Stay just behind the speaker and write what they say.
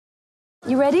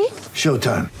You ready?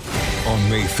 Showtime. On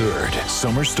May 3rd,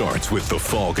 summer starts with The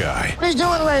Fall Guy. Let's do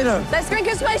it later. Let's drink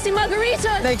a spicy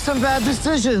margarita. Make some bad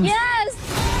decisions. Yes!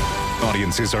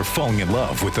 Audiences are falling in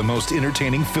love with the most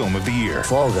entertaining film of the year.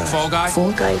 Fall Guy. Fall Guy?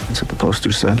 Fall guy. That's what the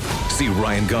poster said. See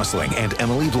Ryan Gosling and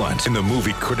Emily Blunt in the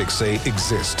movie critics say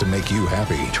exists to make you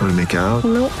happy. Trying to make it out?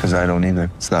 Nope. Because I don't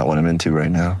either. It's not what I'm into right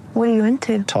now. What are you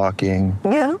into? Talking.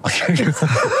 Yeah.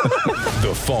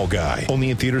 The Fall Guy.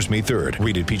 Only in theaters May 3rd.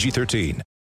 Rated PG-13.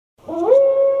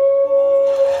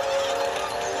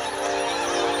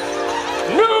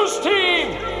 News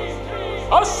team,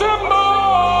 assemble!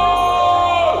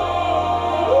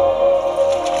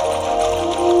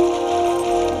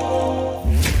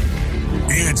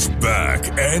 It's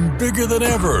back and bigger than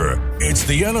ever. It's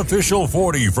the unofficial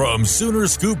 40 from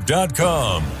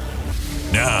Soonerscoop.com.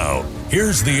 Now,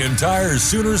 here's the entire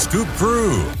Sooner Scoop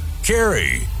crew.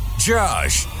 Carrie,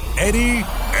 Josh, Eddie,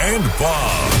 and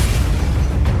Bob.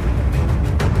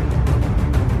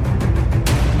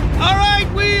 All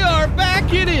right, we are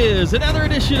back. It is another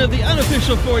edition of the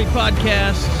Unofficial 40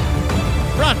 podcast,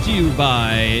 brought to you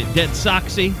by Dead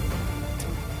Soxy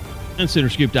and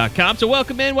Soonerscoop.com. So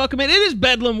welcome in. It is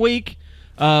Bedlam week.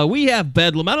 We have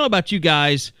Bedlam. I don't know about you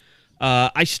guys.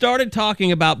 I started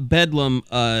talking about Bedlam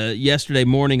yesterday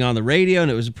morning on the radio,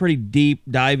 and it was a pretty deep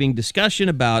diving discussion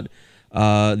about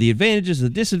the advantages, the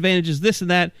disadvantages, this and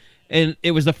that. And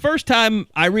it was the first time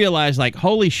I realized, like,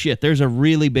 holy shit, there's a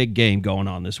really big game going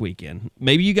on this weekend.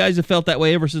 Maybe you guys have felt that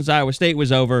way ever since Iowa State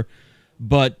was over.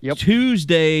 But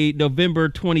Tuesday, November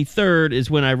 23rd, is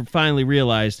when I finally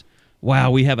realized,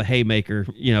 wow, we have a haymaker,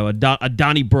 a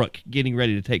Donnybrook getting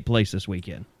ready to take place this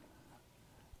weekend.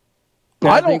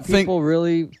 I don't think people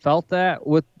really felt that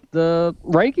with the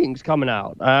rankings coming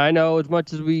out. I know as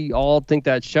much as we all think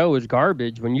that show is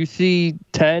garbage, when you see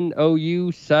 10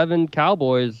 OU, 7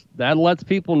 Cowboys, that lets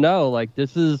people know, like,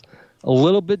 this is a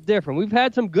little bit different. We've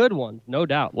had some good ones, no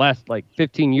doubt, last,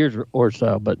 15 years or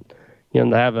so, but, to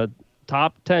have a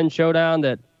top 10 showdown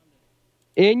that,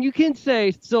 and you can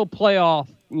say still playoff,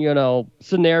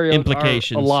 scenarios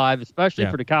implications are alive, especially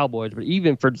for the Cowboys, but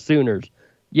even for the Sooners,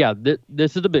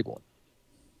 this is a big one.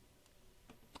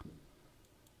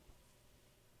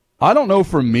 I don't know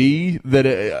for me that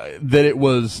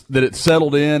it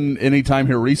settled in anytime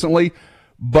here recently,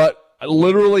 but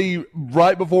literally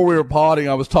right before we were potting,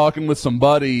 I was talking with some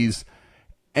buddies,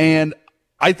 and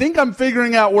I think I'm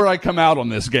figuring out where I come out on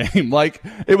this game. Like,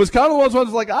 it was kind of one of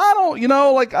those ones,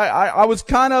 I was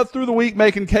kind of through the week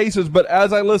making cases, but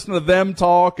as I listened to them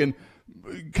talk and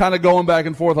kind of going back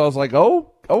and forth, I was like,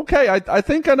 oh, okay, I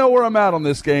think I know where I'm at on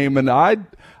this game, and I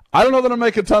don't know that I'll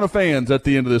make a ton of fans at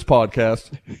the end of this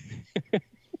podcast.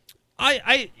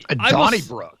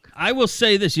 Donnybrook. I will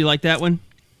say this. You like that one?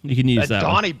 You can use that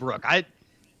Donnybrook.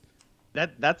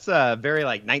 That's a very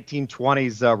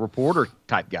 1920s reporter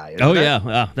type guy.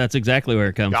 Yeah. That's exactly where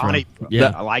it comes from.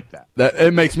 Yeah, I like that.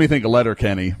 It makes me think of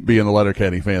Letterkenny, being the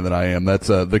Letterkenny fan that I am. That's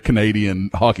the Canadian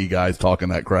hockey guys talking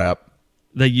that crap.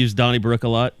 They use Donnybrook a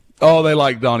lot. Oh, they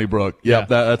like Donnybrook. Yep,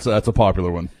 yeah. That's a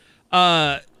popular one.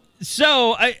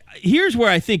 So here's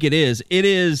where I think it is. It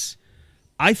is.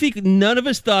 I think none of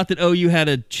us thought that OU had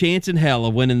a chance in hell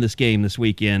of winning this game this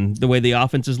weekend, the way the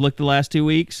offenses looked the last 2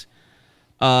 weeks.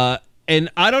 And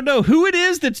I don't know who it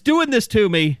is that's doing this to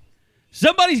me.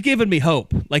 Somebody's giving me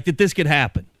hope, that this could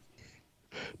happen.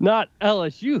 Not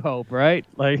LSU hope, right?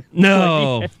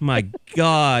 No, my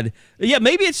God. Yeah,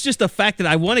 maybe it's just the fact that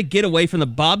I want to get away from the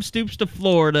Bob Stoops to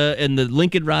Florida and the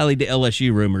Lincoln Riley to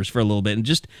LSU rumors for a little bit and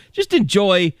just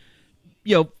enjoy,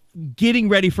 getting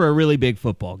ready for a really big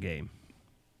football game.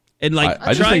 And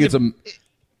I just think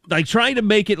it's trying to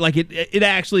make it like it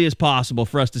actually is possible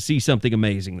for us to see something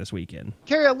amazing this weekend.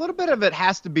 Kerry, a little bit of it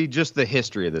has to be just the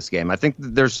history of this game. I think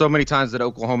that there's so many times that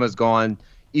Oklahoma has gone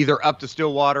either up to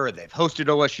Stillwater or they've hosted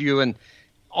OSU, and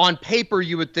on paper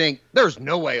you would think there's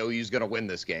no way OU is going to win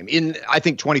this game. I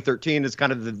think 2013 is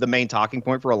kind of the main talking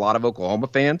point for a lot of Oklahoma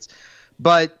fans.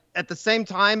 But at the same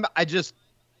time,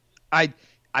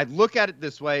 I look at it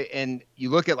this way, and you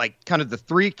look at kind of the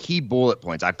 3 key bullet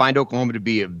points. I find Oklahoma to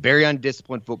be a very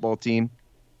undisciplined football team.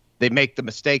 They make the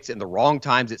mistakes in the wrong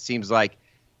times, it seems like,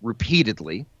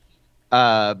 repeatedly.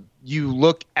 You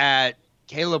look at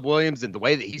Caleb Williams and the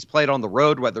way that he's played on the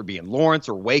road, whether it be in Lawrence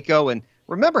or Waco, and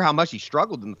remember how much he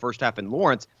struggled in the first half in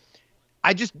Lawrence.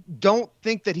 I just don't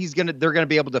think that they're going to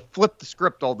be able to flip the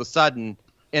script all of a sudden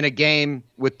in a game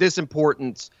with this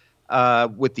importance.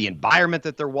 With the environment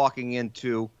that they're walking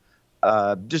into,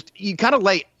 just you kind of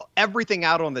lay everything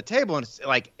out on the table, and it's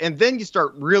and then you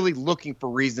start really looking for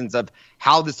reasons of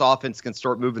how this offense can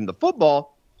start moving the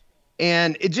football.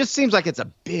 And it just seems like it's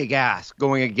a big ask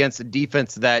going against a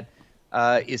defense that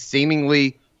is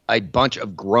seemingly a bunch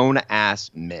of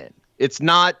grown-ass men. It's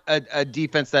not a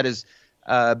defense that is,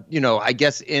 I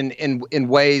guess in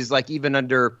ways like even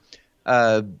under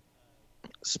Glenn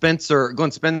Spencer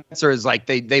is like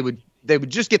they would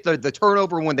just get the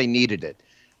turnover when they needed it.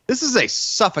 This is a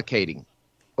suffocating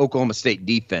Oklahoma State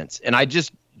defense, and I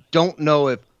just don't know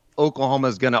if Oklahoma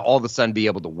is going to all of a sudden be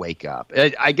able to wake up.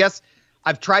 I guess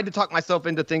I've tried to talk myself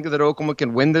into thinking that Oklahoma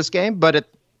can win this game, but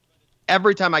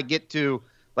every time I get to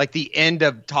like the end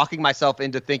of talking myself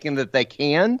into thinking that they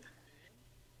can,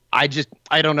 I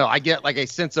don't know. I get like a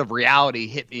sense of reality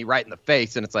hit me right in the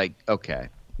face, and it's like, okay,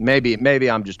 maybe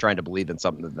I'm just trying to believe in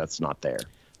something that's not there.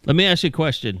 Let me ask you a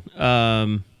question.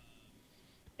 And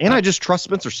I just trust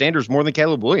Spencer Sanders more than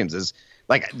Caleb Williams is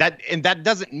like that, and that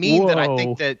doesn't mean that I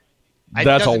think that.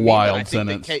 That's a wild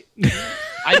sentence.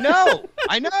 I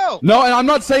know. No, and I'm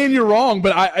not saying you're wrong,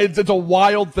 but it's a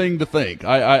wild thing to think.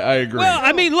 I agree. Well,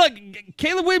 I mean, look,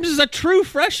 Caleb Williams is a true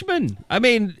freshman. I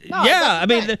mean,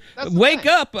 wake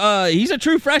up. He's a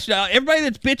true freshman. Everybody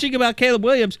that's bitching about Caleb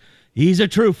Williams, he's a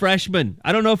true freshman.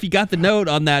 I don't know if you got the note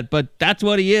on that, but that's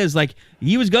what he is. Like,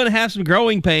 he was going to have some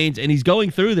growing pains, and he's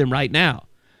going through them right now.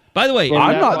 By the way,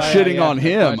 I'm not shitting on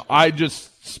him.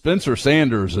 Spencer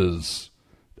Sanders is...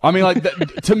 I mean, like,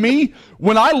 to me,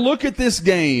 when I look at this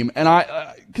game, and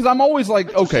because I'm always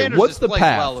like, okay, Sanders what's the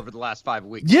path? Well over the last 5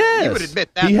 weeks. Yes, you would admit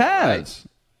that he has. Right?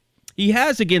 He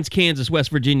has against Kansas,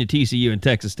 West Virginia, TCU, and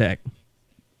Texas Tech.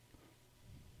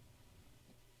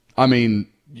 I mean,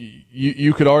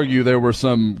 you could argue there were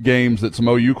some games that some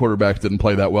OU quarterbacks didn't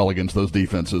play that well against those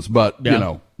defenses, but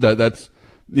that's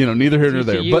neither here nor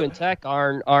there. TCU But and Tech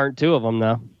aren't two of them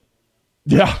though.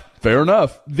 Yeah, fair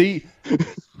enough.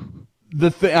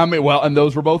 And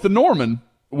those were both in Norman,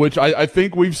 which I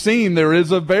think we've seen there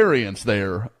is a variance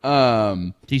there.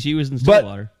 TCU was in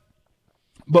Stillwater.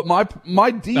 But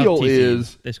my deal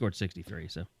is they scored 63.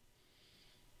 So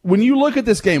when you look at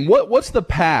this game, what's the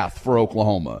path for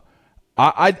Oklahoma?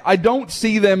 I don't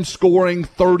see them scoring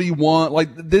 31. Like,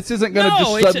 this isn't going to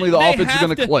just suddenly the offense is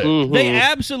going to click. Mm-hmm. They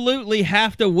absolutely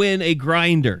have to win a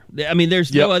grinder. I mean,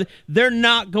 there's no other. They're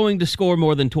not going to score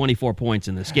more than 24 points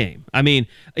in this game. I mean,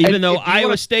 even though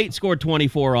Iowa State scored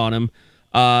 24 on them,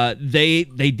 they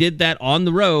did that on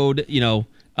the road.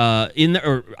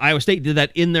 Iowa State did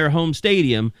that in their home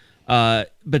stadium.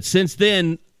 But since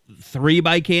then, 3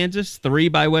 by Kansas, 3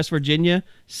 by West Virginia,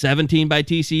 17 by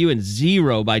TCU, and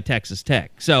 0 by Texas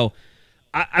Tech. So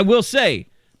I will say,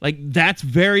 like, that's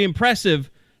very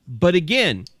impressive. But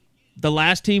again, the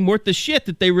last team worth the shit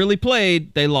that they really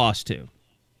played, they lost to.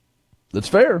 That's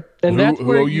fair. And that's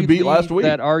where you beat last week.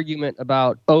 That argument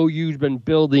about OU's been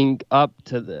building up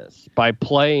to this by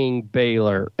playing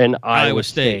Baylor and Iowa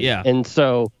State. Yeah. And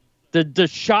so the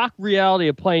shock reality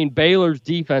of playing Baylor's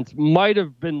defense might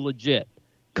have been legit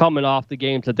coming off the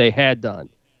games that they had done.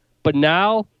 But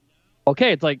now,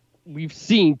 okay, it's like we've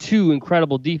seen 2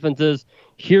 incredible defenses.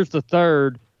 Here's the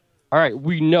third. All right,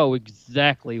 we know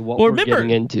exactly what we're getting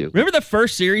into. Remember the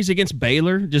first series against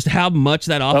Baylor? Just how much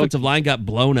that offensive line got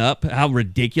blown up, how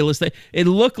ridiculous it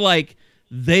looked like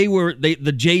the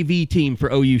JV team for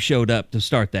OU showed up to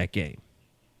start that game.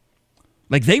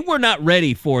 Like, they were not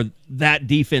ready for that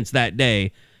defense that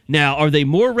day. Now, are they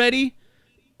more ready?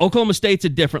 Oklahoma State's a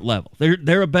different level.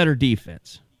 They're a better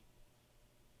defense.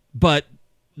 But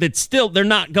they're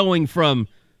not going from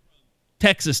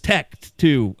Texas Tech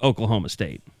to Oklahoma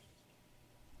State.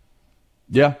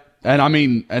 Yeah.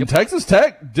 And Texas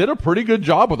Tech did a pretty good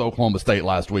job with Oklahoma State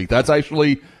last week. That's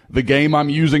actually the game I'm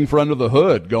using for under the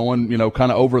hood, going,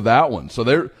 kind of over that one. So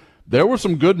there were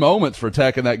some good moments for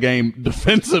Tech in that game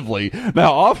defensively.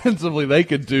 Now, offensively, they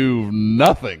could do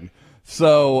nothing.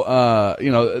 So,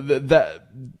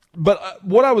 but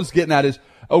what I was getting at is,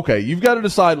 okay, you've got to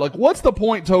decide, like, what's the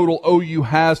point total OU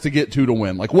has to get to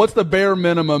win? Like, what's the bare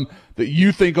minimum that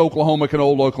you think Oklahoma can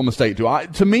hold Oklahoma State to?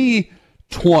 To me,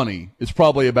 20 is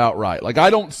probably about right. Like, I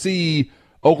don't see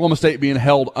Oklahoma State being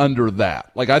held under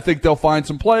that. Like, I think they'll find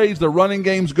some plays. Their running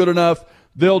game's good enough.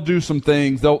 They'll do some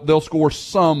things. They'll score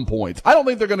some points. I don't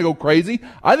think they're going to go crazy.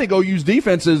 I think OU's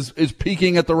defense is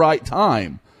peaking at the right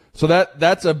time. So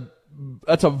that's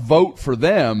a vote for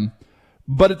them.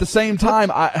 But at the same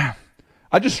time,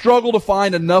 I just struggle to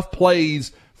find enough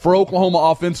plays for Oklahoma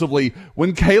offensively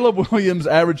when Caleb Williams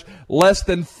averaged less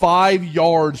than 5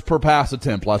 yards per pass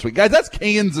attempt last week. Guys, that's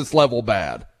Kansas level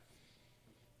bad.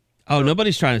 Oh,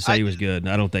 nobody's trying to say he was good.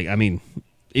 I don't think. I mean,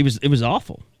 it was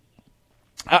awful.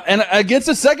 And against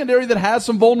a secondary that has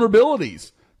some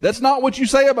vulnerabilities. That's not what you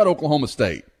say about Oklahoma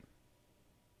State.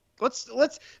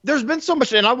 There's been so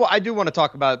much, and I do want to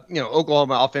talk about,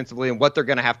 Oklahoma offensively and what they're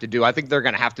going to have to do. I think they're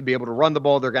going to have to be able to run the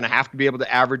ball. They're going to have to be able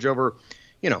to average over,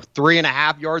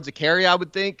 3.5 yards a carry, I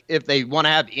would think, if they want to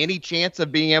have any chance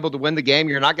of being able to win the game.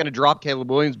 You're not going to drop Caleb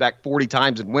Williams back 40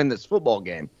 times and win this football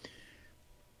game.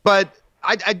 But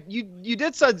you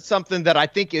did say something that I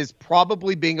think is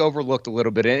probably being overlooked a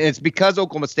little bit, and it's because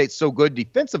Oklahoma State's so good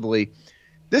defensively.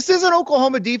 This is an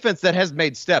Oklahoma defense that has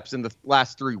made steps in the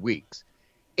last 3 weeks.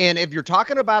 And if you're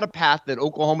talking about a path that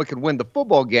Oklahoma can win the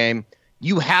football game,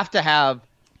 you have to have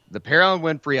the Perrion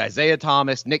Winfrey, Isaiah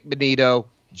Thomas, Nick Benito,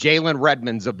 Jalen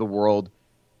Redmonds of the world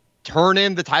turn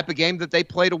in the type of game that they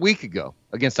played a week ago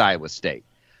against Iowa State.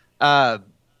 How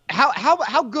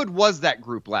good was that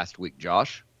group last week,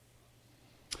 Josh?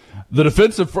 The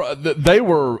defensive front, they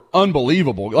were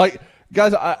unbelievable. Like,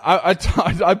 guys, I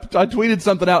tweeted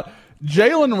something out.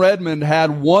 Jalen Redmond had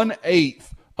 1/8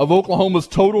 of Oklahoma's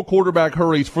total quarterback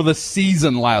hurries for the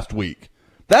season last week.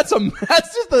 That's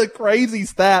just a crazy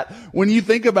stat when you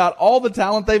think about all the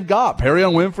talent they've got.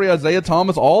 Perrion Winfrey, Isaiah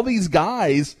Thomas, all these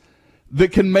guys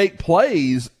that can make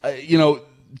plays,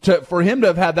 for him to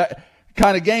have had that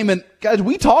kind of game. And guys,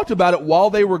 we talked about it while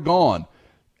they were gone.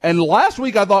 And last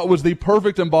week I thought was the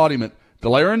perfect embodiment.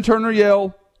 Delarrin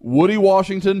Turner-Yell, Woody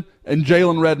Washington, and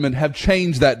Jalen Redmond have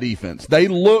changed that defense. They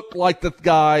look like the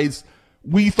guys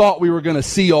we thought we were going to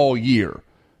see all year.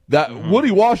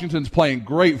 Woody Washington's playing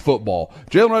great football.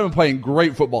 Jalen Redmond playing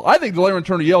great football. I think Delarrin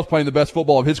Turner-Yell's playing the best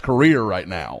football of his career right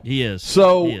now. He is.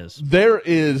 So he is. there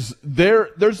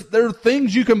are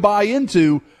things you can buy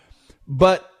into,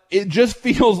 but it just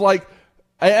feels like,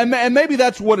 and maybe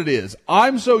that's what it is.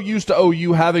 I'm so used to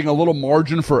OU having a little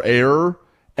margin for error,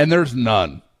 and there's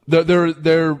none.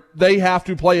 They have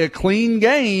to play a clean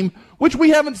game, which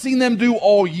we haven't seen them do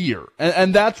all year.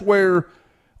 And that's where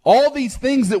all these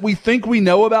things that we think we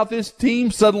know about this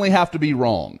team suddenly have to be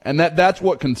wrong. And that's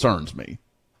what concerns me.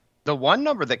 The one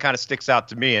number that kind of sticks out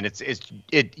to me, and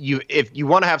if you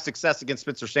want to have success against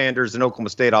Spencer Sanders and Oklahoma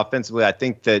State offensively, I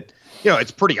think that,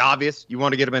 it's pretty obvious. You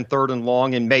want to get him in 3rd and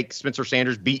long and make Spencer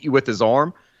Sanders beat you with his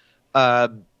arm.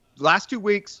 Last 2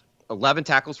 weeks, 11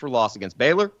 tackles for loss against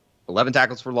Baylor, 11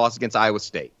 tackles for loss against Iowa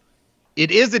State.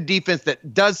 It is a defense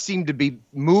that does seem to be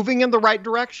moving in the right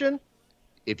direction.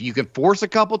 If you can force a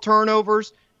couple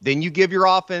turnovers, then you give your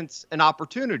offense an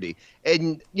opportunity.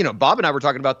 And, Bob and I were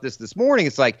talking about this morning.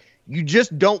 It's like you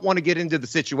just don't want to get into the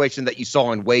situation that you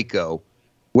saw in Waco,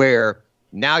 where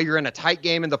now you're in a tight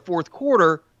game in the 4th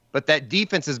quarter, but that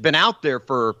defense has been out there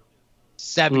for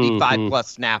 75-plus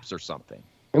snaps or something.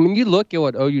 I mean, you look at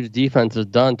what OU's defense has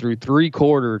done through 3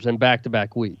 quarters and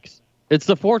back-to-back weeks. It's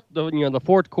the fourth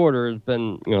quarter has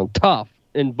been, tough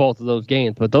in both of those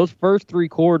games, but those first 3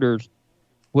 quarters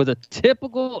with a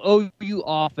typical OU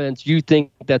offense, you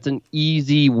think that's an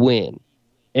easy win.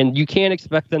 And you can't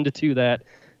expect them to do that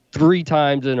 3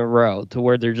 times in a row to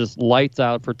where they're just lights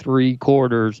out for 3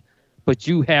 quarters, but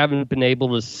you haven't been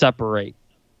able to separate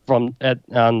on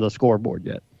the scoreboard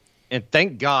yet. And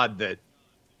thank God that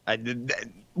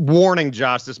warning,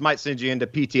 Josh, this might send you into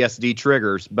PTSD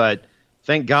triggers, but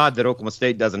thank God that Oklahoma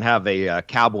State doesn't have a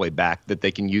cowboy back that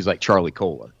they can use like Charlie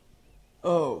Cola.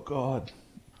 Oh, God.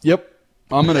 Yep.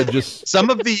 I'm going to just... Some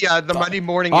of the Monday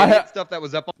morning stuff that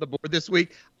was up on the board this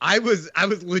week, I was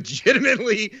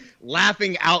legitimately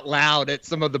laughing out loud at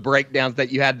some of the breakdowns that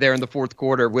you had there in the 4th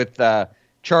quarter with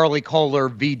Charlie Kohler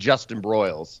v. Justin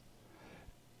Broyles.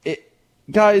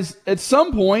 Guys, at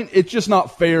some point, it's just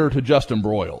not fair to Justin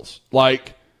Broyles.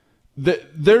 Like,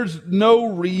 there's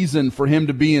no reason for him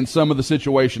to be in some of the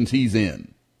situations he's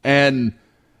in. And...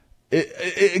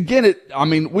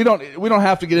 we don't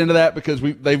have to get into that because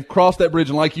they've crossed that bridge,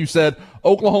 and like you said,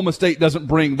 Oklahoma State doesn't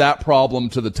bring that problem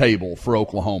to the table for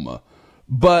Oklahoma.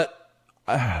 But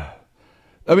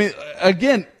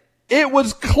again, it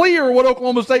was clear what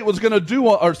Oklahoma State was going to do,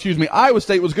 Iowa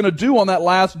State was going to do on that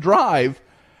last drive,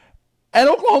 and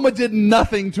Oklahoma did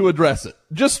nothing to address it.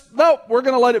 We're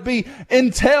going to let it be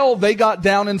until they got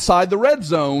down inside the red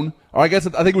zone, or I think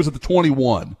it was at the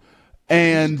 21.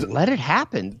 And just let it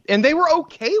happen. And they were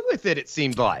okay with it, it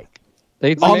seemed like.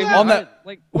 What if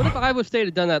Iowa State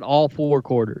had done that all 4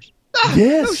 quarters?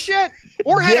 Yes. No shit.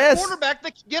 Or had a quarterback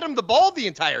that could get him the ball the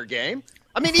entire game.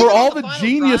 I mean, for all the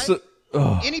genius.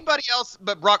 Anybody else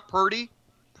but Brock Purdy,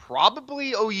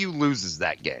 probably OU loses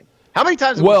that game. How many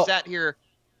times have we sat here?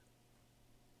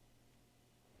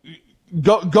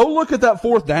 Go look at that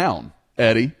 4th down,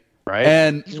 Eddie. Right.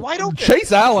 And he's wide open.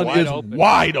 Chase Allen is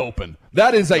wide open.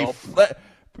 That is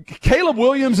Caleb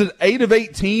Williams is 8 of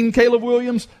 18. Caleb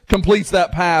Williams completes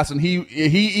that pass, and he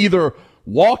either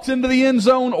walks into the end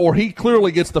zone or he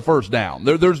clearly gets the first down.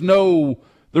 There's no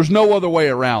There's no other way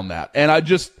around that. And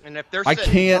if they're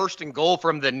sitting first and goal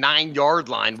from the 9-yard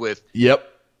line with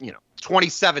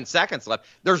 27 seconds left,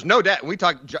 there's no doubt.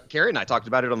 Kerry and I talked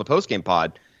about it on the postgame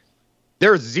pod.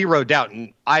 There's zero doubt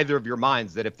in either of your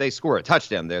minds that if they score a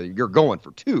touchdown there, you're going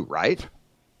for 2, right?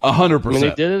 100%. I mean,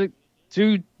 they did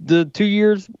it the 2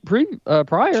 years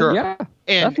prior. Sure. Yeah.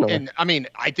 And I mean,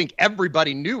 I think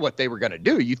everybody knew what they were going to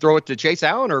do. You throw it to Chase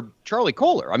Allen or Charlie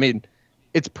Kohler. I mean,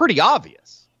 it's pretty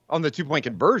obvious on the 2-point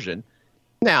conversion.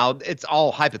 Now, it's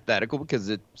all hypothetical because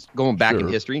it's going back in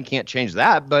history and can't change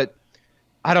that. But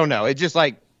I don't know. It's just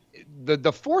like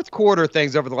the fourth quarter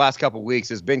things over the last couple of weeks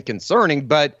has been concerning,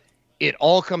 but it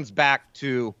all comes back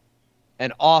to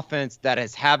an offense that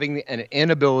is having an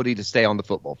inability to stay on the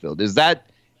football field. Is that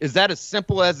as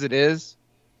simple as it is?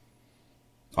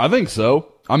 I think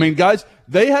so. I mean, guys,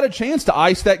 they had a chance to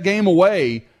ice that game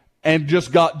away and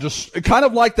just kind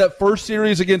of like that first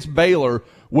series against Baylor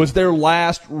was their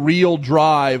last real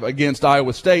drive against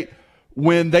Iowa State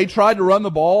when they tried to run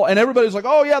the ball and everybody's like,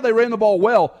 oh, yeah, they ran the ball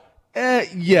well.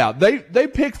 Yeah, they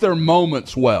picked their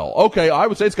moments well. Okay,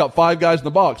 Iowa State's got 5 guys in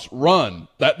the box. Run.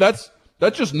 That's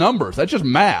just numbers. That's just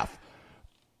math.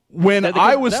 When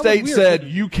Iowa State said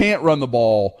you can't run the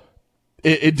ball,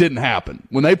 it didn't happen.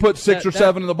 When they put 6 or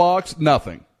 7 in the box,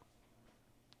 nothing.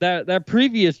 That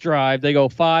previous drive, they go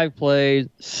 5 plays,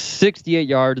 68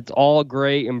 yards. It's all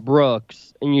Gray and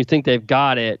Brooks, and you think they've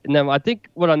got it. And then I think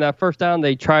on that first down,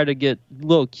 they try to get a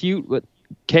little cute with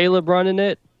Caleb running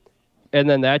it, and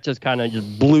then that just kind of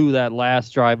just blew that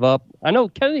last drive up. I know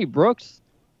Kennedy Brooks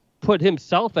put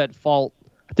himself at fault,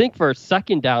 I think, for a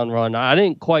second down run. I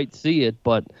didn't quite see it,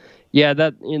 but yeah,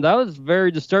 that was very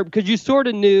disturbing because you sort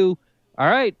of knew, all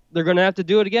right, they're going to have to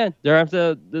do it again. It's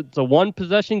a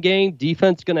 1-possession game.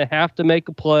 Defense going to have to make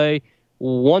a play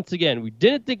once again. We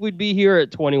didn't think we'd be here at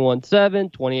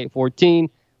 21-7, 28-14,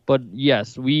 but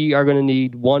yes, we are going to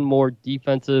need one more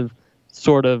defensive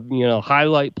sort of,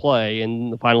 highlight play in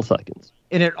the final seconds.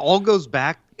 And it all goes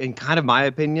back, in kind of my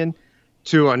opinion,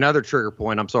 to another trigger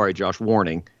point. I'm sorry, Josh,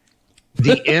 warning.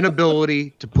 The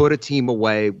inability to put a team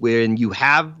away when you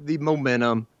have the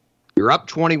momentum, you're up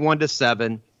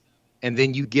 21-7, and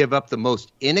then you give up the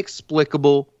most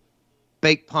inexplicable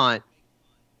fake punt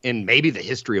in maybe the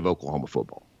history of Oklahoma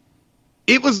football.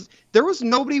 There was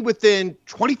nobody within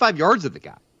 25 yards of the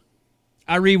guy.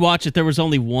 I rewatched it. There was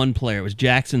only one player. It was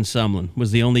Jackson Sumlin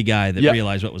was the only guy that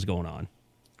realized what was going on.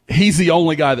 He's the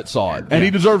only guy that saw it, and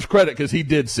he deserves credit because he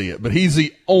did see it. But he's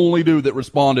the only dude that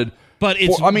responded. But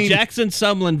it's Jackson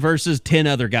Sumlin versus 10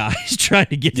 other guys trying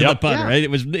to get to the punt. Right?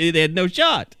 They had no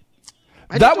shot.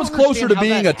 That was closer to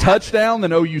being a touchdown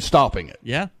than OU stopping it.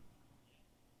 Yeah.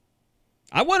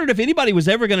 I wondered if anybody was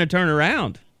ever going to turn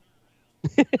around.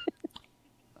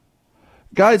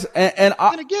 Guys,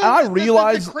 I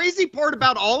realize the crazy part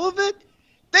about all of it,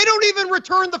 they don't even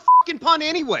return the fucking punt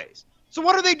anyways. So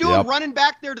what are they doing running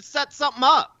back there to set something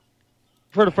up?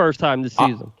 For the first time this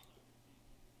season.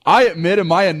 I admit in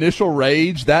my initial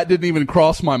rage, that didn't even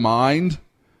cross my mind.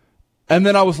 And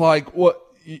then I was like, what?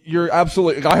 You're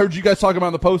absolutely – I heard you guys talking about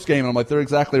in the postgame, and I'm like, they're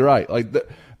exactly right. Like,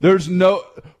 there's no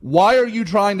 – why are you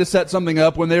trying to set something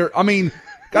up when they're – I mean,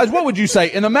 guys, what would you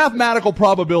say? In the mathematical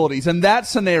probabilities, in that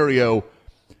scenario,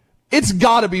 it's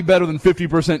got to be better than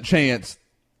 50% chance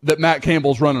that Matt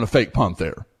Campbell's running a fake punt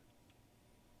there.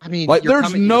 I mean, like,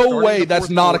 there's no way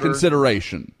that's not a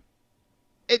consideration.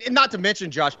 And not to mention,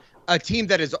 Josh, a team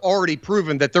that has already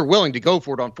proven that they're willing to go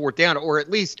for it on 4th down, or at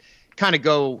least kind of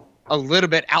go a little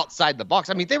bit outside the box.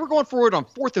 I mean, they were going for it on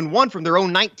 4th and 1 from their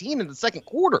own 19 in the second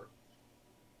quarter.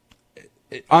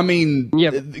 I mean,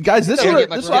 guys, this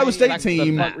Iowa State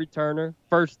team. Punt returner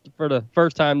for the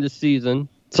first time this season.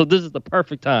 So this is the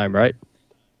perfect time, right?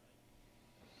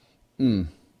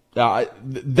 That's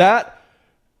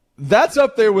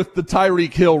up there with the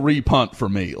Tyreek Hill repunt for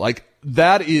me. Like,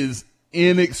 that is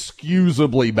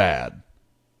inexcusably bad.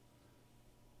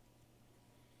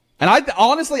 And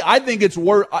I think it's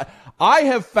worth. I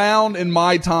have found in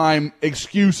my time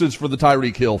excuses for the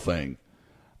Tyreek Hill thing.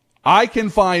 I can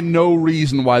find no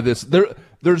reason why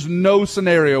there's no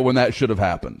scenario when that should have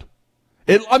happened.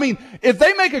 I mean, if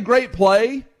they make a great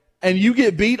play and you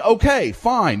get beat, okay,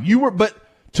 fine. But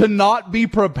to not be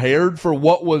prepared for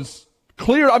what was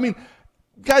clear. I mean,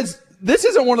 guys, this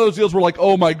isn't one of those deals where like,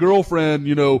 oh, my girlfriend,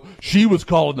 she was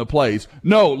calling the plays.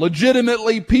 No,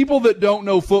 legitimately, people that don't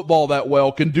know football that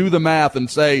well can do the math and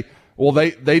say, well,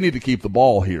 they need to keep the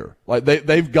ball here. Like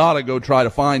they've got to go try to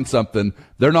find something.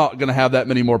 They're not going to have that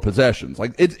many more possessions.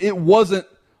 Like it wasn't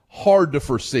hard to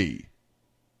foresee.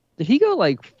 Did he go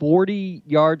like 40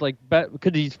 yards? Like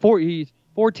because he's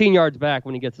 14 yards back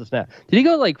when he gets the snap. Did he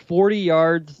go like 40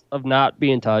 yards of not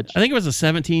being touched? I think it was a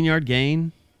 17-yard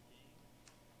gain.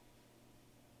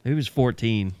 Maybe it was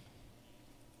 14.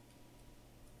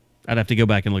 I'd have to go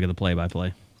back and look at the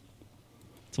play-by-play.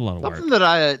 It's a lot of work.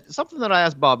 Something that I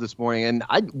asked Bob this morning,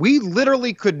 and we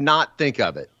literally could not think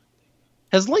of it.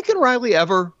 Has Lincoln Riley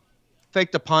ever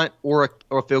faked a punt or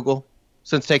a field goal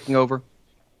since taking over?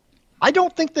 I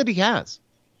don't think that he has.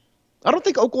 I don't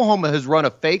think Oklahoma has run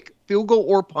a fake field goal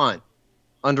or punt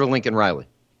under Lincoln Riley.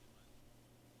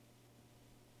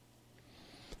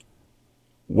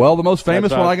 Well, the most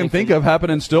famous one I can think of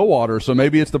happened in Stillwater, so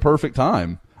maybe it's the perfect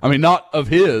time. I mean, not of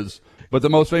his, but the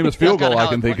most famous field goal I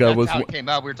can think of was how it came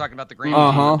out. We were talking about the green to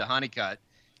Honeycutt.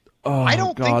 Oh, I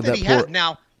don't think that he has.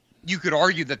 Now, you could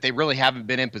argue that they really haven't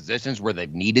been in positions where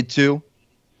they've needed to.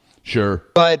 Sure.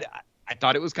 But I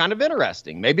thought it was kind of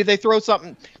interesting. Maybe they throw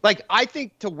something. Like, I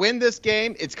think to win this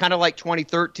game, it's kind of like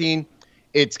 2013.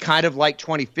 It's kind of like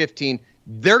 2015.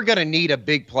 They're going to need a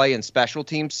big play in special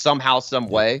teams somehow, some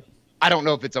way. I don't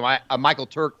know if it's a Michael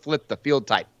Turk flip the field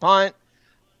type punt.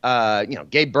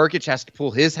 Gabe Burkich has to pull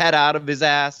his head out of his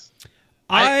ass.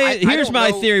 Here's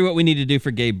my theory what we need to do for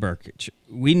Gabe Burkich.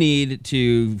 We need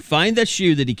to find that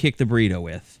shoe that he kicked the burrito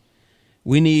with.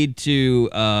 We need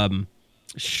to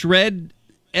shred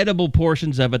edible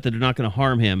portions of it that are not going to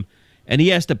harm him, and he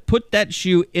has to put that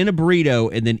shoe in a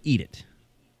burrito and then eat it,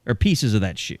 or pieces of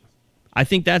that shoe. I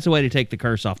think that's a way to take the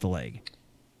curse off the leg.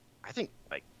 I think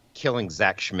killing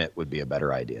Zach Schmidt would be a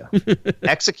better idea.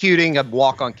 Executing a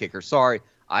walk-on kicker. Sorry,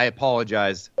 I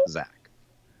apologize, Zach.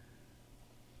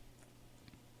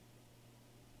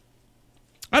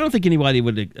 I don't think anybody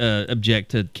would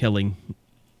object to killing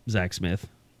Zach Smith.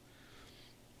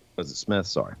 Was it Smith?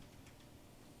 Sorry.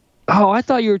 Oh, I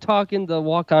thought you were talking the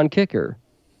walk-on kicker.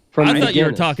 I thought you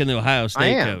were talking the Ohio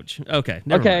State coach. Okay,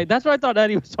 never mind. That's what I thought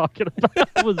Eddie was talking about.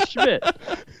 Was Schmidt.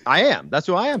 I am. That's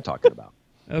who I am talking about.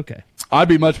 Okay. I'd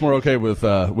be much more okay with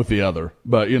the other,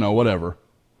 but whatever.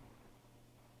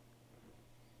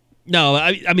 No,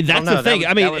 I mean that's the thing.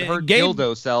 That would hurt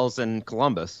dildo cells in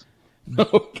Columbus.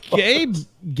 Gabe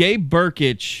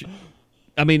Burkich.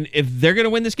 I mean, if they're going to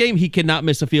win this game, he cannot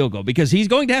miss a field goal because he's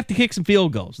going to have to kick some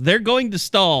field goals. They're going to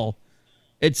stall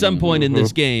at some point in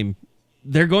this game.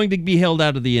 They're going to be held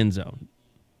out of the end zone.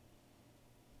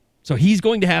 So he's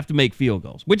going to have to make field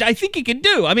goals, which I think he can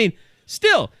do. I mean,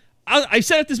 still, I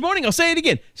said it this morning. I'll say it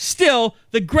again. Still,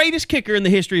 the greatest kicker in the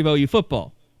history of OU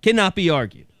football. Cannot be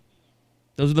argued.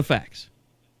 Those are the facts.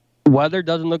 Weather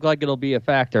doesn't look like it'll be a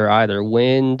factor either.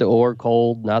 Wind or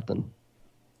cold, nothing.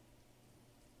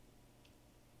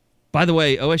 By the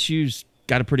way, OSU's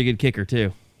got a pretty good kicker,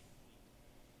 too.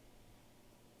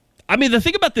 I mean, the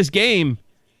thing about this game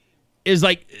is,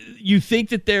 you think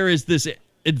that there is this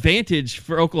advantage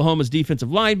for Oklahoma's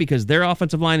defensive line because their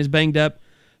offensive line is banged up,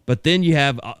 but then you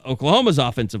have Oklahoma's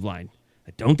offensive line.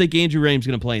 I don't think Andrew Rame's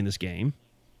going to play in this game.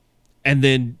 And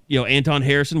then, Anton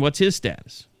Harrison, what's his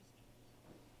status?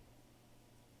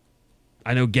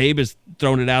 I know Gabe has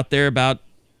thrown it out there about,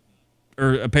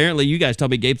 or apparently you guys told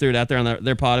me Gabe threw it out there on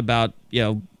their pod about,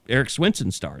 Eric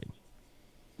Swinson starting.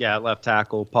 Yeah, left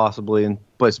tackle, possibly, in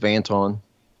place of Anton.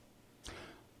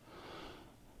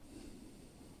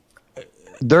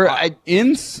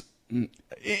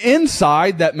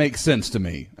 Inside, that makes sense to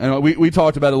me. And we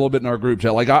talked about it a little bit in our group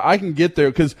chat. I can get there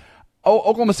because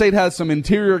Oklahoma State has some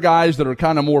interior guys that are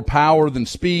kind of more power than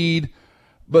speed.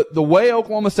 But the way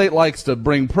Oklahoma State likes to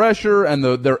bring pressure and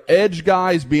their edge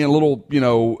guys being a little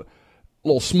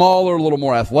smaller, a little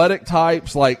more athletic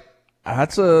types,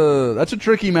 that's a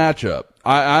tricky matchup.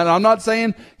 I'm not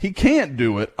saying he can't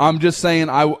do it. I'm just saying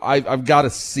I've got to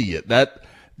see it.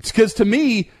 Because to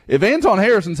me, if Anton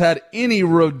Harrison's had any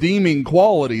redeeming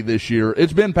quality this year,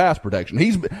 it's been pass protection.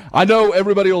 I know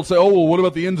everybody will say, oh, well, what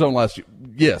about the end zone last year?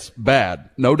 Yes, bad,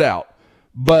 no doubt.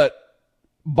 But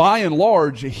by and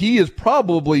large, he has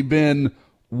probably been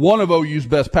one of OU's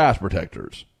best pass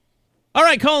protectors. All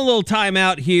right, calling a little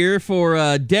timeout here for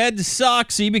Dead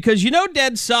Soxy, because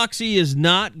Dead Soxy is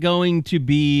not going to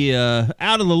be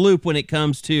out of the loop when it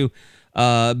comes to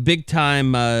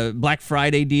big-time Black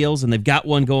Friday deals, and they've got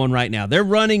one going right now. They're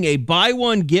running a buy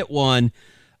one, get one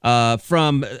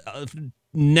from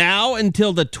now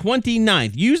until the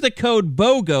 29th. Use the code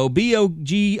BOGO,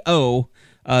 B-O-G-O,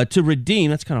 to redeem.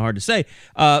 That's kind of hard to say.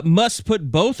 Must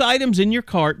put both items in your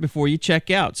cart before you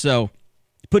check out. So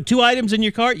put 2 items in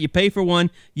your cart, you pay for one,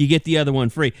 you get the other one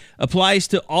free. Applies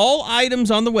to all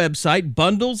items on the website,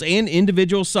 bundles and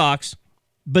individual socks.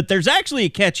 But there's actually a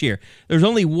catch here. There's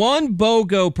only one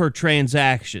BOGO per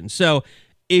transaction. So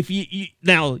if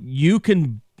you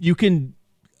can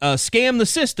scam the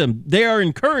system. They are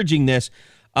encouraging this.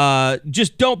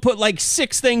 Just don't put like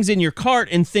 6 things in your cart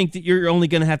and think that you're only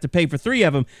going to have to pay for 3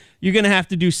 of them. You're going to have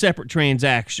to do separate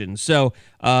transactions. So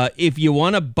if you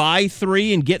want to buy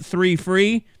 3 and get 3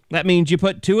 free, that means you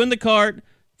put 2 in the cart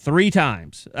 3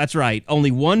 times. That's right.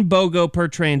 Only 1 BOGO per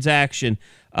transaction.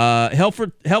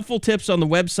 Helpful tips on the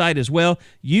website as well.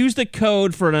 Use the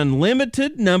code for an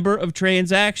unlimited number of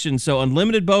transactions. So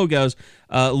unlimited BOGOs.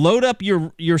 Load up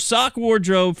your sock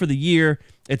wardrobe for the year.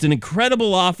 It's an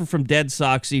incredible offer from Dead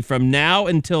Soxy from now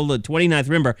until the 29th.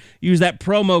 Remember, use that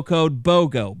promo code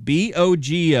BOGO,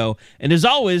 BOGO. And as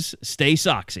always, stay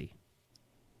Soxy.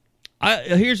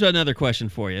 Here's another question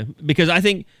for you, because I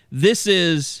think this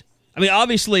is,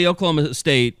 obviously Oklahoma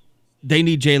State, they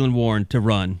need Jaylen Warren to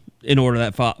run in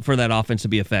order for that offense to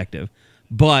be effective.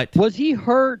 But was he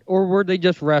hurt, or were they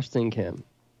just resting him?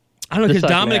 I don't know, because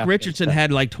Dominic Richardson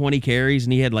had like 20 carries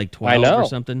and he had like 12 or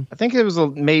something. I think it was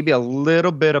maybe a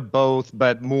little bit of both,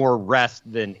 but more rest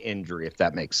than injury, if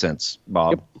that makes sense,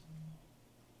 Bob. Yep.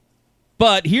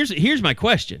 But here's my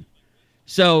question.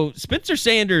 So Spencer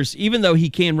Sanders, even though he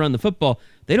can run the football,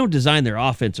 they don't design their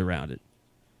offense around it.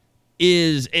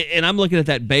 And I'm looking at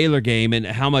that Baylor game and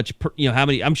how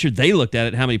many, I'm sure they looked at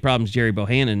it, how many problems Gary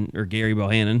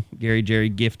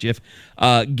Giff,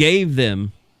 gave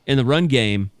them in the run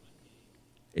game.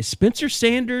 Is Spencer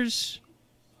Sanders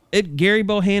at Gary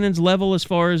Bohannon's level as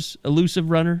far as elusive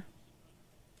runner,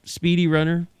 speedy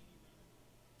runner?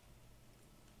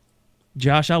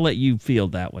 Josh, I'll let you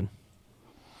field that one.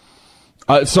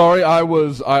 Sorry,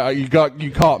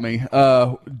 you caught me. What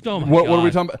are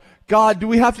we talking about? God, do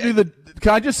we have to do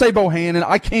can I just say Bohannon?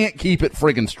 I can't keep it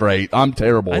friggin' straight. I'm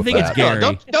terrible I think it's Gary.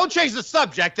 Don't change the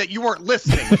subject that you weren't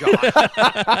listening, Josh.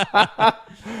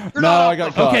 No, I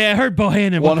got caught. Okay, I heard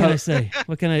Bohannon. What can I say?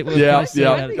 What can I say?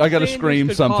 I got to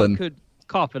scream something. Could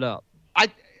cough it up.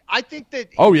 I think that.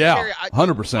 Oh yeah,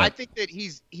 100%. I think that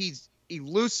he's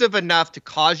elusive enough to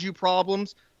cause you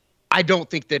problems. I don't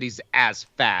think that he's as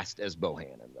fast as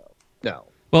Bohannon, though. No.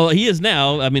 Well, he is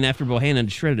now. After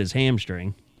Bohannon shredded his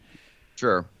hamstring.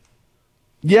 Sure.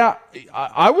 Yeah,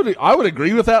 I would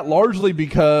agree with that, largely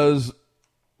because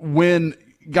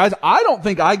guys, I don't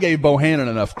think I gave Bohannon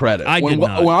enough credit. When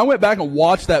I went back and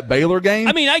watched that Baylor game,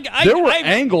 there were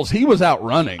angles he was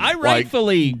outrunning. I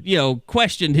rightfully,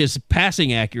 questioned his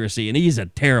passing accuracy, and he's a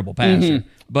terrible passer.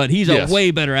 But he's a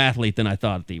way better athlete than I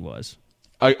thought he was.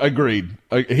 I agreed.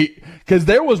 Because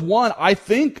there was one, I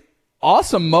think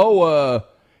Asamoah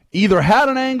either had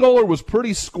an angle or was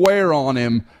pretty square on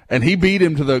him, and he beat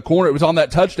him to the corner. It was on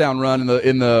that touchdown run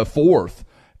in the 4th.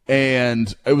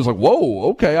 And it was like, whoa,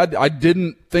 okay. I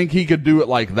didn't think he could do it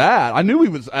like that. I knew he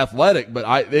was athletic,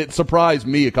 but it surprised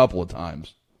me a couple of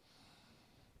times.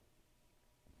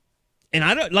 And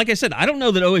I don't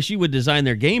know that OSU would design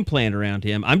their game plan around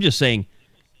him. I'm just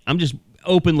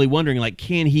openly wondering,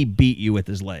 can he beat you with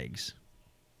his legs?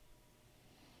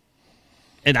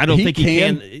 And I don't think he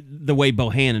can the way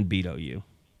Bohannon beat OU.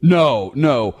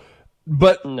 No.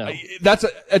 But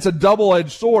it's a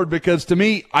double-edged sword, because to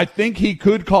me, I think he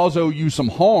could cause OU some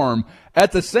harm.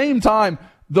 At the same time,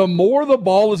 the more the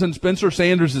ball is in Spencer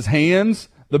Sanders' hands,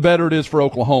 the better it is for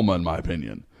Oklahoma, in my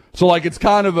opinion. So, it's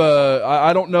kind of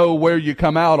I don't know where you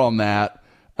come out on that,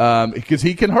 because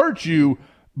he can hurt you,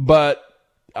 but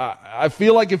I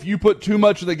feel like if you put too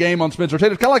much of the game on Spencer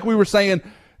Sanders, kind of like we were saying,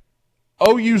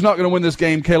 OU's not going to win this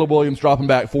game, Caleb Williams dropping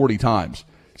back 40 times.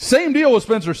 Same deal with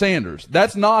Spencer Sanders.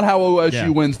 That's not how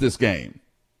OSU wins this game.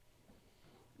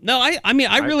 No,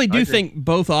 I really do think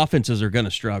both offenses are going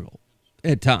to struggle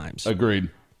at times. Agreed.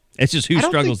 It's just who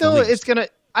struggles the least.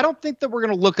 I don't think that we're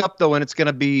going to look up, though, and it's going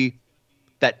to be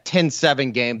that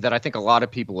 10-7 game that I think a lot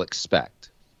of people expect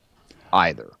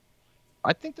either.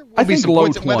 I think there will be some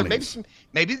points at whether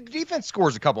maybe the defense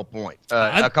scores a couple points,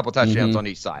 a couple touchdowns on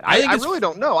each side. I really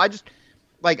don't know. I just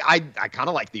I kind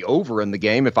of like the over in the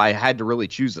game if I had to really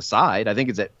choose a side. I think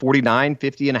it's at 49,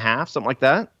 50 and a half, something like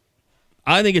that.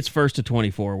 I think it's 1st to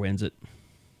 24 wins it.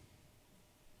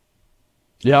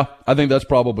 Yeah, I think that's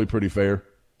probably pretty fair.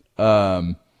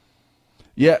 It's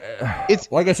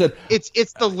like I said,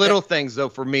 it's the little things though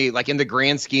for me. In the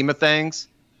grand scheme of things,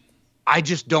 I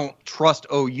just don't trust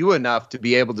OU enough to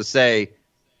be able to say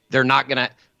they're not gonna.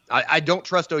 I don't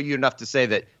trust OU enough to say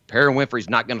that Perrin Winfrey's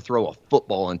not going to throw a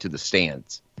football into the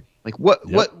stands.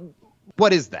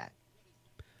 What is that?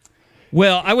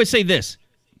 Well, I would say this.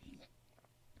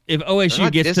 If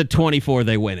OSU gets to 24,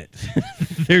 they win it.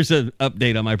 There's an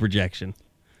update on my projection.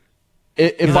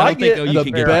 If I get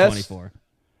the best, 24.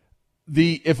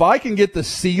 If I can get the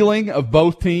ceiling of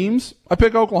both teams, I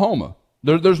pick Oklahoma.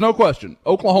 There's no question.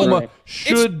 Oklahoma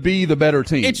should be the better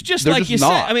team. It's just They're like just you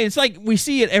not. said. I mean, it's like we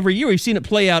see it every year. We've seen it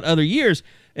play out other years.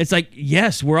 It's like,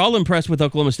 yes, we're all impressed with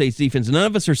Oklahoma State's defense. None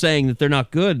of us are saying that they're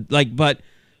not good. But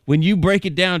when you break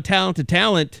it down talent to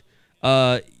talent,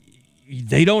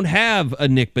 they don't have a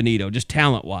Nick Bonito, just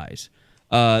talent-wise.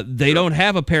 They don't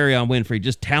have a Perrion Winfrey,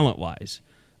 just talent-wise.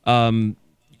 I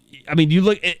mean, you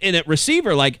look at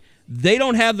receiver, like, they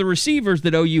don't have the receivers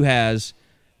that OU has,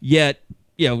 yet,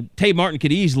 Tate Martin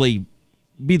could easily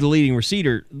be the leading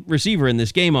receiver in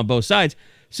this game on both sides.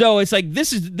 So it's like,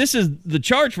 this is the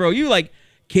charge for OU. Like,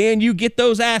 can you get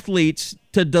those athletes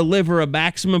to deliver a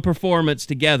maximum performance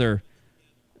together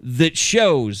that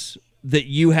shows that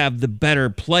you have the better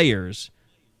players,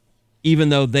 even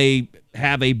though they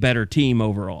have a better team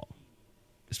overall,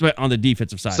 especially on the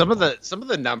defensive side? Some of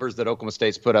the numbers that Oklahoma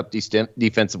State's put up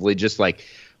defensively, just like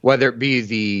whether it be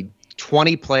the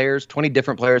 20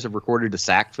 different players have recorded a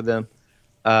sack for them.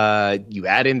 You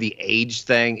add in the age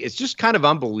thing, it's just kind of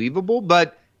unbelievable.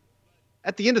 But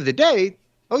at the end of the day,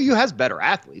 OU has better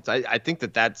athletes. I think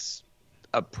that's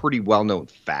a pretty well-known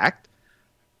fact.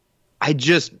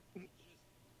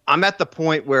 I'm at the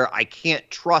point where I can't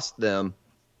trust them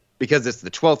because it's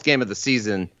the 12th game of the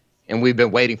season and we've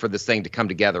been waiting for this thing to come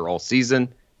together all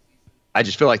season. I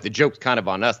just feel like the joke's kind of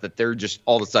on us that they're just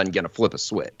all of a sudden going to flip a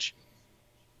switch.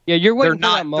 Yeah, you're waiting for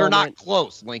that moment. They're not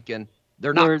close, Lincoln.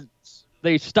 They're not.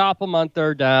 They stop them on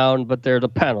third down, but there's a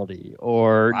penalty,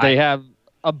 or they have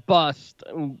a bust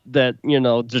that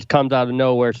just comes out of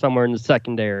nowhere somewhere in the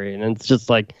secondary, and it's just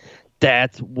like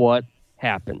that's what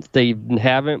happens. They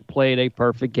haven't played a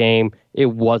perfect game. It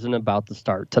wasn't about to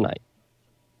start tonight.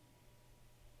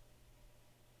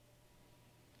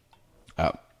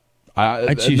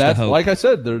 I choose to hope. Like I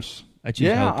said, I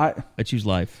choose hope. I choose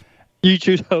life. You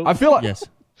choose hope. I feel like yes.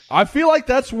 I feel like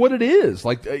that's what it is.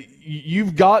 Like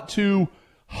you've got to,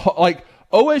 like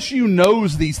OSU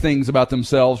knows these things about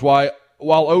themselves.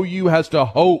 While OU has to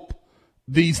hope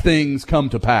these things come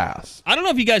to pass. I don't know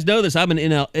if you guys know this. I'm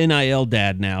an NIL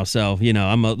dad now, so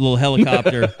I'm a little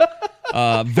helicopter.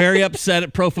 Very upset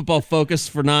at Pro Football Focus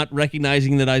for not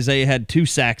recognizing that Isaiah had 2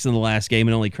 sacks in the last game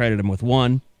and only credited him with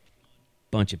 1.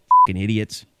 Bunch of fucking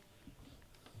idiots.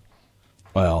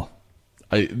 Well,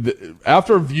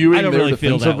 after viewing their really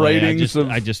defensive ratings,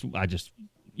 I just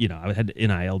I had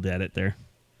NIL dad it there.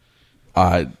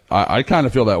 I kind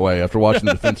of feel that way after watching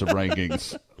the defensive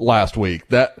rankings last week.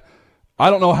 That I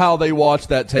don't know how they watched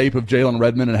that tape of Jalen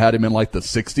Redmond and had him in like the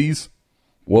 60s.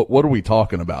 What are we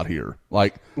talking about here?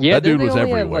 Like that dude was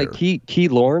everywhere. Have, like Key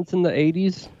Lawrence in the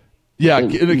 80s. Yeah,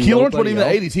 Key Lawrence went in the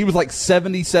 80s. He was like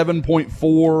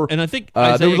 77.4. And I think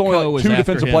there was only like 2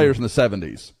 defensive players in the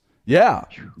 70s. Yeah.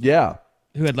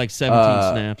 Who had like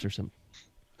 17 snaps or something.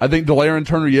 I think De'Aaron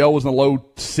Turner-Yell was in the low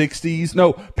 60s.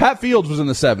 No, Pat Fields was in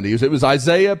the 70s. It was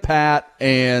Isaiah, Pat,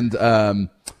 and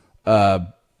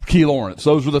Key Lawrence.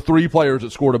 Those were the 3 players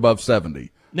that scored above 70.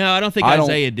 No, I don't think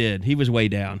Isaiah did. He was way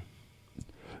down.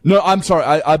 No, I'm sorry.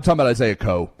 I'm talking about Isaiah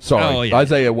Coe. Sorry. Oh, yeah.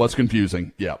 Isaiah was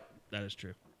confusing. Yeah. That is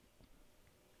true.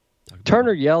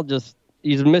 Turner-Yell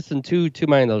he's missing too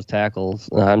many of those tackles.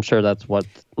 I'm sure that's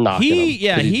what's knocking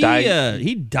him.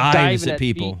 He dives at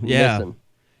people. Yeah.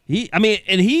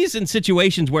 He's in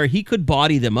situations where he could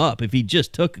body them up if he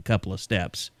just took a couple of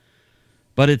steps.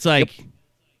 But it's like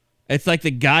it's like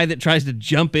the guy that tries to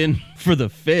jump in for the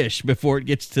fish before it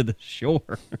gets to the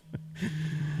shore.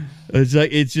 It's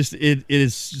like it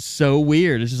is so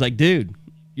weird. It's just like, dude,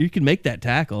 you can make that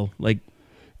tackle. Like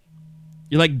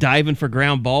you're like diving for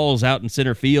ground balls out in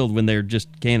center field when they're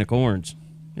just can of corns,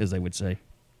 as they would say.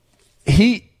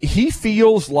 He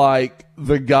feels like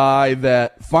the guy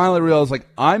that finally realized, like,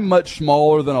 I'm much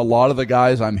smaller than a lot of the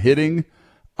guys I'm hitting.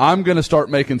 I'm going to start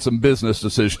making some business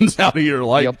decisions out here.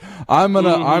 Like, I'm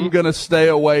gonna stay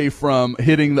away from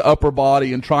hitting the upper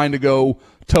body and trying to go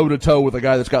toe to toe with a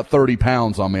guy that's got 30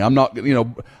 pounds on me. I'm not going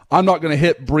to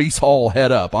hit Breece Hall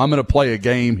head up. I'm going to play a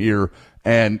game here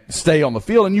and stay on the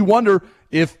field. And you wonder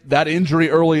if that injury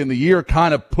early in the year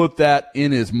kind of put that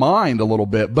in his mind a little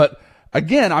bit. But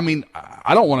again, I mean,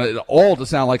 I don't want it all to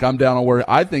sound like I'm down on where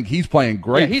I think he's playing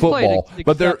great football.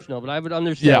 But I would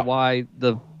understand why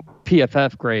the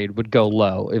PFF grade would go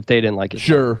low if they didn't like it.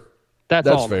 Sure. That's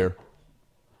all fair.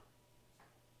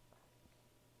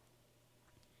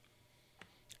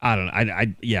 I don't know.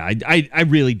 I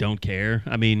really don't care.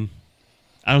 I mean,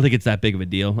 I don't think it's that big of a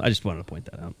deal. I just wanted to point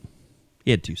that out.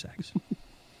 He had 2 sacks.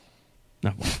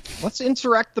 Not one. Let's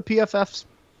insurrect the PFF's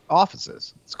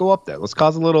offices. Let's go up there. Let's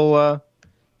cause a little.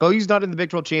 OU's not in the Big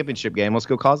 12 championship game. Let's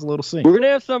go cause a little scene. We're gonna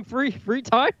have some free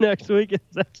time next week if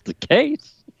that's the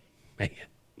case. Man.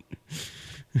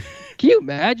 Can you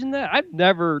imagine that? I've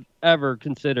never ever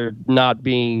considered not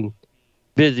being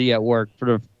busy at work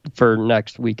for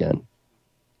next weekend.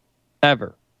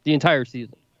 Ever. The entire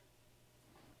season.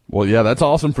 Well, yeah, that's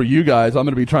awesome for you guys. I'm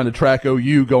going to be trying to track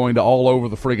OU going to all over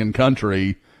the friggin'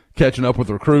 country, catching up with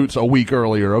recruits a week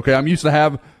earlier. Okay, I'm used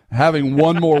to having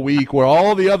one more week where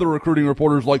all the other recruiting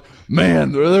reporters are like,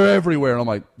 man, they're everywhere. And I'm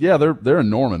like, yeah, they're in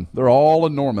Norman. They're all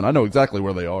in Norman. I know exactly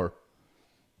where they are.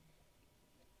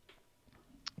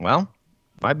 Well,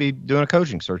 might be doing a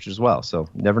coaching search as well, so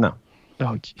never know.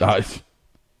 Oh,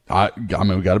 I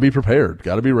mean, we got to be prepared.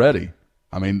 Got to be ready.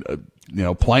 I mean,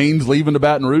 planes leaving to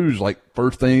Baton Rouge like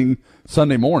first thing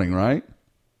Sunday morning, right?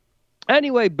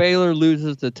 Anyway, Baylor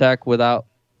loses to Tech without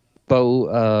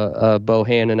Bo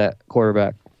Hannon at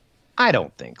quarterback. I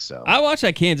don't think so. I watched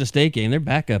that Kansas State game. Their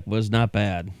backup was not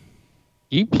bad.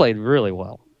 He played really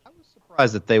well. I was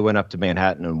surprised that they went up to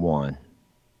Manhattan and won.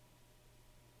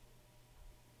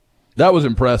 That was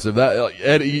impressive. That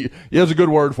Eddie, he has a good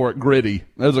word for it, gritty.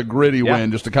 That was a gritty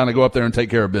win just to kind of go up there and take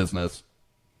care of business.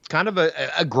 Kind of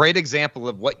a great example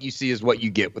of what you see is what you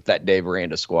get with that Dave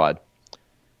Aranda squad.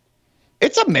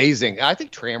 It's amazing. I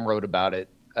think Tram wrote about it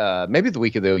maybe the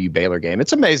week of the OU Baylor game.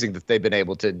 It's amazing that they've been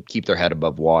able to keep their head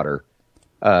above water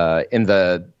in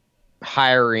the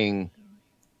hiring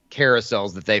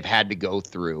carousels that they've had to go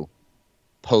through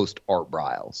post Art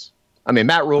Briles. I mean,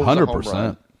 Matt Rhule was a home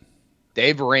run.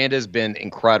 Dave Aranda has been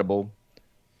incredible.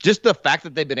 Just the fact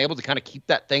that they've been able to kind of keep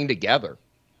that thing together.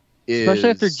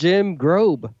 Especially after Jim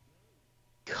Grobe.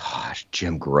 Gosh,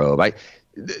 Jim Grobe.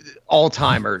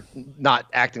 All-timer not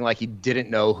acting like he didn't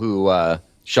know who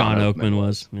Sean Oakman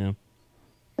was. Yeah.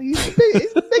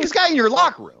 He's the biggest guy in your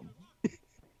locker room.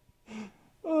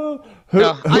 Who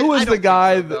was the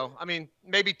guy that... I mean,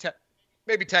 maybe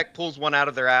Tech pulls one out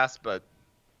of their ass, but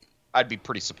I'd be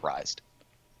pretty surprised.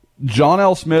 John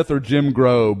L. Smith or Jim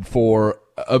Grobe for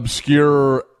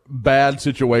obscure bad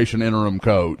situation interim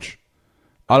coach.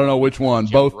 I don't know which one.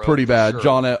 Jim Both Grobe, pretty bad. sure.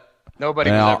 John L.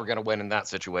 Nobody was ever going to win in that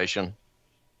situation.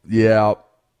 Yeah.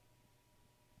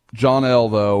 John L.,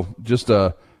 though, just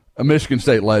a Michigan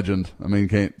State legend. I mean,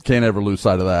 can't ever lose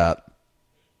sight of that.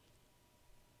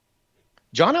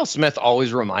 John L. Smith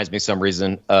always reminds me, for some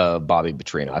reason, of Bobby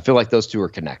Petrino. I feel like those two are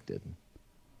connected.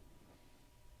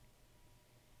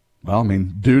 Well, I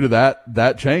mean, due to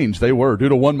that change, they were. Due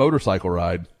to one motorcycle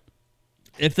ride.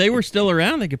 If they were still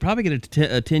around, they could probably get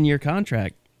a 10-year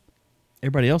contract.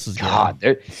 Everybody else is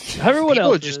getting. Everyone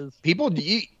else is.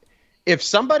 If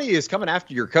somebody is coming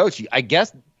after your coach, I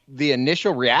guess the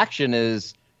initial reaction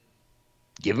is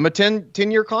give him a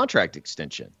 10-year contract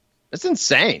extension. That's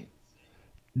insane.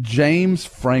 James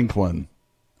Franklin.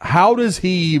 How does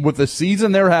he, with the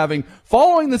season they're having,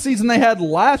 following the season they had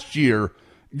last year,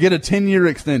 get a 10-year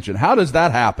extension? How does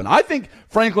that happen? I think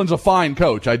Franklin's a fine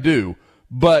coach. I do.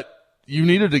 But you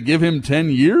needed to give him 10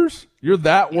 years? You're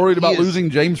that worried about losing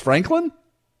James Franklin?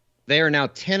 They are now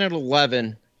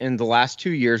 10-11 in the last 2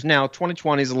 years. Now,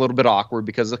 2020 is a little bit awkward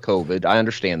because of COVID. I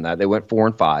understand that. They went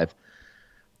 4-5.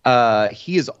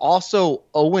 He is also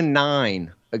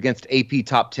 0-9 against AP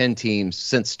top 10 teams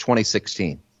since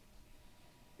 2016.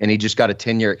 And he just got a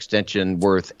 10-year extension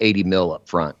worth $80 million up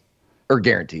front, or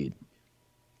guaranteed.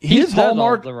 His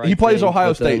hallmark, he plays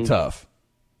Ohio State tough.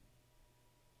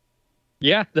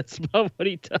 Yeah, that's about what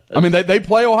he does. I mean, they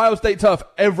play Ohio State tough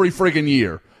every friggin'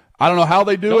 year. I don't know how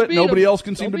they do it. Nobody else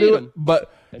can seem to do it.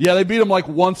 But, yeah, they beat them like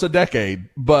once a decade.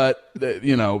 But,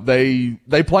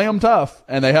 they play them tough,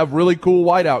 and they have really cool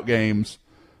whiteout games.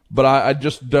 But I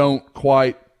just don't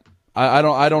quite – I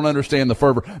don't understand the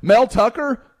fervor. Mel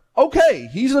Tucker, okay,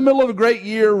 he's in the middle of a great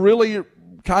year, really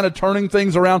kind of turning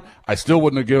things around. I still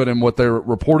wouldn't have given him what they're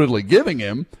reportedly giving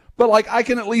him. But, I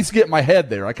can at least get my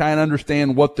head there. I kind of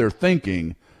understand what they're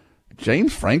thinking.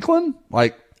 James Franklin?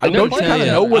 Don't you kind of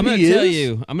know what he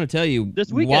is? I'm going to tell you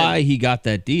why he got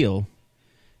that deal.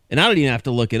 And I don't even have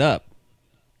to look it up.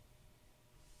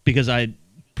 Because I'm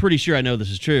pretty sure I know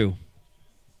this is true.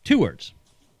 2 words.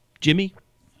 Jimmy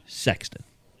Sexton.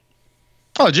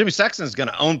 Oh, Jimmy Sexton is going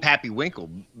to own Pappy Winkle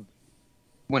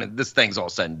when this thing's all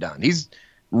said and done. He's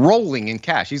rolling in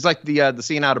cash. He's like the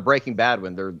scene out of Breaking Bad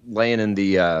when they're laying in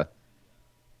the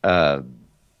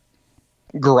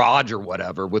garage or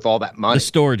whatever with all that money. The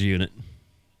storage unit.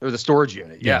 Or the storage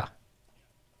unit, yeah.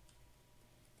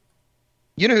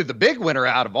 You know who the big winner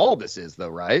out of all this is, though,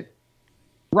 right?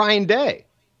 Ryan Day.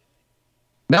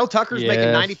 Mel Tucker's making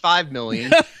 $95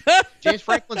 million. James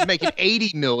Franklin's making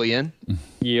 $80 million.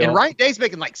 Yeah. And Ryan Day's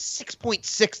making like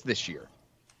 6.6 this year.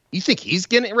 You think he's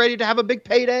getting ready to have a big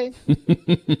payday?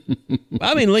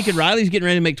 I mean, Lincoln Riley's getting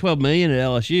ready to make $12 million at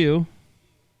LSU.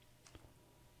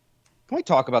 Can we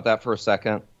talk about that for a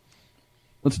second?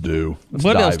 Let's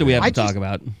what else do we have to talk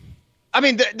about? I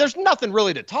mean, there's nothing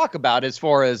really to talk about as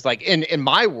far as like in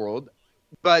my world,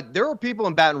 but there are people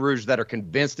in Baton Rouge that are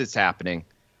convinced it's happening.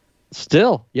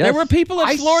 Still, yes. There were people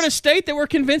at Florida State that were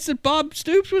convinced that Bob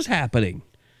Stoops was happening.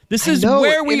 This is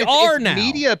where we are now.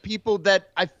 Media people that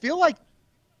I feel like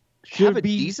should have a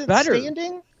be decent better.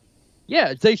 standing.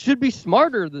 Yeah, they should be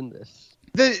smarter than this.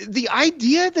 The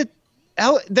idea that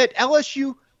that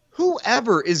LSU,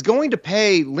 whoever, is going to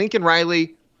pay Lincoln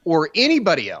Riley or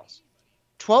anybody else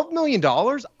 $12 million,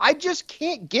 I just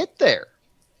can't get there.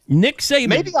 Nick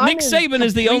Saban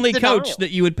is the only coach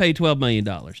that you would pay $12 million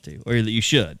to, or that you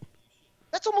should.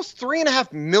 That's almost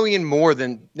 $3.5 million more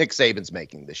than Nick Saban's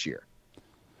making this year.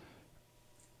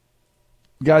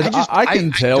 Guys, I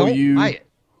can tell you,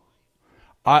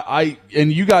 and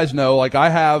you guys know, like, I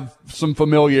have some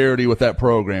familiarity with that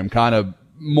program, kind of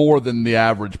more than the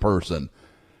average person.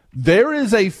 There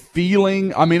is a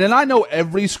feeling, I mean, and I know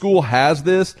every school has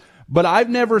this, but I've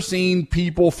never seen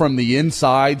people from the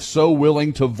inside so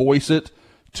willing to voice it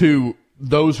to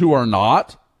those who are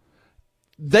not.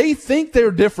 They think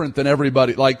they're different than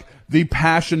everybody. Like, the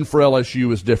passion for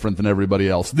LSU is different than everybody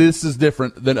else. This is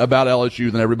different than about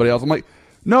LSU than everybody else. I'm like,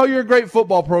 no, you're a great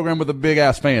football program with a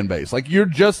big-ass fan base. Like, you're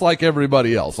just like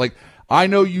everybody else. Like, I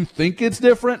know you think it's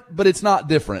different, but it's not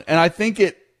different. And I think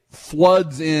it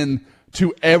floods in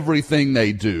to everything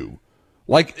they do.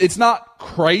 Like, it's not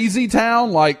crazy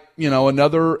town like, you know,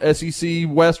 another SEC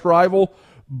West rival,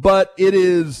 but it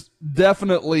is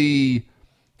definitely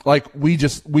like we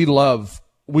love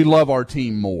our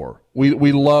team more.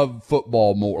 We love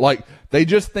football more. Like, they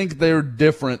just think they're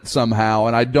different somehow,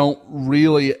 and I've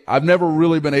never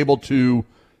really been able to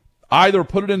either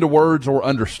put it into words or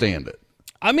understand it.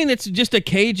 I mean, it's just a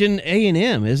Cajun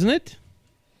A&M, isn't it?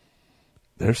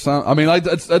 There's some, I mean,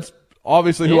 that's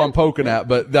obviously who I'm poking at,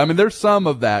 but I mean, there's some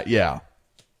of that, yeah.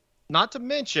 Not to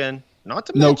mention,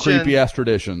 no creepy ass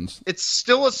traditions. It's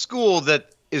still a school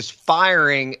that is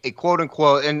firing a quote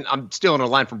unquote, and I'm stealing a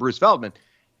line from Bruce Feldman.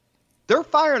 They're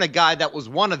firing a guy that was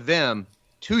one of them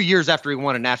 2 years after he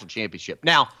won a national championship.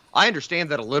 Now, I understand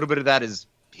that a little bit of that is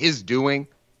his doing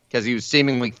because he was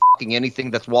seemingly fucking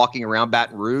anything that's walking around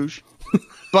Baton Rouge.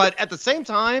 But at the same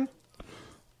time,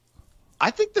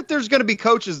 I think that there's going to be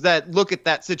coaches that look at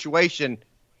that situation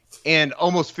and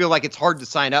almost feel like it's hard to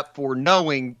sign up for,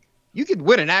 knowing you could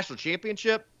win a national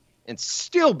championship and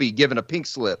still be given a pink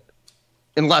slip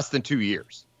in less than 2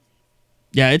 years.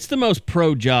 Yeah, it's the most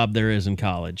pro job there is in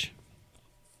college.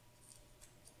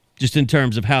 Just in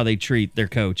terms of how they treat their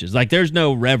coaches. Like, there's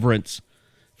no reverence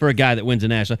for a guy that wins a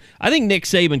national. I think Nick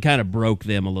Saban kind of broke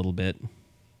them a little bit.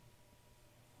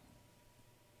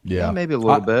 Yeah, maybe a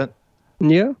little bit.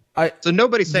 Yeah. So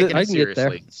nobody's taking it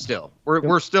seriously still.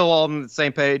 We're still all on the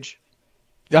same page.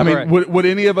 I mean, would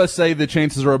any of us say the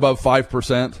chances are above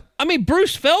 5%? I mean,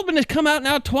 Bruce Feldman has come out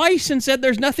now twice and said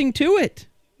there's nothing to it.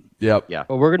 Yep. Yeah.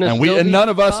 Well, we're gonna and none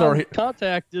of us are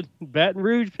contacted Baton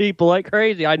Rouge people like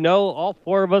crazy. I know all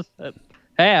four of us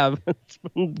have. It's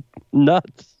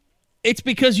nuts. It's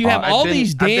because you have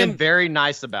I've been very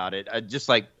nice about it.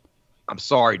 I'm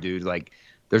sorry, dude. Like,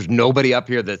 there's nobody up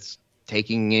here that's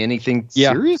taking anything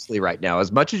seriously right now.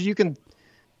 As much as you can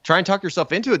try and talk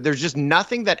yourself into it, there's just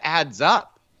nothing that adds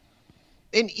up.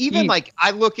 And even I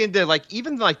look into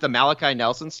even the Malachi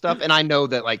Nelson stuff, and I know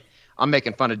that I'm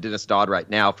making fun of Dennis Dodd right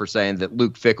now for saying that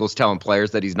Luke Fickell's telling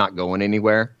players that he's not going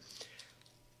anywhere.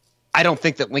 I don't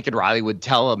think that Lincoln Riley would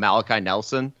tell a Malachi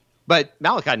Nelson, but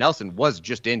Malachi Nelson was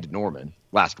just into Norman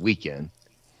last weekend.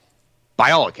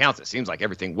 By all accounts, it seems like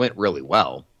everything went really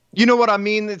well. You know what I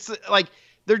mean? It's like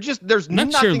there's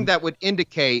nothing that would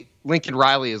indicate Lincoln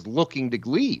Riley is looking to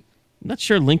leave. I'm not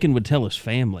sure Lincoln would tell his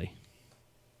family.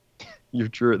 You're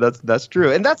true. That's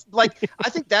true. And that's I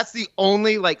think that's the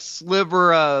only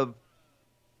sliver of,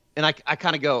 and I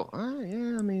kind of go, oh,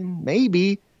 yeah, I mean,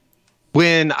 maybe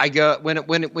when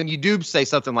you do say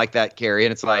something like that, Kerry,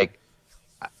 and it's like,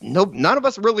 no, none of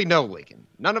us really know Lincoln.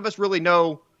 None of us really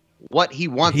know what he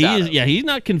wants. He's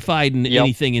not confiding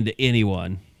anything into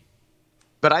anyone.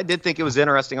 But I did think it was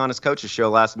interesting on his coach's show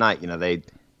last night. You know, they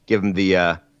give him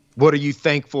the, what are you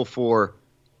thankful for?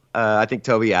 I think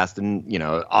Toby asked, and,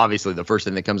 obviously the first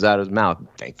thing that comes out of his mouth,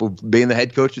 thankful for being the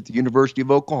head coach at the University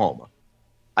of Oklahoma.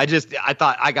 I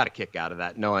thought I got a kick out of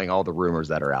that, knowing all the rumors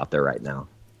that are out there right now.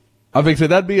 I think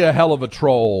that'd be a hell of a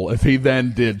troll if he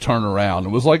then did turn around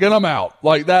and was like, and I'm out.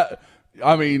 Like that.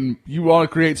 I mean, you want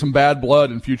to create some bad blood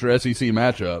in future SEC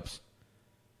matchups.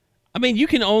 I mean, you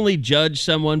can only judge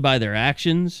someone by their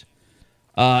actions,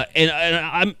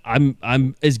 and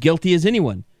I'm as guilty as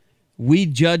anyone. We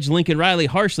judge Lincoln Riley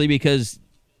harshly because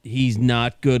he's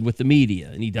not good with the media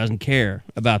and he doesn't care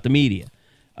about the media.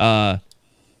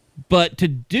 But to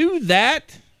do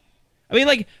that, I mean,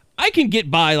 like, I can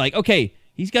get by, like, okay,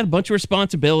 he's got a bunch of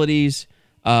responsibilities.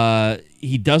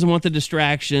 He doesn't want the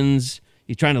distractions.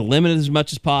 He's trying to limit it as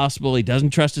much as possible. He doesn't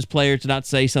trust his players to not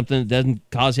say something that doesn't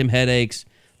cause him headaches.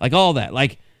 Like, all that.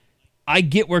 Like, I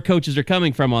get where coaches are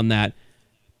coming from on that.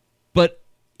 But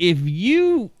if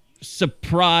you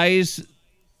surprise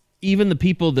even the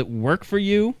people that work for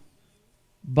you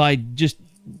by just,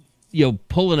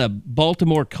 pulling a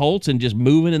Baltimore Colts and just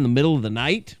moving in the middle of the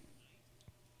night,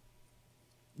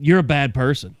 you're a bad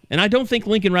person. And I don't think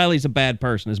Lincoln Riley's a bad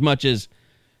person as much as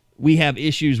we have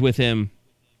issues with him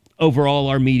over all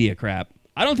our media crap.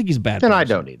 I don't think he's a bad person. And I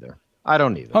don't either.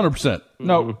 100%.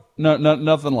 No,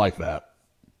 nothing like that.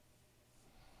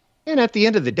 And at the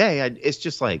end of the day, it's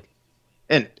just like,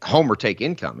 and Homer take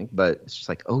incoming, but it's just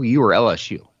like, oh, you or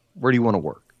LSU. Where do you want to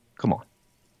work? Come on.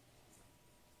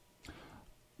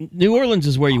 New Orleans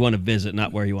is where you want to visit,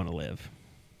 not where you want to live.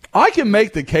 I can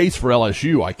make the case for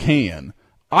LSU. I can.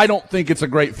 I don't think it's a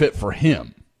great fit for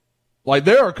him. Like,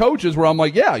 there are coaches where I'm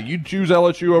like, yeah, you choose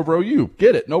LSU over OU.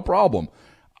 Get it. No problem.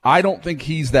 I don't think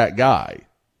he's that guy.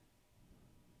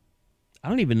 I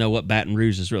don't even know what Baton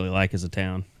Rouge is really like as a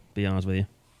town, to be honest with you.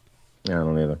 Yeah, I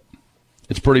don't either.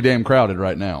 It's pretty damn crowded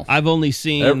right now. I've only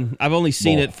seen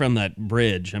it from that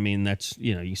bridge. I mean, that's,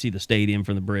 you see the stadium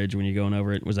from the bridge when you're going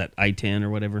over it. Was that I-10 or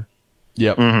whatever?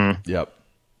 Yep. Mm-hmm. Yep.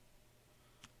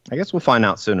 I guess we'll find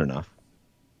out soon enough.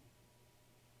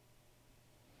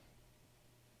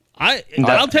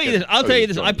 I'll tell you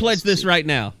this. I pledge this right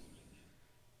now.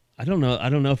 I don't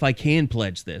know if I can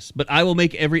pledge this, but I will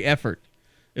make every effort.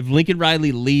 If Lincoln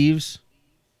Riley leaves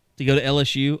to go to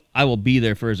LSU, I will be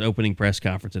there for his opening press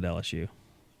conference at LSU.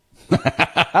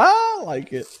 I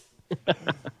like it.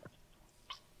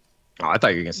 Oh, I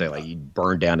thought you were gonna say like he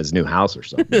burned down his new house or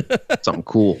something. Something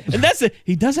cool. And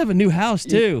he does have a new house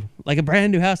too, like a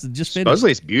brand new house that just finished.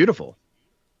 Supposedly it's beautiful.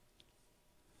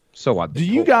 So I've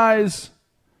been told.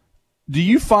 Do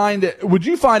you find it? Would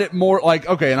you find it more like,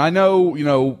 okay? And I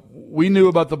know we knew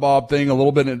about the Bob thing a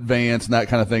little bit in advance and that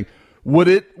kind of thing.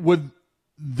 Would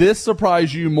this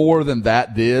surprise you more than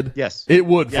that did? Yes, it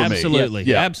would for me. Absolutely,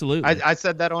 yeah. Absolutely. I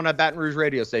said that on a Baton Rouge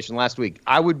radio station last week.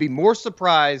 I would be more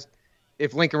surprised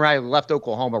if Lincoln Riley left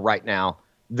Oklahoma right now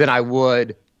than I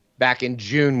would back in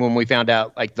June when we found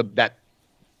out, like that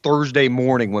Thursday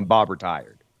morning when Bob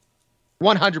retired.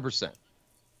 100%.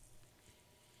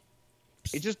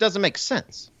 It just doesn't make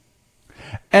sense.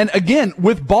 And again,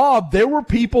 with Bob, there were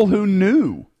people who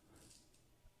knew.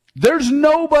 There's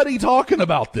nobody talking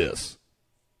about this.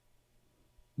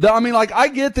 I mean, like, I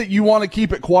get that you want to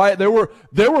keep it quiet. There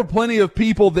were plenty of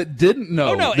people that didn't know.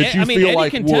 Oh, no. That you Eddie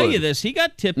like can would. tell you this. He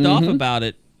got tipped off about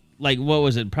it. Like, what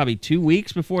was it? Probably 2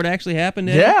 weeks before it actually happened.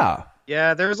 Eddie? Yeah.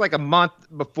 Yeah, there was like a month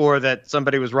before that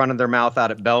somebody was running their mouth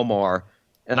out at Belmar,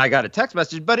 and I got a text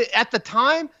message. But at the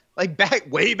time, like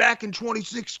way back in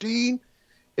 2016,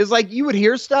 is like you would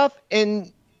hear stuff,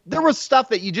 and there was stuff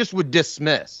that you just would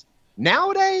dismiss.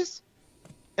 Nowadays,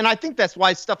 and I think that's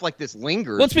why stuff like this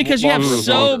lingers. Well, it's because you have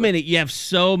so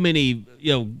many,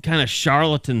 kind of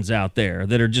charlatans out there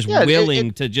that are just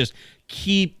willing to just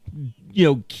keep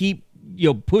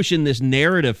pushing this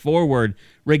narrative forward,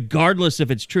 regardless if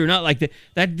it's true. Not like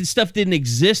that stuff didn't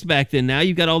exist back then. Now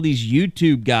you've got all these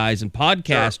YouTube guys and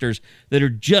podcasters that are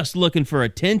just looking for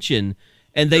attention,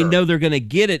 and they know they're going to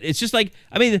get it. It's just like,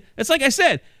 I mean, it's like I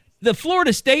said, the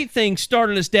Florida State thing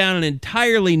started us down an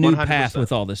entirely new 100%. path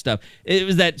with all this stuff. It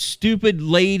was that stupid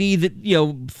lady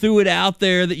that, threw it out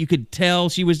there that you could tell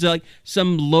she was like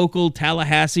some local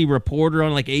Tallahassee reporter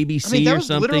on like ABC or something. There was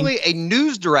literally a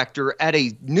news director at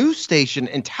a news station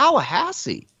in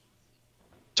Tallahassee.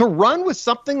 To run with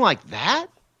something like that?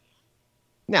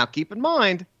 Now, keep in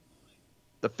mind,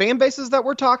 the fan bases that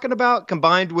we're talking about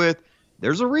combined with,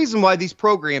 there's a reason why these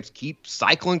programs keep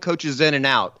cycling coaches in and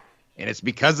out. And it's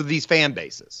because of these fan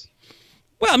bases.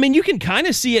 Well, I mean, you can kind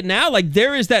of see it now. Like,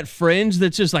 there is that fringe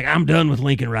that's just like, I'm done with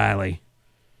Lincoln Riley.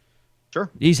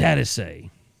 Sure. He's had his say.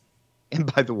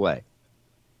 And by the way,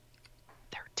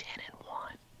 they're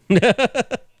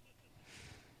 10-1.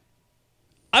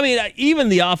 I mean, even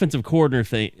the offensive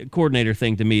coordinator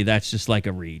thing to me, that's just like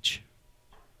a reach.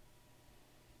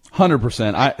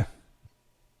 100%.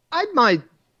 I might,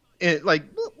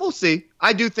 we'll see.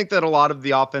 I do think that a lot of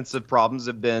the offensive problems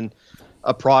have been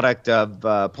a product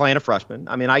of playing a freshman.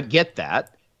 I mean, I get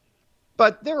that.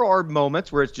 But there are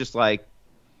moments where it's just like,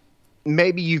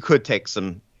 maybe you could take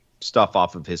some stuff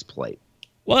off of his plate.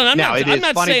 Well, and it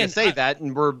is funny to say that,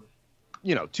 and we're,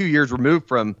 2 years removed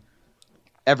from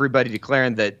everybody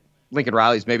declaring that Lincoln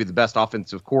Riley's maybe the best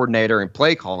offensive coordinator and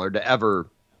play caller to ever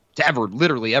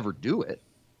literally ever do it.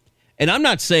 And I'm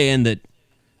not saying that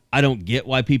I don't get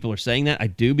why people are saying that. I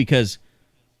do, because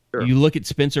you look at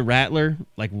Spencer Rattler,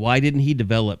 like, why didn't he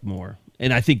develop more?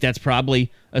 And I think that's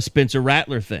probably a Spencer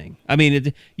Rattler thing. I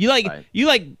mean, you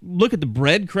look at the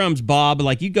breadcrumbs, Bob.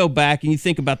 Like, you go back and you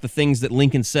think about the things that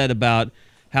Lincoln said about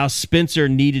how Spencer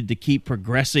needed to keep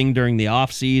progressing during the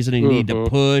offseason and he needed to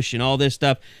push and all this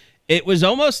stuff. It was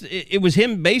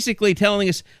him basically telling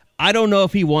us, I don't know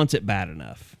if he wants it bad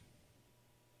enough.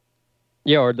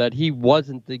 Yeah, or that he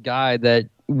wasn't the guy that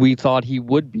we thought he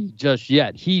would be just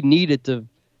yet. He needed to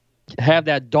have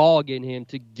that dog in him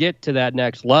to get to that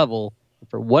next level.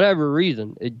 For whatever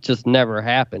reason, it just never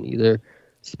happened. Either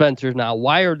Spencer's not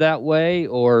wired that way,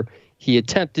 or he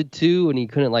attempted to and he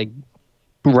couldn't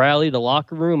rally the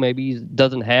locker room. Maybe he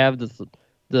doesn't have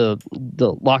the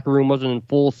locker room wasn't in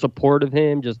full support of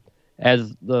him, just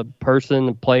as the person,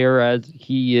 the player as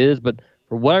he is. But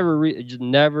for whatever reason, it just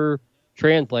never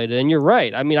translated. And you're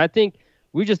right. I mean, I think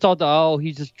we just thought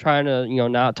he's just trying to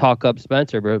not talk up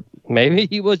Spencer, but maybe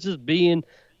he was just being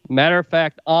matter of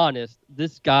fact honest.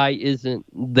 This guy isn't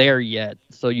there yet,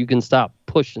 so you can stop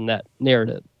pushing that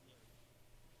narrative.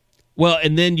 Well,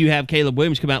 and then you have Caleb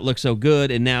Williams come out and look so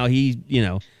good, and now he,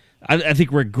 I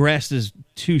think regressed is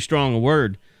too strong a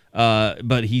word,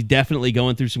 but he's definitely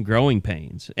going through some growing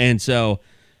pains. And so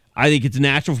I think it's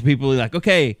natural for people to be like,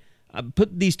 okay,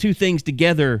 put these two things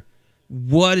together.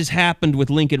 What has happened with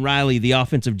Lincoln Riley, the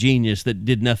offensive genius that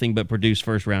did nothing but produce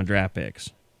first-round draft picks?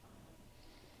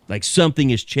 Like, something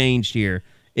has changed here.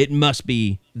 It must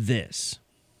be this.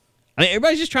 I mean,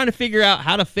 everybody's just trying to figure out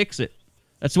how to fix it.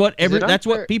 That's what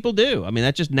people do. I mean,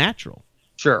 that's just natural.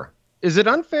 Sure. Is it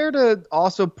unfair to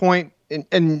also point,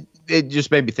 and it just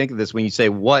made me think of this when you say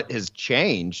what has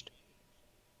changed?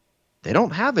 They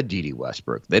don't have a Dede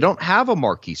Westbrook. They don't have a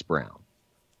Marquise Brown.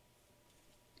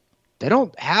 They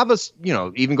don't have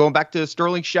even going back to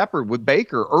Sterling Shepard with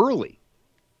Baker early.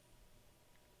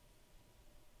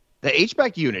 The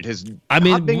H-back unit has not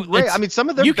been great. I mean, some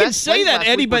of their you best can say that,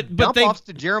 Eddie, but dump-offs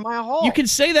to Jeremiah Hall. You can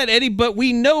say that, Eddie, but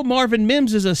we know Marvin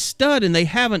Mims is a stud, and they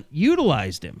haven't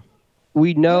utilized him.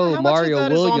 We know how Mario much of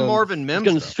that Williams is on Marvin Mims, is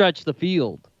going to stretch the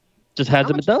field. Just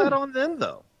hasn't been done. How much is that on them,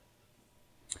 though?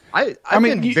 I've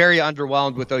been very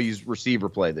underwhelmed with OU's receiver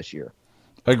play this year.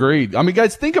 Agreed. I mean,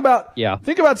 guys, think about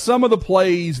some of the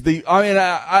plays.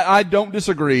 I don't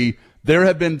disagree. There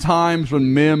have been times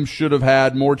when Mims should have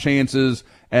had more chances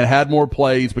and had more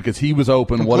plays because he was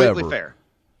open, Completely fair.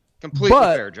 Completely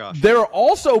fair, Josh. There have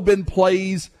also been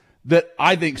plays that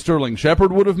I think Sterling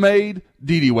Shepard would have made,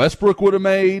 Dede Westbrook would have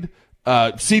made,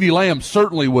 CeeDee Lamb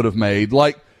certainly would have made.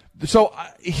 Don't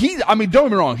get me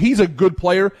wrong, he's a good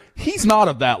player. He's not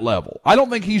of that level. I don't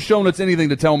think he's shown us anything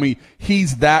to tell me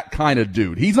he's that kind of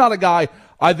dude. He's not a guy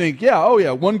I think,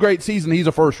 one great season, he's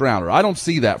a first rounder. I don't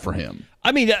see that for him.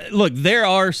 I mean, look, there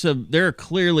are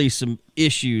clearly some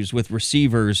issues with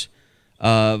receivers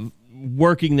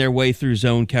working their way through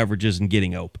zone coverages and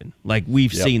getting open. Like,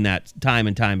 we've seen that time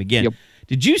and time again. Yep.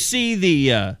 Did you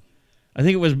see I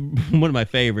think it was one of my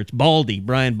favorites,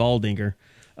 Brian Baldinger,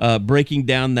 breaking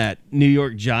down that New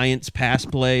York Giants pass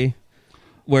play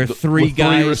where three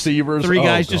guys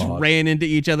just ran into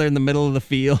each other in the middle of the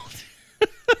field?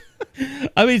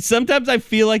 I mean, sometimes I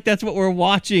feel like that's what we're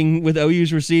watching with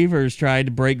OU's receivers trying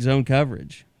to break zone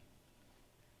coverage.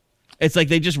 It's like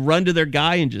they just run to their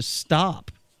guy and just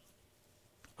stop.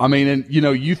 I mean, and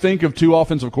you think of two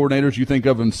offensive coordinators you think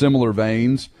of in similar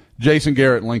veins, Jason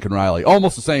Garrett and Lincoln Riley.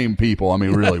 Almost the same people, I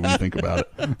mean, really, when you think about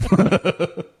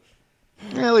it.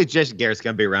 At least Jason Garrett's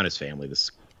going to be around his family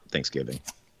this Thanksgiving.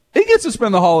 He gets to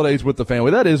spend the holidays with the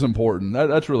family. That is important.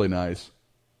 That's really nice.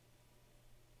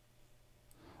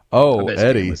 Oh,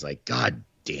 Eddie was like, God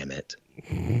damn it.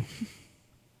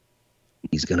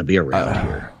 He's going to be around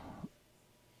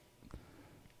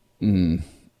here.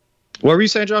 What were you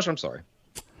saying, Josh? I'm sorry.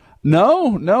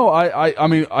 No. I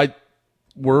mean,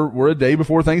 we're a day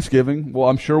before Thanksgiving. Well,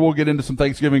 I'm sure we'll get into some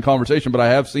Thanksgiving conversation, but I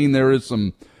have seen there is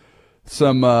some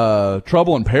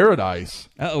trouble in paradise.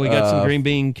 We got some green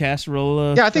bean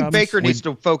casserole. I think Baker needs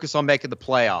to focus on making the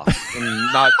playoffs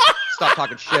and not stop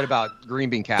talking shit about green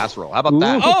bean casserole. How about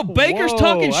that? Oh, Baker's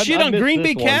talking shit on green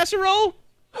bean casserole?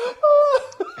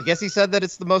 I guess he said that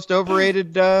it's the most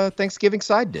overrated Thanksgiving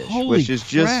side dish, which is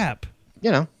crap.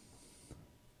 Just,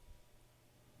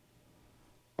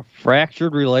 a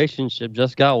fractured relationship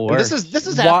just got worse. This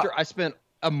is after I spent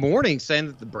a morning saying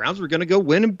that the Browns were going to go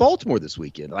win in Baltimore this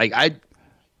weekend. Like,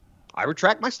 I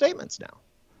retract my statements now.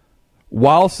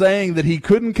 While saying that he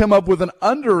couldn't come up with an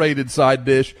underrated side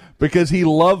dish because he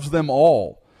loves them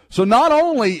all. So not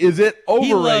only is it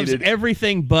He loves overrated,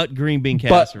 everything but green bean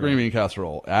casserole. but green bean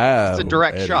casserole. It's a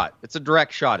direct shot. It's a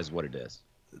direct shot, is what it is.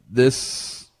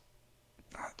 This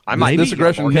Maybe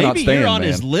aggression cannot stand, you're on man.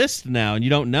 his list now, and you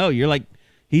don't know.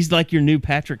 He's like your new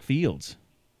Patrick Fields.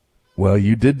 Well,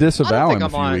 you did disavow him a I'm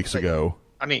few on- weeks ago.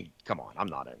 I mean, come on. I'm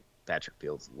not in Patrick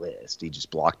Fields' list. He just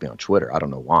blocked me on Twitter. I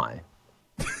don't know why.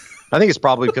 I think it's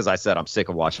probably because I said I'm sick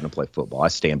of watching him play football. I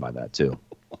stand by that, too.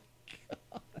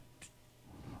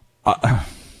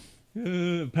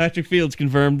 Patrick Fields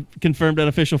confirmed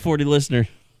unofficial 40 listener.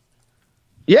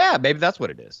 Yeah, maybe that's what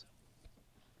it is.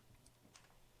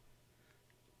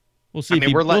 We'll see.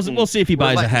 We'll see if he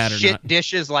buys a hat or shit not.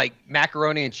 Dishes like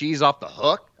macaroni and cheese off the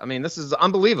hook. I mean, this is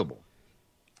unbelievable.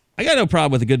 I got no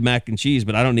problem with a good mac and cheese,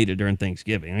 but I don't need it during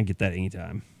Thanksgiving. I can get that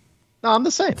anytime. No, I'm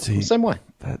the same. I'm the same way.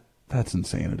 That's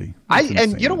insanity.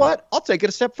 And you know what? I'll take it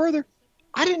a step further.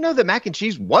 I didn't know that mac and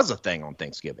cheese was a thing on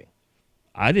Thanksgiving.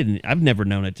 I've never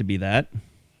known it to be that.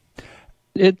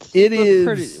 It is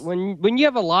pretty, when you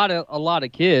have a lot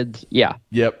of kids. Yeah.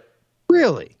 Yep.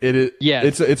 Really? It is. Yeah.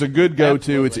 It's a good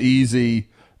go-to. It's easy.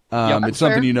 It's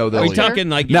something you know they'll Are we eat. talking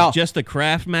like now, just the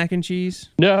Kraft mac and cheese?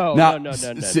 No.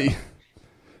 See,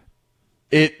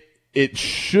 it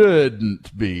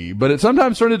shouldn't be, but it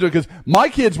sometimes turns into it because my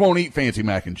kids won't eat fancy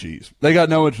mac and cheese. They got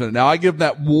no interest in it. Now I give them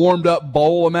that warmed up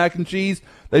bowl of mac and cheese.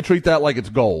 They treat that like it's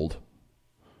gold.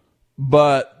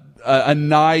 But a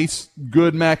nice,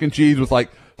 good mac and cheese with like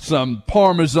some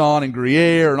Parmesan and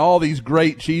Gruyere and all these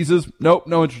great cheeses. Nope,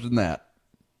 no interest in that.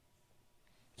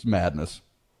 It's madness.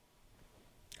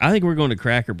 I think we're going to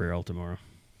Cracker Barrel tomorrow.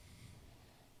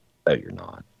 No, you're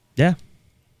not. Yeah.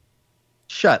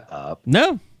 Shut up.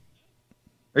 No.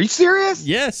 Are you serious?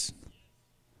 Yes.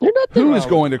 Who is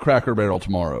going to Cracker Barrel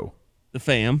tomorrow? The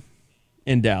fam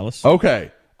in Dallas.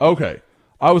 Okay.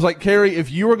 I was like, Carrie, if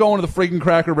you were going to the freaking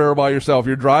Cracker Barrel by yourself,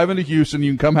 you're driving to Houston,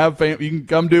 you can come you can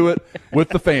come do it with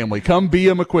the family. Come be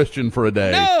a McQuestion for a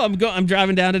day. No, I'm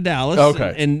driving down to Dallas.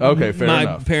 Okay. And fair my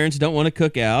enough. parents don't want to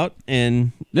cook out,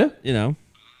 and yeah, you know.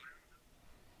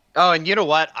 Oh, and you know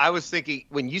what? I was thinking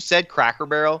when you said Cracker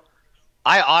Barrel,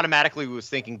 I automatically was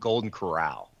thinking Golden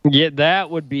Corral. Yeah,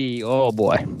 that would be. Oh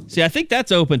boy. See, I think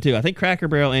that's open too. I think Cracker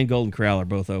Barrel and Golden Corral are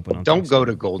both open. On Don't go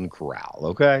to Golden Corral,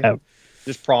 okay?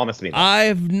 Just promise me that.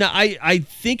 I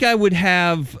think I would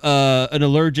have an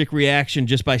allergic reaction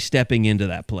just by stepping into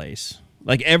that place.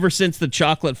 Like ever since the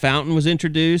chocolate fountain was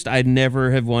introduced, I'd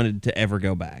never have wanted to ever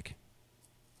go back.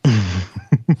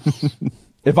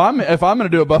 If I'm going to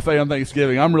do a buffet on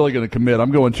Thanksgiving, I'm really going to commit.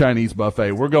 I'm going Chinese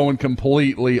buffet. We're going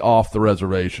completely off the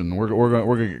reservation. We're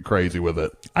going to get crazy with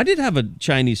it. I did have a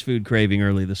Chinese food craving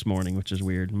early this morning, which is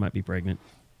weird. I might be pregnant.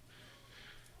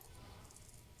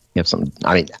 You have some.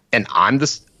 I mean, and I'm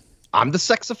the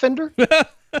sex offender.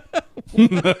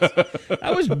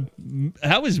 How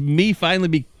was me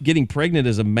finally getting pregnant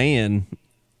as a man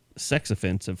sex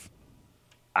offensive?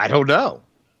 I don't know.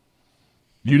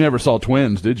 You never saw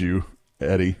Twins, did you,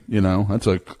 Eddie? You know, that's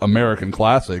a American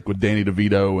classic with Danny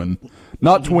DeVito and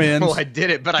not Twins. Well, I did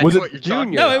it, but I Was know it what you're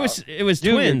talking No, about. it was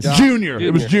Twins. Junior.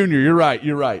 It was Junior. You're right.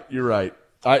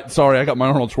 Sorry, I got my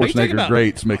Arnold Schwarzenegger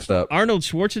greats mixed up. Arnold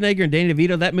Schwarzenegger and Danny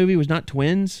DeVito. That movie was not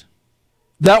Twins.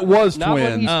 That was Not when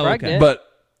Twins. he's pregnant.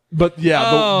 But yeah,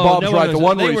 Oh, Bob's no, right. it The was-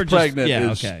 one they where were he's just- pregnant yeah,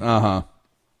 is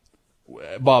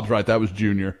okay. Bob's right. That was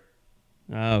Junior.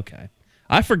 Okay,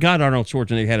 I forgot Arnold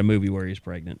Schwarzenegger had a movie where he was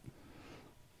pregnant.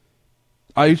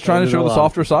 He's trying to show the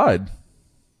softer side.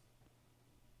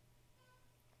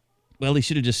 Well, he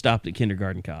should have just stopped at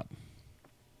Kindergarten Cop.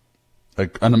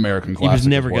 Like an American classic. He was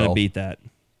never as going to well. beat that.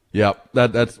 Yep,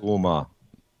 that's Uma.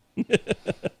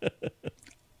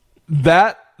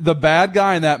 the bad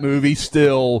guy in that movie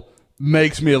still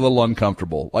makes me a little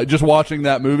uncomfortable. Like just watching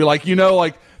that movie, like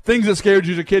like things that scared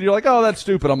you as a kid, you're like, oh, that's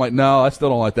stupid. I'm like, no, I still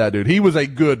don't like that dude. He was a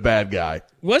good bad guy.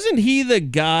 Wasn't he the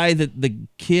guy that the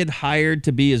kid hired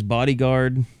to be his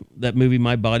bodyguard? That movie,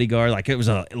 My Bodyguard, like it was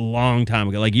a long time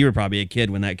ago. Like you were probably a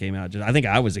kid when that came out. I think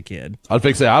I was a kid. I'd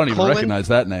say I don't even Colin? recognize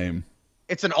that name.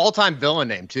 It's an all-time villain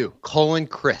name too. Colin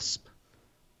Crisp.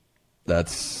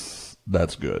 That's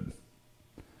good.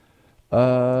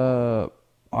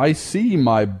 I see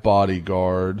My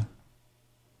Bodyguard.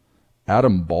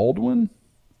 Adam Baldwin?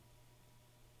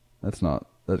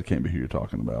 That can't be who you're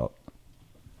talking about.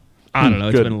 I don't know.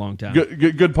 It's Good. been a long time.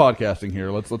 Good podcasting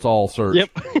here. Let's all search. Yep.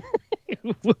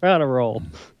 We're on a roll.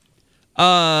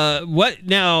 What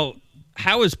now?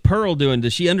 How is Pearl doing?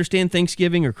 Does she understand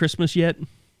Thanksgiving or Christmas yet?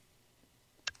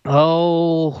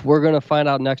 Oh, we're gonna find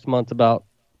out next month about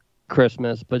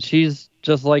Christmas, but she's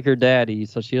just like her daddy,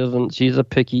 so she's a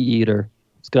picky eater.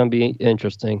 It's gonna be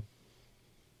interesting.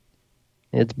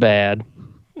 It's bad.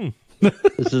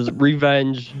 This is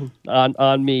revenge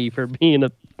on me for being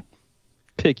a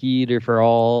picky eater for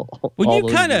all. Well,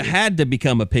 you kind of had to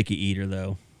become a picky eater,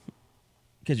 though,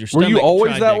 because your stomach Were you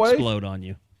always tried that to way? explode on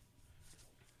you.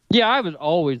 Yeah, I was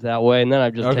always that way, and then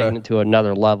I've just taken it to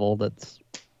another level that's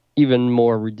even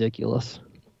more ridiculous.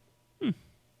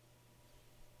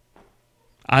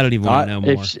 I don't even want to know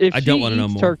more. If I don't she want to know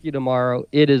eats more. turkey tomorrow,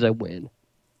 it is a win.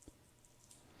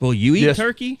 Will you eat Yes.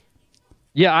 turkey?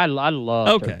 Yeah, I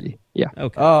love turkey. Yeah.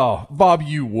 Okay. Oh, Bob,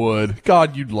 you would.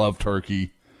 God, you'd love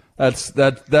turkey. That's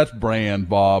brand,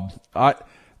 Bob. I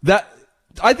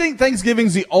think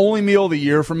Thanksgiving's the only meal of the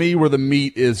year for me where the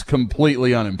meat is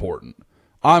completely unimportant.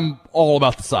 I'm all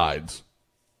about the sides.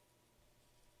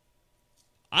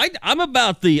 I'm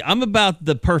about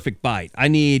the perfect bite. I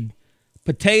need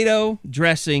potato,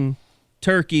 dressing,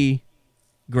 turkey,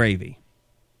 gravy,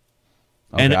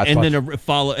 Okay, and then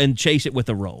follow and chase it with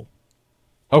a roll.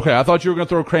 Okay, I thought you were going to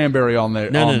throw cranberry on there,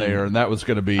 No. and that was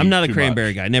going to be. I'm not a too cranberry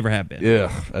much. guy. Never have been.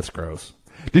 Yeah, that's gross.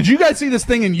 Did you guys see this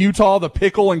thing in Utah, the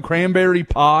pickle and cranberry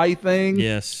pie thing?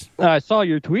 Yes. I saw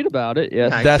your tweet about it.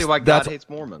 Yes. I can see why God hates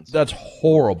Mormons. That's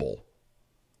horrible.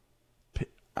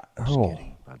 Oh.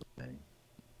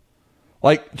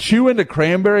 Like chew into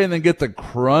cranberry and then get the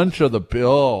crunch of the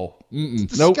pill.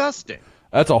 It's Nope. disgusting.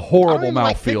 That's a I don't horrible even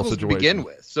like mouthfeel pickles to situation. begin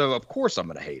with, so of course I'm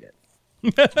going to hate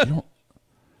it.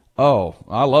 Oh,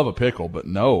 I love a pickle, but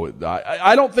no,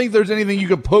 I don't think there's anything you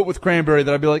could put with cranberry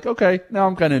that I'd be like, okay, now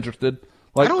I'm kind of interested.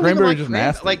 Like I don't cranberry even just like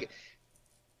nasty.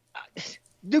 Like,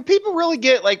 do people really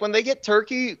get like when they get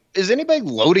turkey? Is anybody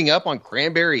loading up on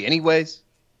cranberry anyways?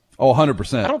 Oh,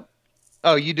 100%. I don't.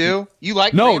 Oh, you do? You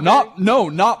like? No, cranberry?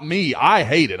 not me. I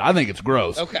hate it. I think it's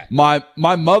gross. Okay. My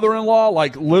mother-in-law,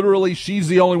 like literally, she's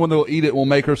the only one that will eat it. Will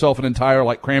make herself an entire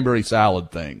like cranberry salad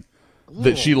thing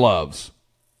that she loves.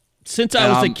 Since I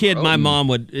was a kid, my mom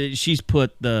would. She's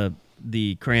put the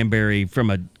cranberry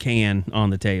from a can on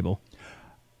the table.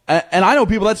 And I know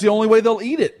people, that's the only way they'll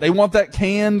eat it. They want that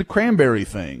canned cranberry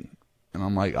thing. And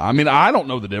I'm like, I mean, I don't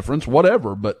know the difference,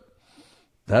 whatever, but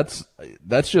that's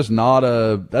just not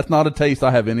a taste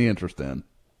I have any interest in.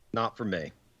 Not for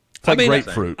me. It's like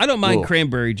grapefruit. I don't mind Ugh.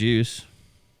 cranberry juice.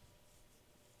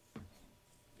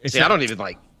 See, I don't even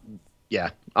like. Yeah,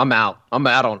 I'm out. I'm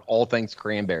out on all things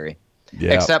cranberry,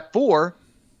 Yeah. except for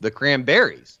the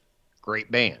Cranberries.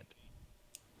 Great band.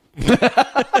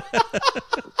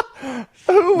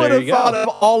 Who would There have you thought go. of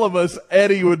all of us,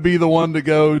 Eddie would be the one to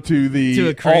go to To a the alt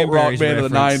rock Cranberries band of the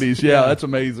reference. 90s. Yeah, that's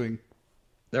amazing.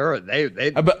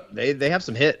 They have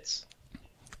some hits.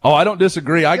 Oh, I don't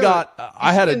disagree. I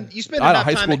had You spend a enough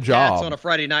high time school at Cats job. on a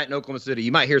Friday night in Oklahoma City.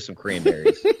 You might hear some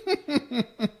Cranberries.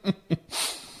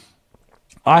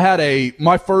 I had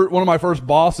one of my first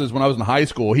bosses when I was in high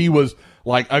school. He was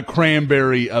like a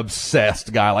cranberry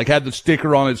obsessed guy. Like had the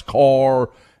sticker on his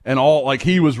car and all. Like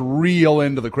he was real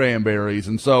into the cranberries.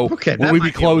 And so Okay, when that we'd might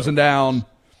be be closing down,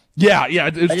 yeah, it's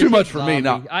I too just much hate for me.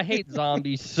 zombies. Now I hate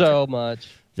zombies so much.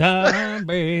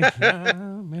 Zombie.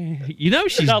 You know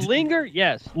she's. Now, Linger,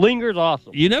 yes, Linger's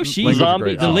awesome. You know she's Linger's a zombie.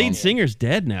 great the lead song. singer's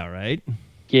dead now, right?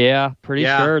 Yeah, pretty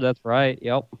Yeah. sure that's right.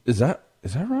 Yep. Is that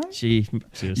right? She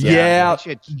was Yeah, She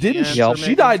had didn't she? cancer, She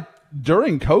maybe? died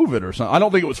during COVID or something. I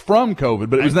don't think it was from COVID,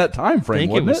 but it was in that time I frame, think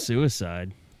it wasn't was it?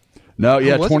 suicide. No,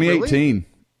 yeah, was it really? 2018.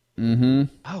 Mm-hmm.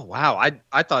 Oh wow,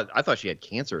 I thought she had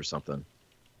cancer or something.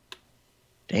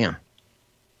 Damn.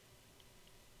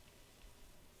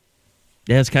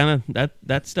 Yeah, it's kind of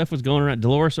that stuff was going around.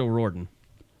 Dolores O'Riordan.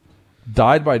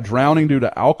 Died by drowning due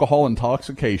to alcohol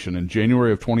intoxication in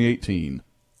January of 2018.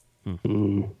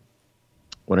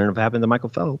 What ended up happening to Michael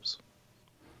Phelps?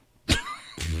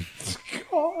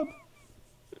 God.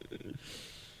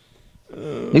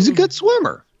 He's a good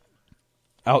swimmer.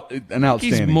 An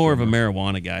outstanding. He's more of a swimmer.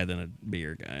 marijuana guy than a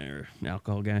beer guy or an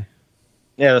alcohol guy.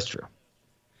 Yeah, that's true.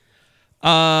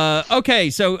 Okay,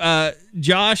 so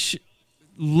Josh,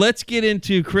 let's get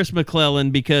into Chris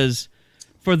McClellan because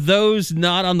for those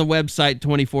not on the website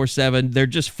 24/7, they're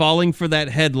just falling for that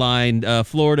headline,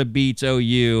 Florida beats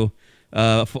OU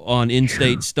on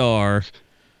In-State Star.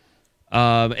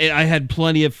 And I had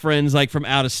plenty of friends like from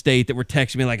out of state that were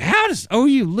texting me like, how does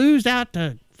OU lose out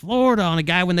to Florida on a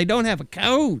guy when they don't have a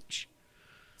coach?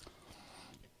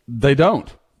 They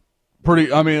don't.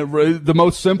 The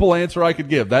most simple answer I could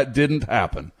give, that didn't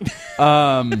happen.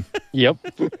 Yep.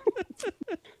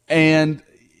 And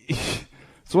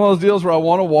it's one of those deals where I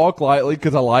want to walk lightly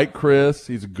because I like Chris.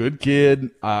 He's a good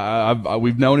kid.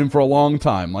 We've known him for a long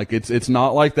time. Like it's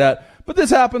not like that. But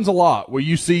this happens a lot where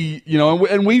you see,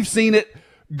 and we've seen it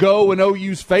go in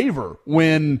OU's favor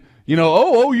when,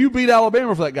 OU beat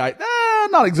Alabama for that guy.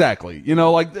 not exactly.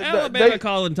 Alabama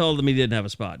Colin told him he didn't have a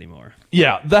spot anymore.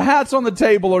 Yeah, the hats on the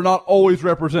table are not always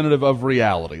representative of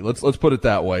reality. Let's put it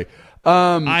that way.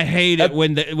 I hate it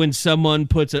when someone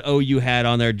puts an OU hat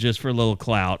on there just for a little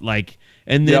clout,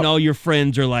 and then all your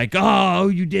friends are like, "Oh,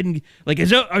 you didn't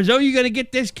is OU going to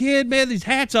get this kid? Man, these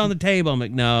hats on the table." I'm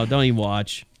like, "No, don't even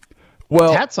watch."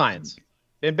 Well, hat science,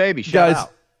 and baby, shout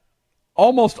out.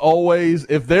 Almost always,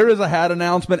 if there is a hat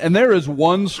announcement and there is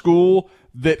one school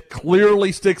that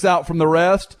clearly sticks out from the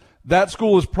rest, that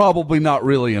school is probably not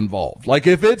really involved. Like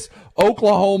if it's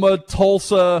Oklahoma,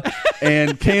 Tulsa,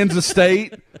 and Kansas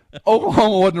State,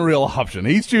 Oklahoma wasn't a real option.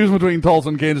 He's choosing between Tulsa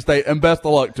and Kansas State, and best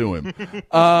of luck to him.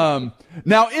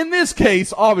 Now, in this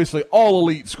case, obviously, all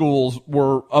elite schools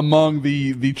were among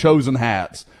the chosen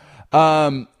hats.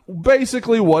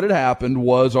 Basically, what had happened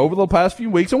was over the past few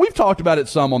weeks, and we've talked about it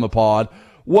some on the pod,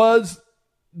 was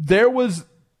there was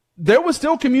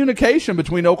still communication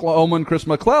between Oklahoma and Chris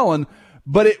McClellan,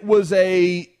 but it was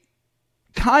a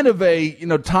kind of a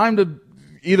time to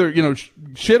either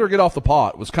shit or get off the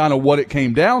pot was kind of what it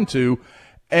came down to.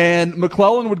 And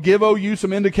McClellan would give OU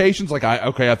some indications like,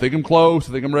 I think I'm close.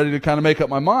 I think I'm ready to kind of make up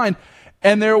my mind.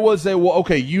 And there was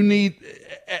you need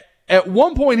 – at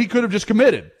one point he could have just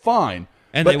committed. Fine.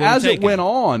 And but as it went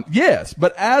on, yes.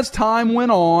 But as time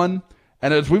went on,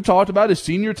 and as we've talked about, his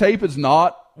senior tape is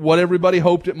not what everybody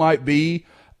hoped it might be.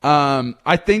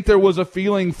 I think there was a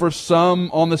feeling for some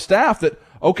on the staff that,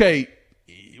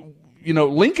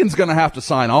 Lincoln's going to have to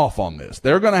sign off on this.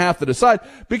 They're going to have to decide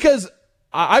because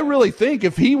I really think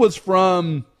if he was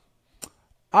from,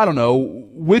 I don't know,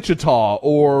 Wichita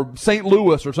or St.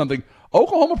 Louis or something,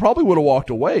 Oklahoma probably would have walked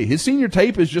away. His senior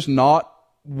tape is just not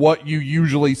what you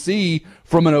usually see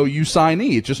from an OU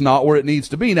signee. It's just not where it needs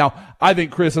to be. Now, I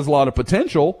think Chris has a lot of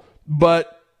potential,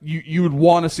 but you would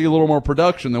want to see a little more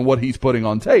production than what he's putting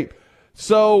on tape.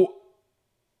 So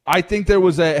I think there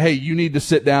was hey, you need to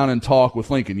sit down and talk with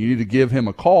Lincoln. You need to give him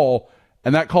a call,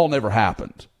 and that call never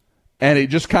happened. And it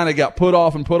just kind of got put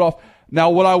off and put off. Now,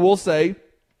 what I will say,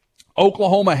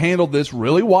 Oklahoma handled this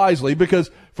really wisely because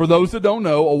for those that don't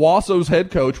know, Owasso's head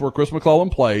coach, where Chris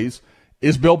McClellan plays,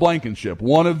 is Bill Blankenship,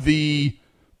 one of the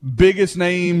biggest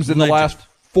names in the last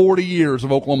 40 years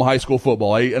of Oklahoma high school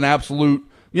football. An absolute,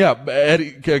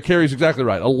 Eddie Carey's exactly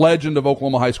right, a legend of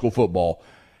Oklahoma high school football.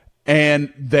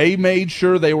 And they made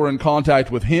sure they were in contact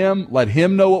with him, let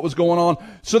him know what was going on.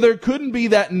 So there couldn't be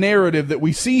that narrative that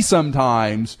we see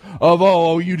sometimes of,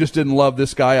 you just didn't love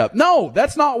this guy up. No,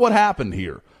 that's not what happened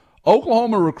here.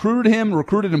 Oklahoma recruited him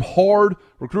hard,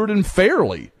 recruited him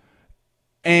fairly.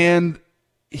 And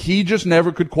he just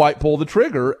never could quite pull the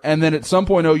trigger. And then at some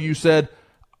point, OU said,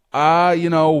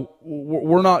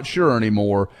 we're not sure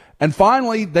anymore. And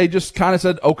finally, they just kind of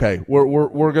said, okay,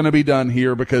 we're going to be done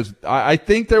here because I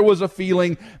think there was a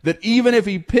feeling that even if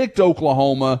he picked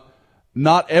Oklahoma,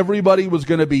 not everybody was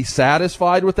going to be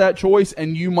satisfied with that choice.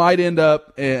 And you might end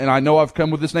up, and I know I've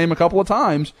come with this name a couple of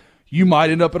times, you might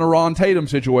end up in a Ron Tatum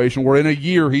situation where in a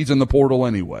year he's in the portal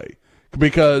anyway.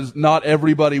 Because not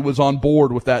everybody was on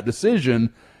board with that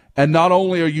decision. And not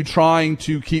only are you trying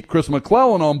to keep Chris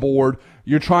McClellan on board,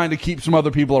 you're trying to keep some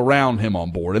other people around him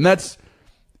on board. And that's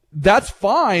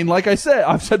fine. Like I've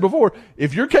said before,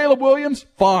 if you're Caleb Williams,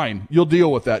 fine, you'll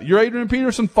deal with that. You're Adrian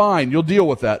Peterson, fine, you'll deal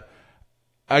with that.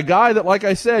 A guy that, like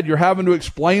I said, you're having to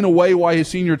explain away why his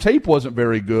senior tape wasn't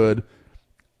very good,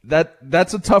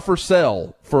 that's a tougher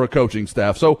sell for a coaching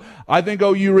staff. So I think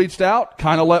OU reached out,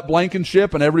 kind of let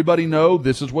Blankenship and everybody know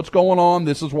this is what's going on.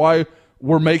 This is why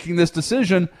we're making this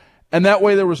decision. And that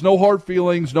way there was no hard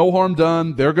feelings, no harm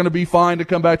done. They're going to be fine to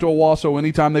come back to Owasso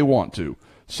anytime they want to.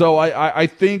 So I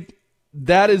think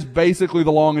that is basically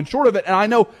the long and short of it. And I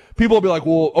know people will be like,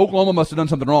 well, Oklahoma must have done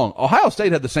something wrong. Ohio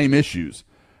State had the same issues.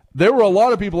 There were a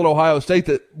lot of people at Ohio State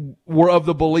that were of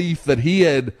the belief that he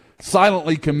had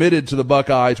silently committed to the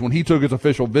Buckeyes when he took his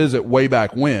official visit way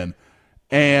back when,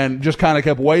 and just kind of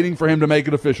kept waiting for him to make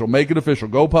it official,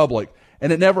 go public.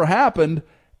 And it never happened,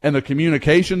 and the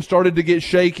communication started to get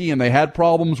shaky, and they had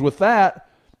problems with that.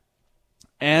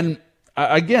 And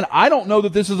again, I don't know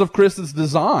that this is of Chris's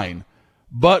design,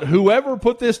 but whoever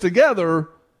put this together,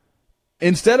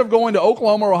 instead of going to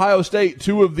Oklahoma or Ohio State,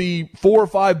 two of the 4 or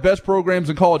 5 best programs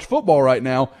in college football right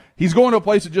now, he's going to a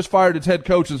place that just fired its head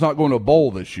coach and is not going to a bowl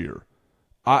this year.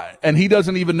 And he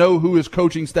doesn't even know who his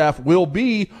coaching staff will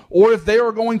be or if they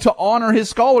are going to honor his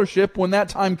scholarship when that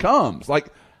time comes.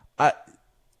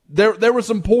 There were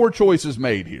some poor choices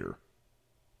made here.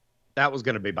 That was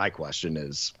going to be my question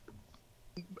is,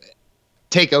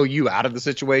 take OU out of the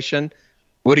situation.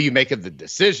 What do you make of the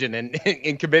decision and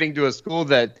in committing to a school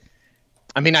that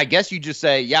I mean, I guess you just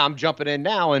say, yeah, I'm jumping in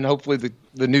now, and hopefully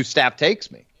the new staff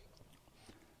takes me.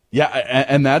 Yeah,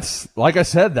 and that's, like I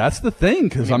said, that's the thing,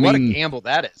 because what a gamble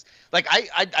that is. Like,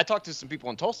 I talked to some people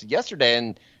in Tulsa yesterday,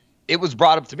 and it was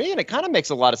brought up to me, and it kind of makes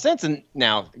a lot of sense. And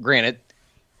now, granted,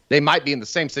 they might be in the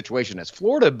same situation as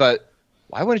Florida, but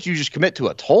why wouldn't you just commit to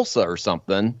a Tulsa or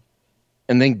something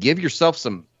and then give yourself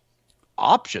some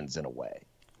options in a way?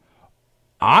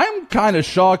 I'm kind of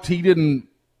shocked he didn't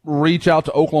reach out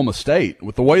to Oklahoma State.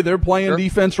 With the way they're playing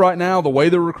defense right now, the way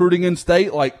they're recruiting in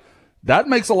state, like, that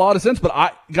makes a lot of sense. But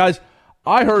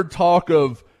I heard talk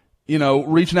of,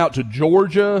 reaching out to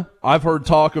Georgia. I've heard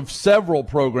talk of several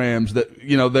programs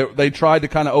that, they tried to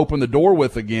kind of open the door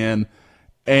with again.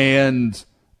 And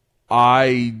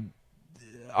I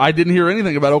didn't hear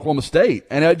anything about Oklahoma State.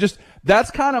 And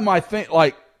that's kind of my thing.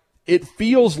 Like, it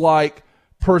feels like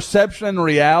perception and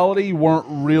reality weren't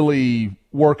really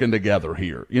working together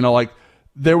here. Like,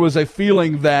 there was a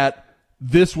feeling that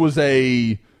this was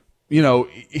he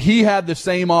had the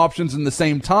same options in the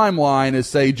same timeline as,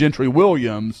 say, Gentry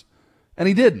Williams, and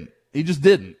he didn't. He just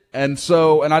didn't. And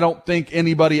I don't think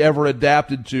anybody ever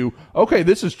adapted to, okay,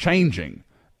 this is changing.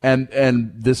 And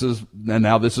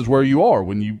now this is where you are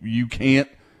when you can't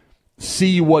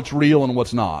see what's real and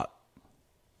what's not.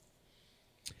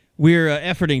 We're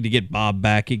efforting to get Bob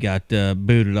back. He got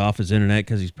booted off his internet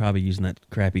because he's probably using that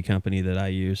crappy company that I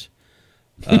use.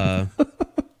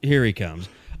 Here he comes.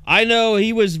 I know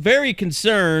he was very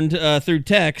concerned through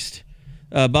text,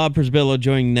 Bob Przybilla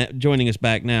joining us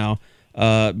back now,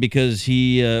 because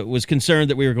he was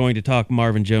concerned that we were going to talk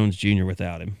Marvin Jones Jr.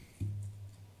 without him.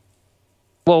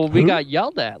 Well, we got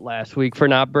yelled at last week for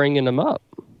not bringing him up.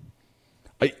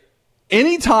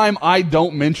 Anytime I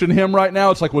don't mention him right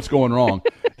now, it's like, what's going wrong?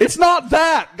 It's not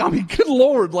that. I mean, good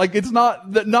Lord. Like, it's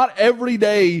not every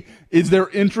day is there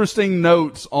interesting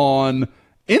notes on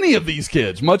any of these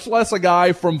kids, much less a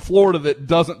guy from Florida that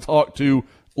doesn't talk to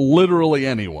literally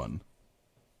anyone.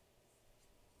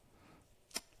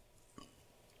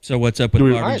 So what's up with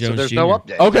Marvin Jones so there's Jr.? No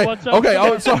update. Okay.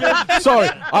 Oh, sorry.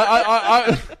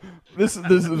 This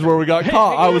is where we got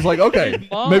caught. I was like, okay,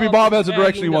 maybe Bob has a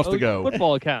direction he wants to go.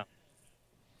 Football account.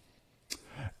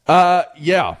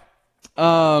 Yeah.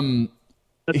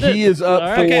 He is up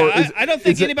for. Okay, I don't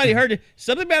think anybody heard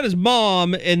something about his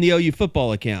mom and the OU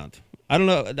football account. I don't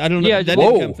know. Yeah, that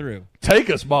didn't come through. Take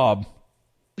us, Bob.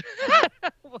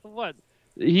 What?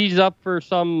 He's up for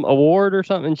some award or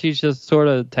something. She's just sort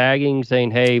of tagging,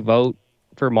 saying, "Hey, vote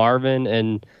for Marvin."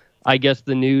 And I guess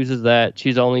the news is that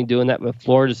she's only doing that with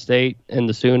Florida State and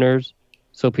the Sooners.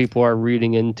 So people are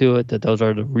reading into it that those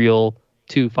are the real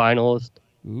two finalists.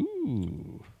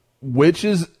 Ooh. Which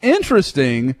is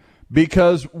interesting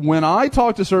because when I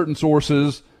talk to certain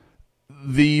sources,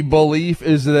 the belief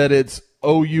is that it's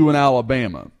OU and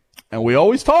Alabama. And we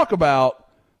always talk about,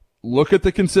 look at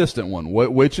the consistent one,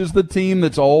 which is the team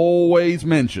that's always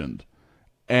mentioned.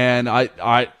 And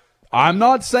I'm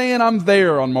not saying I'm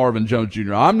there on Marvin Jones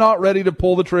Jr. I'm not ready to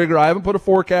pull the trigger. I haven't put a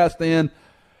forecast in.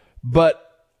 But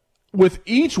with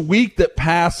each week that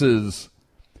passes,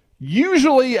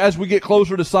 usually as we get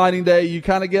closer to signing day, you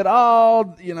kind of get,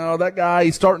 that guy,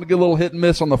 he's starting to get a little hit and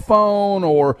miss on the phone,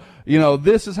 or,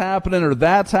 this is happening or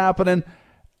that's happening.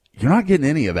 You're not getting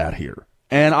any of that here.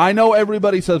 And I know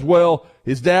everybody says, well,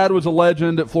 his dad was a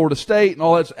legend at Florida State and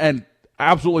all that, and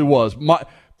absolutely was.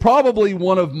 Probably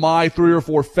one of my 3 or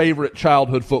 4 favorite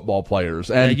childhood football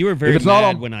players. And you were very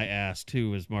mad when I asked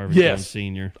who was Marvin Jones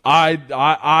Sr.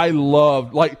 I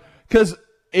loved, because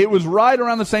it was right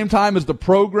around the same time as the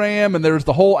program, and there's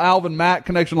the whole Alvin Mack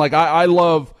connection. Like, I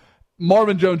love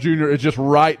Marvin Jones Jr. is just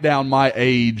right down my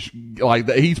age. Like,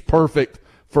 he's perfect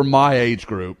for my age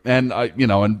group. And,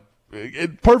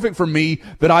 perfect for me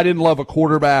that I didn't love a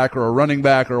quarterback or a running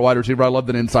back or a wide receiver. I loved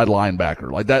an inside linebacker.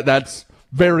 Like, that's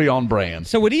very on brand.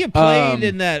 So would he have played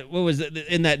in that,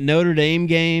 in that Notre Dame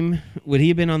game? Would he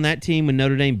have been on that team when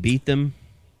Notre Dame beat them?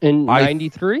 In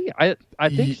 93? I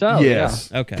think so. Yes.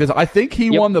 Yeah. Okay. Because I think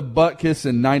he won the butt kiss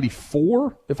in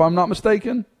 94, if I'm not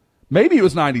mistaken. Maybe it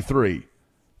was 93.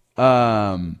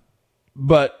 But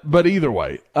either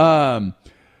way.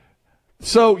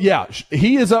 So yeah,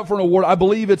 he is up for an award. I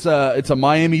believe it's a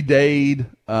Miami-Dade,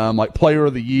 like player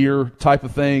of the year type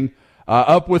of thing.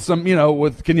 Up with some,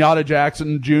 with Kenyatta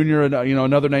Jackson Jr. and,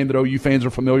 another name that OU fans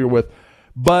are familiar with.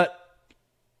 But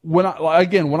when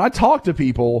I talk to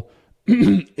people,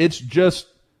 it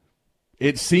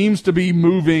seems to be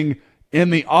moving in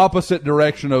the opposite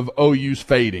direction of OU's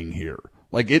fading here.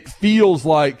 Like, it feels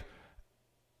like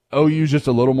OU's just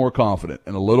a little more confident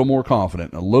and a little more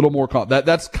confident and a little more confident.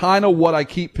 That's kind of what I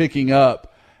keep picking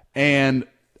up. And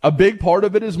a big part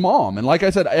of it is mom. And like I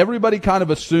said, everybody kind of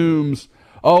assumes,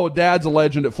 oh, dad's a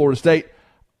legend at Florida State.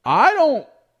 I don't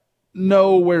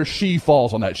know where she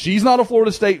falls on that. She's not a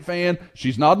Florida State fan.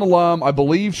 She's not an alum. I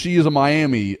believe she is a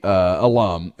Miami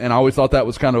alum, and I always thought that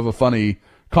was kind of a funny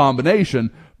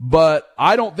combination. But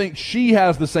I don't think she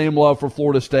has the same love for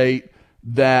Florida State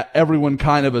that everyone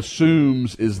kind of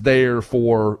assumes is there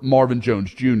for Marvin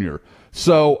Jones Jr.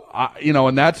 So,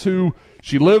 and that's who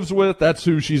she lives with. That's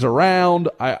who she's around.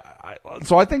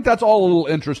 So I think that's all a little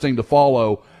interesting to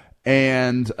follow.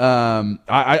 And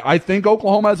I think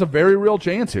Oklahoma has a very real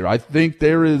chance here. I think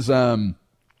there is,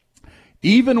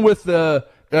 even with the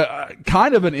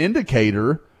kind of an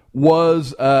indicator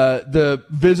was the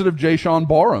visit of Jayshon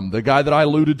Barham, the guy that I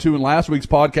alluded to in last week's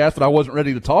podcast that I wasn't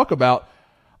ready to talk about.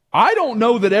 I don't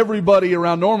know that everybody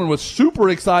around Norman was super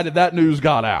excited that news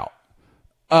got out,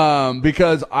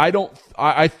 because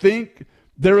I think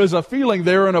there is a feeling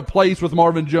they're in a place with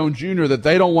Marvin Jones Jr. that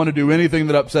they don't want to do anything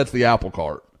that upsets the apple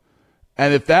cart.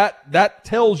 And if that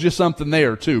tells you something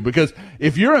there too, because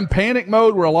if you're in panic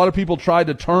mode, where a lot of people tried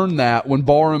to turn that when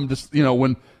Barham just,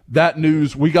 when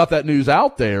we got that news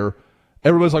out there,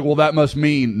 everybody's like, well, that must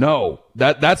mean no,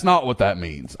 that's not what that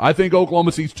means. I think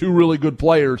Oklahoma sees two really good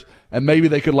players, and maybe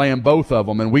they could land both of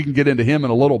them, and we can get into him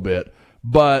in a little bit.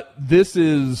 But this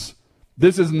is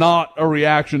not a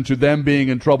reaction to them being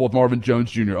in trouble with Marvin Jones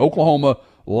Jr. Oklahoma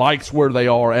likes where they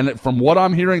are, and from what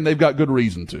I'm hearing, they've got good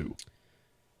reason to.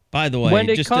 By the way, when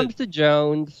it comes to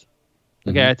Jones,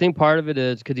 okay, I think part of it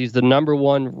is because he's the number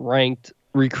one ranked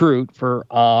recruit for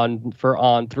on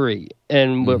 3,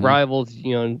 and with Rivals,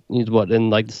 he's what, in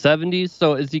like the 70s.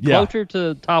 So is he closer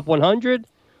to top 100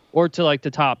 or to like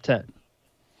the top 10?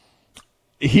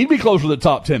 He'd be closer to the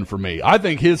top 10 for me. I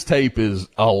think his tape is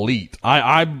elite.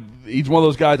 He's one of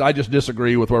those guys I just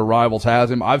disagree with where Rivals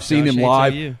has him. I've seen him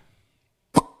live.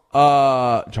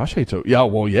 Josh hates. Yeah,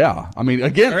 well, yeah. I mean,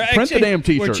 again, print the damn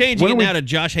T-shirt. We're changing it now to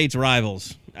Josh hates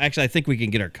Rivals. Actually, I think we can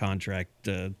get our contract.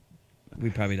 We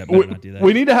probably better not do that.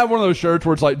 We need to have one of those shirts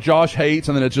where it's like Josh hates,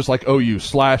 and then it's just like OU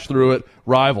slash through it,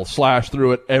 Rival slash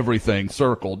through it, everything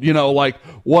circled. Like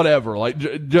whatever. Like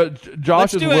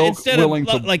Josh is willing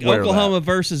to like wear Oklahoma that.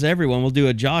 versus everyone. We'll do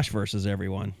a Josh versus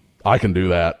everyone. I can do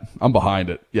that. I'm behind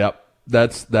it. Yep,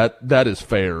 that is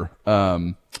fair.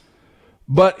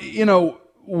 But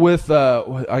with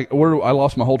I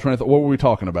lost my whole train of thought. What were we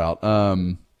talking about?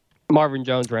 Marvin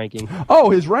Jones ranking. Oh,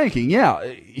 his ranking. Yeah,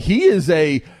 he is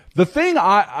the thing.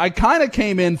 I kind of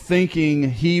came in thinking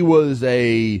he was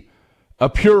a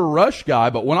pure rush guy,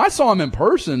 but when I saw him in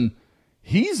person,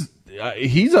 he's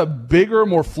a bigger,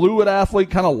 more fluid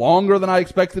athlete, kind of longer than I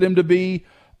expected him to be.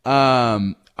 He's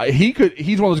one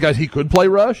of those guys. He could play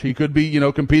rush. He could be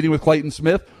competing with Clayton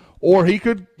Smith. Or he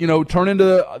could, turn into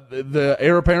the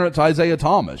heir apparent to Isaiah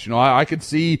Thomas. I could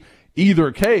see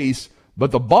either case, but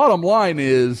the bottom line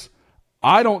is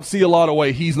I don't see a lot of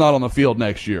way he's not on the field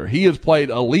next year. He has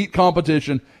played elite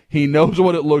competition. He knows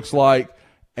what it looks like,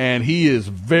 and he is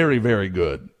very, very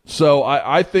good. So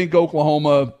I think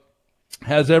Oklahoma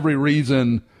has every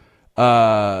reason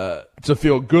to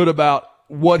feel good about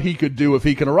what he could do if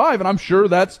he can arrive, and I'm sure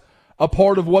that's a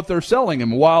part of what they're selling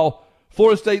him. While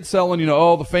Florida State's selling,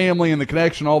 the family and the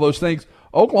connection, all those things,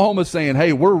 Oklahoma's saying,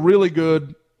 hey, we're really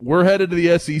good. We're headed to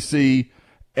the SEC,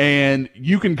 and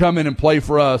you can come in and play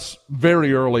for us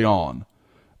very early on.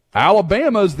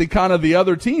 Alabama's the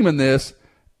other team in this.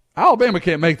 Alabama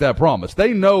can't make that promise.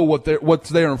 They know what's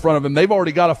there in front of them. They've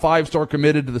already got a 5-star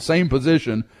committed to the same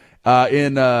position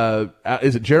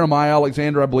is it Jeremiah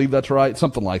Alexander? I believe that's right.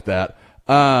 Something like that.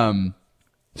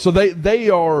 So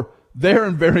they're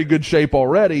in very good shape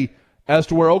already, as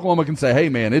to where Oklahoma can say, hey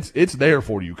man, it's there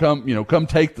for you. Come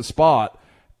take the spot.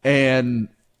 And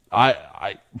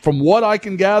I from what I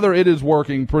can gather, it is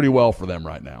working pretty well for them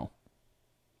right now.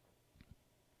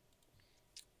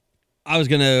 I was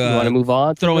gonna you want to move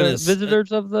on to the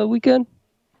visitors of the weekend?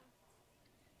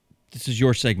 This is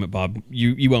your segment, Bob.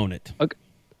 You own it. Okay.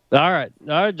 All right,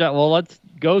 John. Well, let's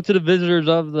go to the visitors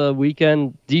of the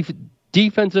weekend.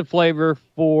 Defensive flavor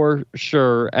for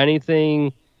sure.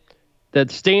 Anything that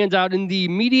stands out in the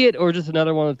immediate, or just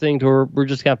another one of the things where we're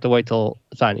just going to have to wait till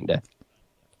signing day?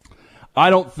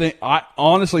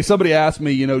 Honestly, somebody asked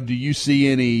me, do you see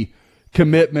any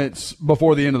commitments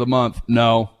before the end of the month?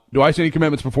 No. Do I see any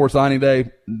commitments before signing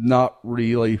day? Not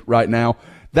really right now.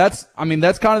 That's kind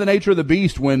of the nature of the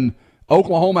beast when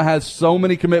Oklahoma has so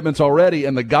many commitments already,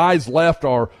 and the guys left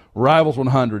are Rivals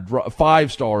 100,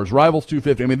 5 stars, Rivals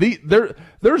 250.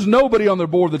 There's nobody on their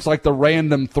board that's like the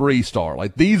random 3-star.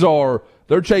 Like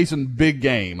they're chasing big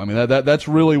game. That's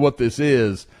really what this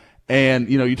is. And,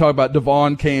 you talk about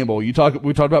Devon Campbell. We talked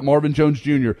about Marvin Jones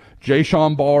Jr.,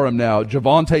 Jayshon Barham now,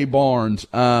 Javonte Barnes.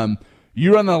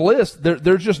 You run the list,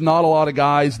 there's just not a lot of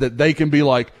guys that they can be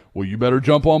like, well, you better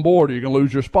jump on board or you're going to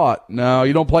lose your spot. No,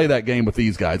 you don't play that game with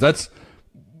these guys.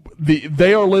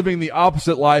 They are living the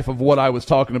opposite life of what I was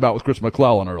talking about with Chris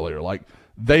McClellan earlier. Like,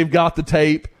 they've got the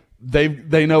tape.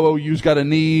 They know OU's got a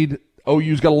need.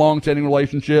 OU's got a long-standing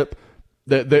relationship.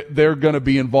 They're going to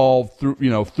be involved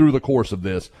through the course of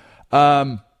this.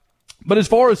 But as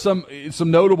far as some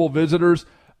notable visitors,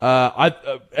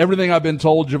 everything I've been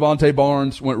told, Javonte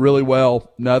Barnes went really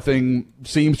well. Nothing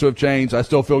seems to have changed. I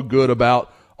still feel good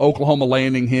about Oklahoma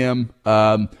landing him.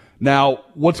 Now,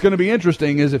 what's going to be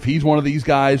interesting is if he's one of these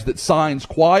guys that signs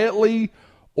quietly,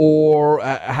 or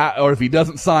if he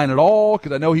doesn't sign at all,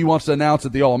 because I know he wants to announce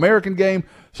at the All-American game.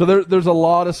 So there's a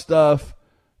lot of stuff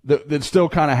that still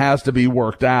kind of has to be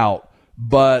worked out.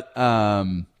 But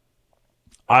I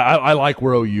like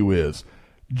where OU is.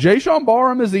 Jayshon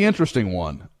Barham is the interesting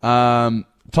one.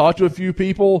 Talked to a few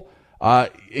people,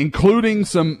 including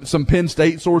some Penn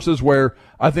State sources where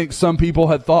I think some people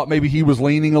had thought maybe he was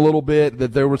leaning a little bit,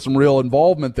 that there was some real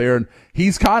involvement there. And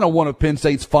he's kind of one of Penn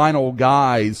State's final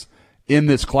guys in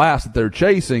this class that they're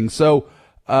chasing. So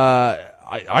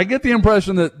I get the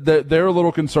impression that they're a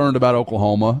little concerned about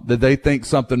Oklahoma, that they think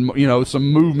something,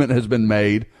 some movement has been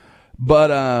made.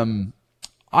 But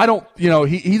I don't,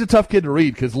 he's a tough kid to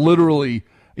read because literally,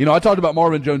 I talked about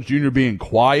Marvin Jones Jr. being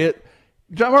quiet.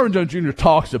 Marvin Jones Jr.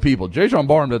 talks to people. Jayshon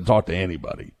Barham doesn't talk to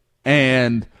anybody.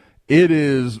 And it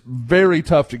is very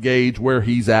tough to gauge where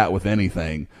he's at with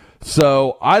anything.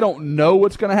 So I don't know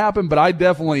what's going to happen, but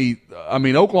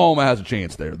Oklahoma has a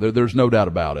chance there. There's no doubt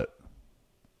about it.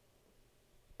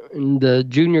 And the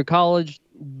junior college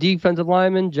defensive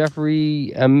lineman,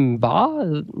 Jeffrey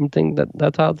Mba, I think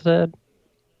that's how it's said.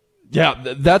 Yeah,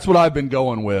 that's what I've been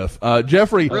going with.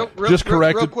 Jeffrey just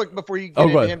corrected. Real quick before you get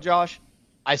into him, Josh,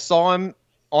 I saw him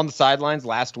on the sidelines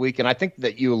last week, and I think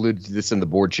that you alluded to this in the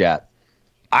board chat.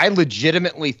 I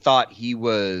legitimately thought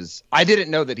I didn't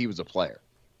know that he was a player.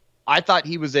 I thought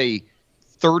he was a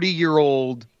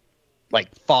 30-year-old,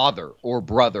 father or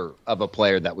brother of a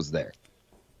player that was there.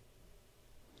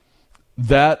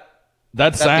 That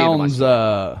sounds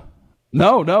no.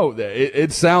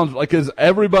 It sounds like, because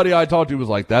everybody I talked to was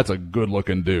like, that's a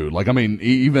good-looking dude.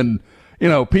 Even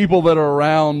people that are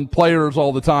around players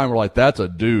all the time were like, that's a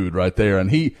dude right there. And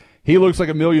he looks like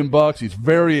 $1 million. He's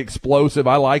very explosive.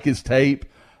 I like his tape.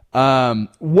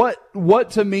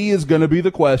 What to me is going to be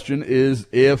the question is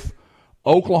if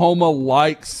Oklahoma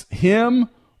likes him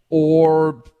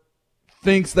or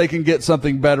thinks they can get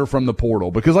something better from the portal.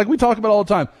 Because like we talk about all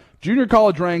the time, junior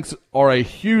college ranks are a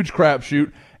huge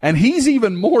crapshoot, and he's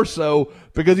even more so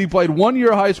because he played 1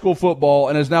 year of high school football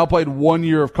and has now played 1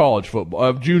 year of college football,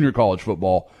 of junior college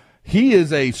football. He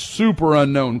is a super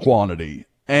unknown quantity.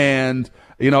 And,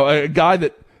 a guy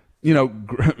that,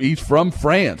 he's from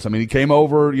France. He came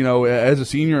over, as a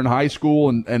senior in high school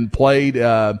and played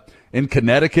in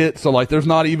Connecticut. So, there's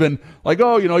not even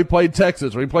he played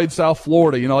Texas or he played South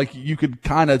Florida. You could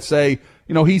kind of say,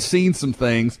 he's seen some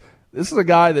things. This is a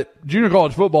guy that junior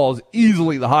college football is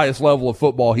easily the highest level of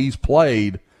football he's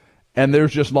played, and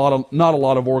there's just not a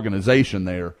lot of organization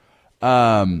there.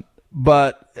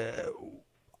 But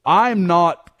I'm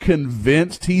not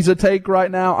convinced he's a take right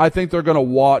now. I think they're going to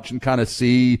watch and kind of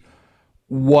see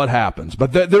what happens.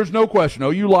 But there's no question.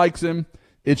 OU likes him.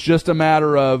 It's just a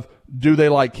matter of, do they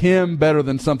like him better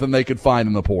than something they could find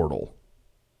in the portal?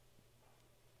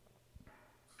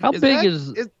 How big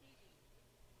is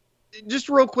just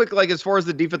real quick, as far as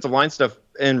the defensive line stuff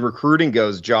and recruiting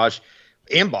goes, Josh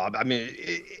and Bob,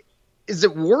 is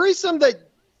it worrisome that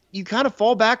you kind of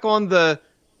fall back on the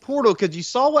portal? Because you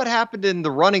saw what happened in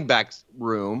the running backs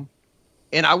room,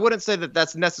 and I wouldn't say that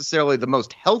that's necessarily the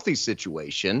most healthy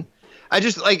situation. I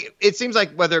just it seems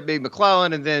like whether it be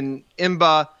McClellan and then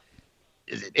Mba,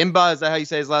 is it Mba? Is that how you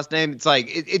say his last name? It's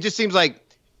it just seems like,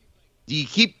 do you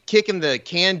keep kicking the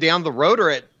can down the road,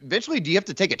 or eventually do you have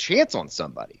to take a chance on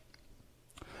somebody?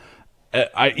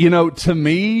 To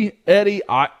me, Eddie,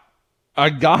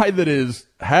 a guy that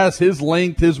has his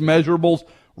length, his measurables,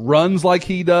 runs like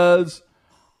he does,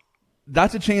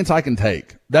 that's a chance I can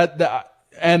take.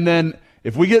 And then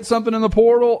if we get something in the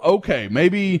portal, okay,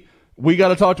 maybe we got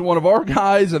to talk to one of our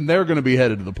guys, and they're going to be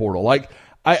headed to the portal.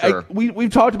 Sure.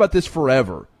 We've talked about this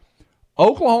forever.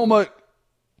 Oklahoma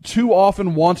too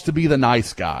often wants to be the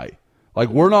nice guy.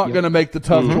 We're not going to make the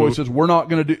tough choices. We're not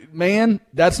going to do, man,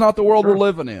 that's not the world we're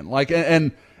living in.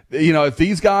 If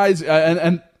these guys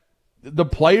and the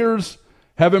players,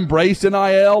 have embraced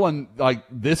NIL, and like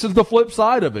this is the flip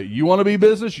side of it. You want to be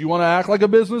business, you want to act like a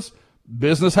business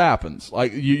happens.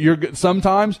 Like you're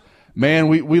sometimes, man,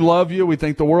 we love you, we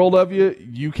think the world of you.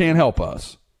 You can't help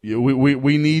us.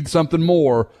 We need something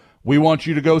more. We want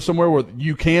you to go somewhere where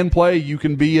you can play, you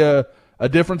can be a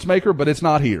difference maker, but it's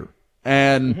not here.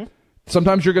 And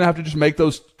sometimes you're going to have to just make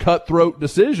those cutthroat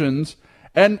decisions.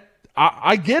 And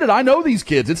I get it. I know these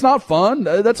kids. It's not fun.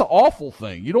 That's an awful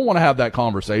thing. You don't want to have that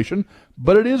conversation,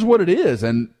 but it is what it is.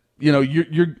 And, you know,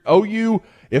 you're OU,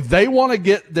 if they want to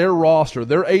get their roster,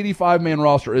 their 85-man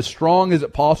roster, as strong as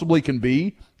it possibly can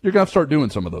be, you're going to have to start doing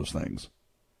some of those things.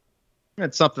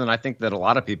 It's something I think that a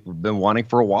lot of people have been wanting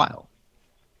for a while.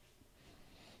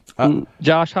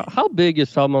 Josh, how big is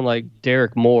someone like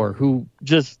Derek Moore, who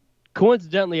just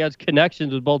coincidentally has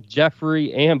connections with both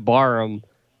Jeffrey and Barham?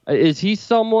 Is he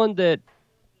someone that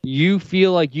you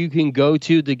feel like you can go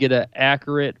to get an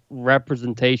accurate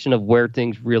representation of where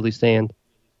things really stand?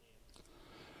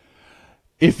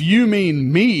 If you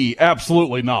mean me,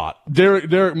 absolutely not.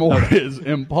 Derek Moore is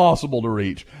impossible to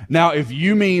reach. Now, if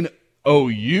you mean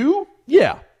OU,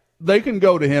 yeah, they can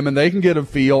go to him and they can get a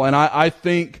feel. And I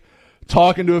think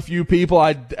talking to a few people,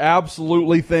 I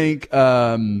absolutely think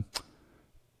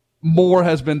Moore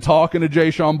has been talking to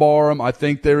Jay-Sean Barham. I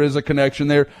think there is a connection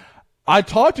there. I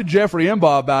talked to Jeffrey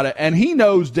Emba about it, and he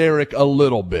knows Derek a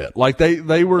little bit. Like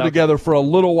they were together for a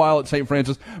little while at St.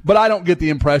 Francis, but I don't get the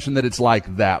impression that it's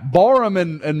like that. Barham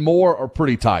and Moore are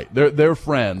pretty tight. They're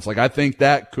friends. Like I think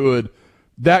that could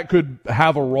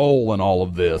have a role in all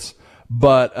of this.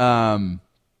 But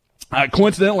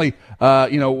coincidentally,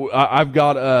 I've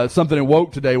got something in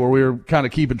Woke today where we were kind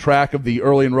of keeping track of the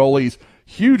early enrollees.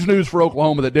 Huge news for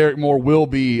Oklahoma that Derek Moore will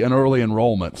be an early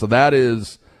enrollment. So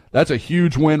that's a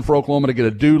huge win for Oklahoma to get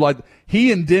a dude like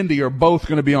he and Dindy are both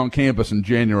going to be on campus in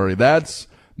January. That's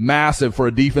massive for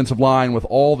a defensive line with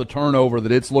all the turnover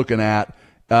that it's looking at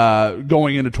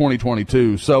going into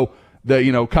 2022. So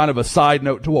kind of a side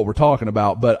note to what we're talking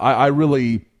about, but I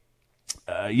really,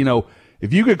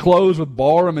 if you could close with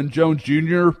Barham and Jones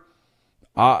Jr.,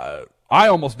 I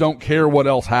almost don't care what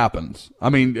else happens. I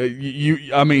mean,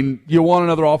 you want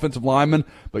another offensive lineman,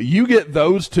 but you get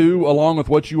those two along with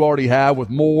what you already have with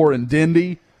Moore and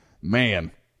Dindy.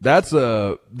 Man, that's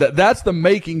the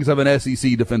makings of an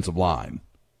SEC defensive line.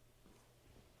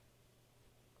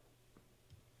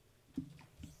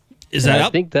 Is that I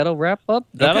think that'll wrap up.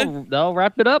 That'll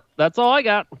wrap it up. That's all I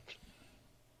got.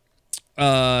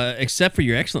 Except for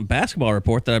your excellent basketball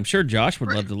report that I'm sure Josh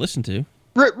would love to listen to.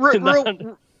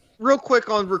 Real quick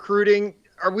on recruiting,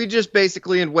 are we just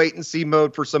basically in wait-and-see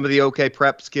mode for some of the OK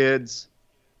Preps kids?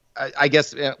 I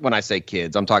guess when I say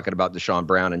kids, I'm talking about Deshaun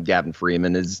Brown and Gavin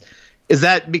Freeman. Is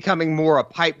that becoming more a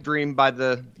pipe dream by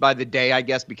the day, I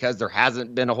guess, because there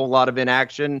hasn't been a whole lot of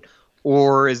inaction?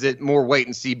 Or is it more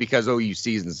wait-and-see because OU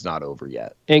season's not over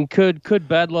yet? And could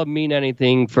Bedlam mean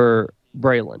anything for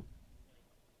Braylon?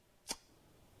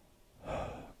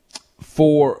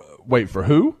 For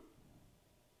who?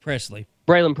 Presley.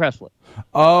 Braylon Presley.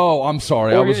 Oh, I'm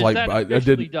sorry. Or I was is like, that I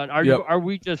didn't. Done? Are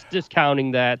we just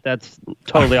discounting that? That's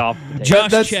totally off the table.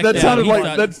 Josh checked out. Sounded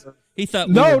like that's. He thought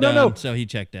we were done, so he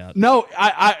checked out. No,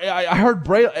 I heard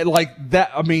Braylon like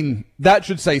that. I mean, that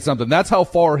should say something. That's how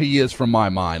far he is from my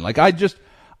mind. Like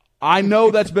I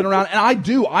know that's been around, and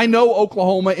I know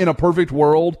Oklahoma in a perfect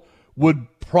world would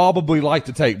probably like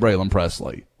to take Braylon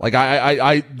Presley. Like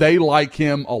they like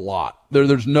him a lot.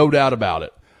 There's no doubt about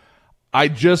it. I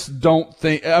just don't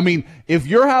think. I mean, if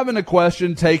you're having a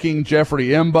question taking Jeffrey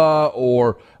Emba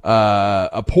or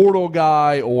a portal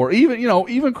guy or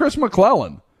even Chris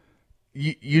McClellan,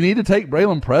 you need to take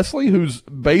Braylon Presley, who's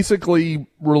basically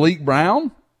Raleek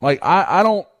Brown. Like I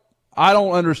don't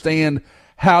understand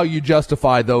how you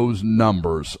justify those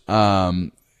numbers.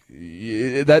 That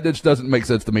just doesn't make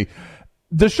sense to me.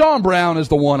 Deshaun Brown is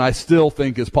the one I still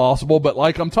think is possible, but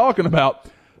like I'm talking about,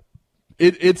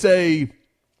 it's a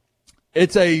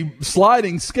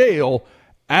sliding scale.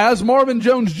 As Marvin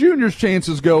Jones Jr.'s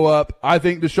chances go up, I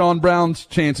think Deshaun Brown's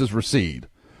chances recede.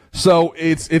 So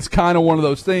it's kind of one of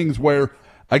those things where,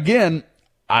 again,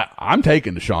 I'm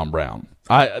taking Deshaun Brown.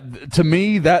 To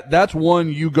me, that's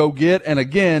one you go get, and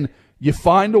again, you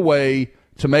find a way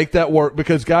to make that work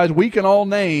because, guys, we can all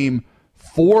name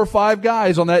 4 or 5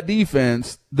 guys on that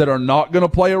defense that are not going to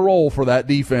play a role for that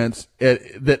defense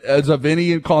that is of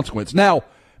any consequence. Now,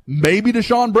 maybe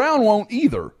Deshaun Brown won't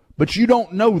either, but you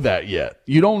don't know that yet.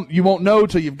 You won't know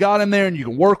till you've got him there and you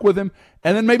can work with him.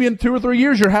 And then maybe in 2 or 3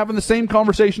 years, you're having the same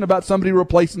conversation about somebody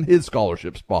replacing his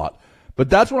scholarship spot. But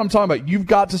that's what I'm talking about. You've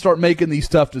got to start making these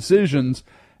tough decisions.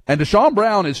 And Deshaun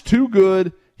Brown is too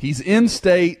good. He's in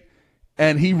state.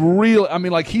 And he really, I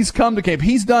mean, like, he's come to camp.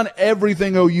 He's done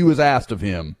everything OU has asked of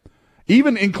him,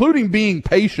 even including being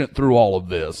patient through all of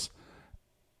this.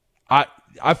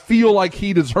 I feel like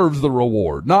he deserves the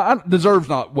reward. Deserves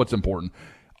not what's important.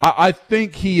 I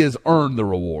think he has earned the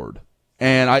reward.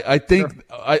 And I think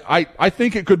sure. I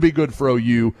think it could be good for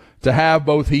OU to have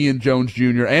both he and Jones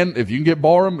Jr. And if you can get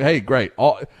Barham, hey, great.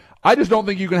 I just don't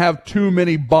think you can have too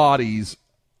many bodies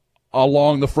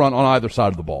along the front on either side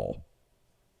of the ball.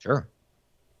 Sure.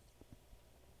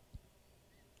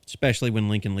 Especially when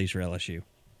Lincoln leaves for LSU.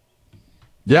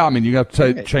 Yeah, I mean, you have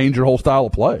to change your whole style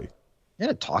of play.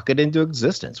 Yeah, talk it into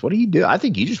existence. What do you do? I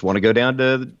think you just want to go down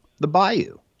to the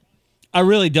Bayou. I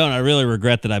really don't. I really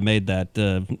regret that I made that.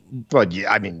 Well,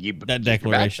 yeah, I mean, that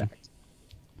declaration.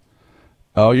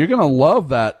 Oh, you're gonna love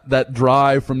that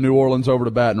drive from New Orleans over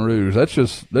to Baton Rouge. That's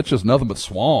just nothing but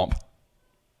swamp.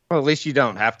 Well, at least you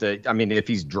don't have to. I mean, if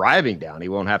he's driving down, he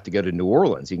won't have to go to New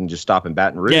Orleans. He can just stop in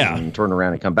Baton Rouge and turn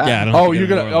around and come back. Yeah,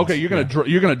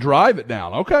 you're gonna drive it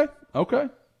down. Okay.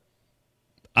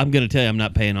 I'm gonna tell you, I'm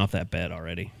not paying off that bet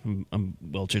already. I'm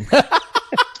welching.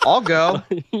 I'll go.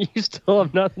 You still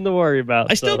have nothing to worry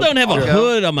about. I still don't have a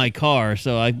hood on my car,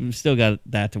 so I've still got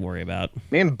that to worry about.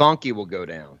 Me and Bunky will go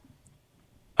down.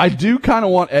 I do kind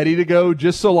of want Eddie to go,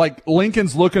 just so like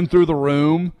Lincoln's looking through the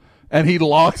room and he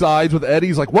locks eyes with Eddie.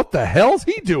 He's like, "What the hell's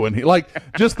he doing?"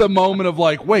 Just the moment of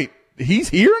like, "Wait, he's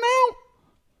here now?"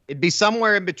 It'd be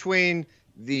somewhere in between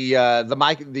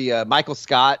the Michael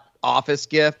Scott Office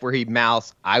gif where he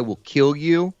mouths, "I will kill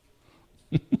you,"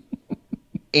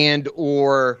 and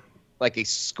or like a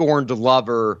scorned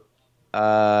lover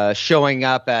showing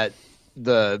up at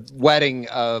the wedding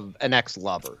of an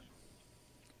ex-lover.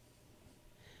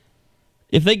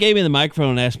 If they gave me the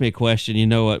microphone and asked me a question, you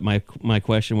know what my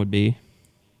question would be?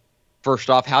 First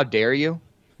off, how dare you?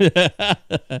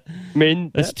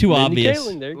 That's too obvious.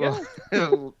 Kaling, there you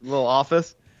go. Little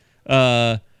office.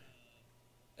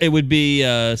 It would be,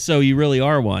 so you really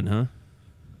are one, huh?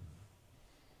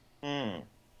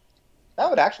 That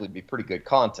would actually be pretty good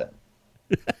content.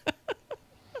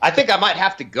 I think I might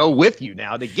have to go with you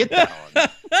now to get that on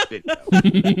video.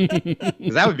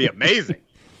 'Cause that would be amazing.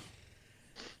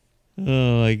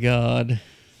 Oh, my God.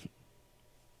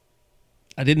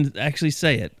 I didn't actually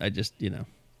say it. I just,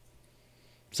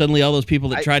 suddenly all those people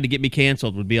that tried to get me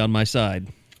canceled would be on my side.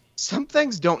 Some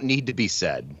things don't need to be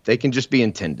said. They can just be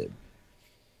intended.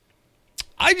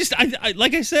 I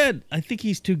like I said, I think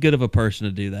he's too good of a person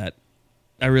to do that.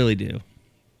 I really do.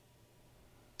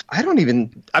 I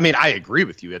agree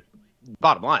with you.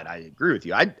 Bottom line, I agree with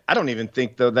you. I don't even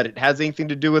think, though, that it has anything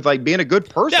to do with like being a good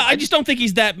person. Yeah, I just don't think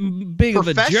he's that big of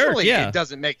a jerk. Yeah, it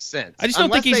doesn't make sense. I just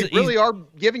don't think they really are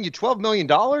giving you $12 million,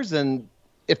 and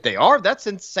if they are, that's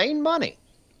insane money.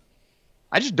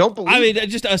 I just don't believe. I mean,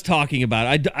 just us talking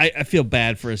about it, I feel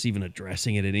bad for us even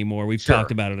addressing it anymore. We've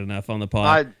talked about it enough on the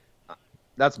pod.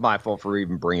 That's my fault for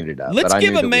even bringing it up. Let's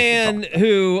give a man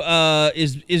who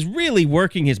is really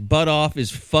working his butt off, is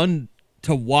fun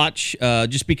to watch,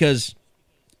 just because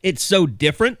it's so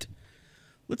different.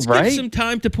 Let's give some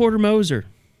time to Porter Moser.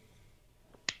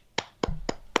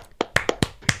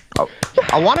 Oh,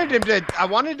 I wanted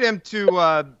him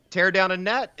to tear down a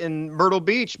net in Myrtle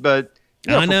Beach, but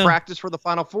for practice for the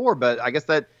Final Four. But I guess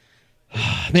that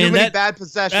too many bad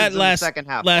possessions in the second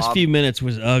half. Last few minutes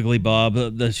was ugly, Bob.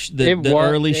 The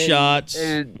early shots.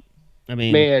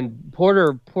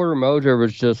 Porter Moser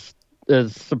was just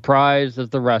as surprised as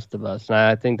the rest of us. And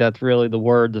I think that's really the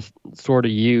word to sort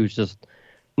of use. Just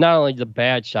not only the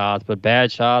bad shots, but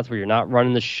bad shots where you're not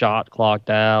running the shot clock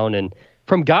down. And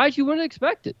from guys you wouldn't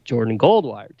expect it. Jordan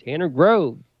Goldwire, Tanner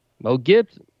Grove, Mo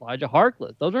Gibson, Elijah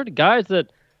Harkless. Those are the guys that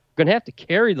are going to have to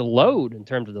carry the load in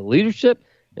terms of the leadership,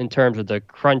 in terms of the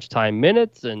crunch time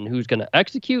minutes and who's going to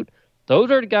execute.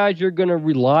 Those are the guys you're going to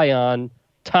rely on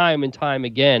time and time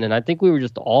again. And I think we were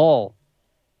just all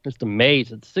just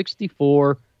amazed at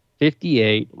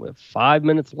 64-58 with 5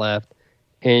 minutes left.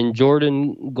 And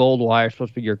Jordan Goldwire is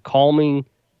supposed to be your calming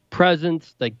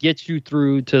presence that gets you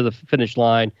through to the finish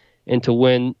line and to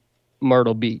win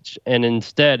Myrtle Beach. And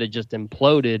instead, it just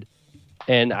imploded.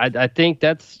 And I think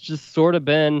that's just sort of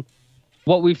been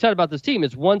what we've said about this team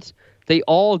is once they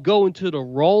all go into the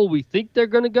role we think they're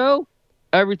going to go,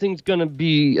 everything's going to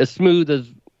be as smooth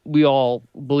as we all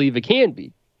believe it can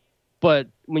be. But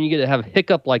when you get to have a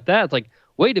hiccup like that, it's like,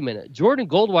 wait a minute, Jordan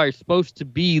Goldwire is supposed to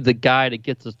be the guy that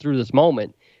gets us through this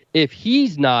moment. If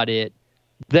he's not it,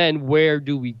 then where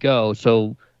do we go?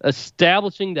 So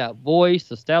establishing that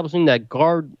voice, establishing that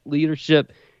guard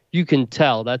leadership, you can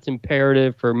tell that's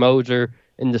imperative for Moser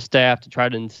and the staff to try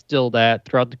to instill that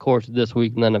throughout the course of this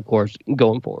week and then, of course,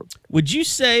 going forward. Would you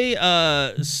say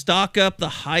stock up the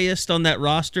highest on that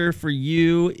roster for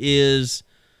you is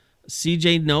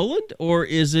C.J. Noland, or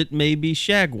is it maybe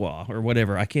Shagwa or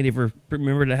whatever? I can't even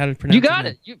remember how to pronounce it. You got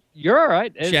it. You're all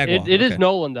right. Shagwa. It is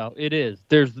Noland, though. It is.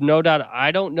 There's no doubt.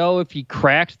 I don't know if he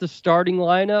cracks the starting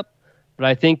lineup, but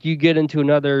I think you get into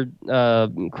another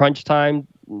crunch time,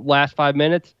 last 5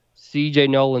 minutes, C.J.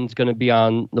 Noland's going to be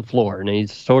on the floor, and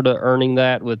he's sort of earning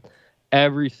that with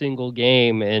every single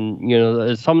game.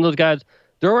 And, some of those guys,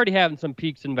 they're already having some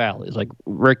peaks and valleys, like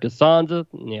Rick Asanza.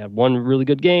 He had one really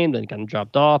good game, then kind of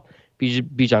dropped off.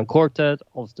 Bijan Cortez,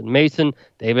 Alston Mason,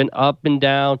 they've been up and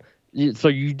down. So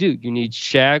you need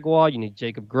Shagwa, you need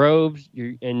Jacob Groves,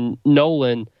 and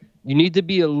Nolan. You need to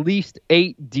be at least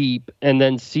 8 deep and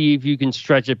then see if you can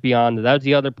stretch it beyond that. That was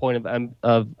the other point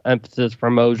of emphasis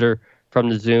from Moser from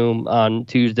the Zoom on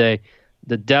Tuesday.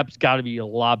 The depth's got to be a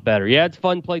lot better. Yeah, it's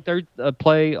fun to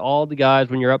play all the guys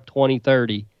when you're up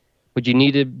 20-30, but you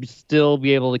need to still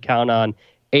be able to count on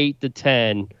 8 to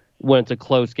 10 when it's a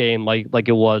close game like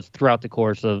it was throughout the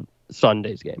course of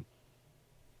Sunday's game.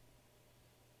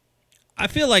 I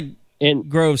feel like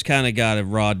Groves kind of got a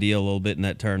raw deal a little bit in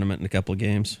that tournament in a couple of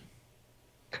games.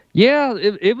 Yeah,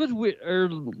 it was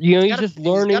weird. He's just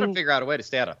learning. He's got to figure out a way to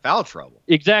stay out of foul trouble.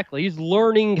 Exactly. He's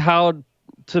learning how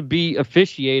to be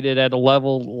officiated at a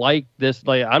level like this.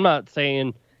 Like, I'm not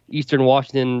saying Eastern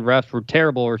Washington refs were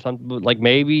terrible or something, but like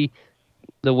maybe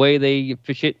the way they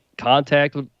officiate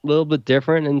contact was a little bit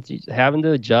different and he's having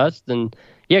to adjust. And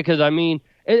yeah, because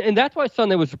and that's why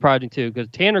Sunday was surprising too, because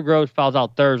Tanner Groves fouls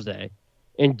out Thursday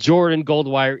and Jordan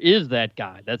Goldwire is that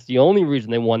guy. That's the only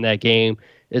reason they won that game.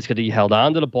 Is because he held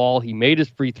on to the ball, he made his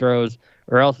free throws,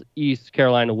 or else East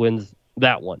Carolina wins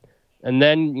that one. And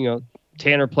then,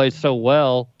 Tanner plays so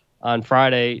well on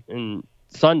Friday and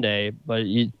Sunday, but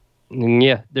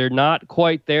they're not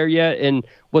quite there yet. And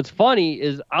what's funny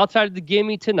is outside of the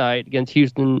gimme tonight against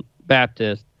Houston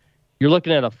Baptist, you're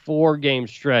looking at a 4-game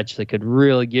stretch that could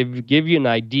really give you an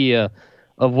idea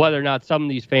of whether or not some of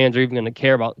these fans are even going to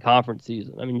care about the conference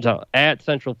season. I mean, at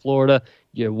Central Florida,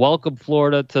 you welcome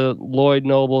Florida to Lloyd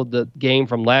Noble, the game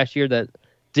from last year that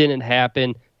didn't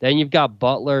happen. Then you've got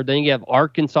Butler. Then you have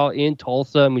Arkansas in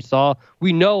Tulsa, and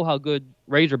we know how good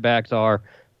Razorbacks are.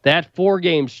 That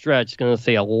 4-game stretch is going to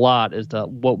say a lot as to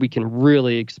what we can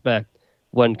really expect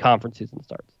when conference season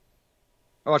starts.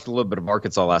 I watched a little bit of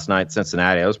Arkansas last night,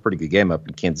 Cincinnati. That was a pretty good game up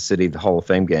in Kansas City, the Hall of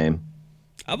Fame game.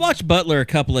 I've watched Butler a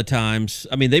couple of times.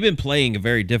 I mean, they've been playing a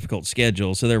very difficult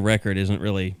schedule, so their record isn't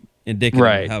really indicative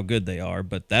of how good they are,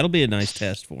 but that'll be a nice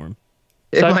test for them.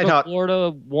 Florida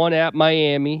won at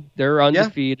Miami. They're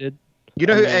undefeated.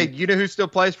 Yeah. You know who still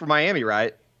plays for Miami,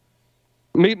 right?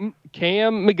 Cam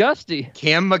McGusty.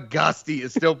 Cam McGusty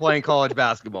is still playing college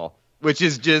basketball, which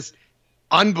is just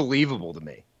unbelievable to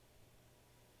me.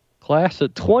 Class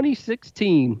of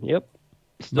 2016. Yep.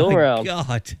 Still around.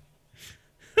 God.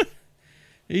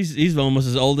 He's almost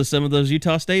as old as some of those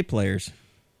Utah State players.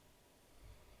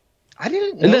 I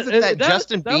didn't know that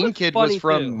Justin Bean kid was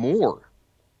from Moore.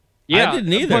 Yeah, I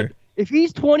didn't either. But if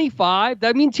he's 25,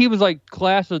 that means he was like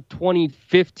class of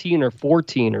 2015 or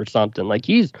 14 or something. Like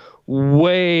he's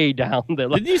way down there.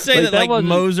 Didn't you say that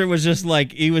Moser was just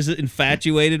like he was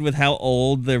infatuated with how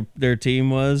old their team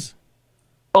was?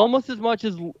 Almost as much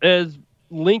as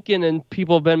Lincoln and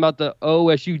people have been about the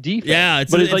OSU defense. Yeah,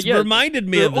 it's reminded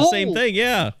me of the same thing.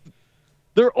 Yeah.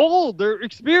 They're old. They're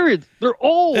experienced. They're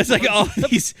old. It's like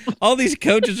all these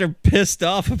coaches are pissed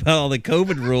off about all the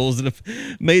COVID rules that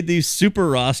have made these super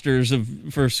rosters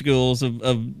for schools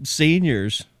of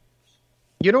seniors.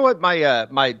 You know what?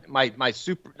 My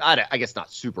super, I guess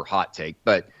not super hot take,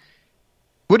 but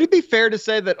would it be fair to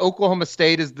say that Oklahoma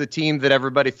State is the team that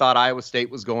everybody thought Iowa State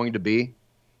was going to be?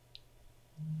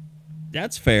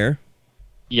 That's fair.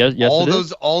 Yes,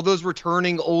 all those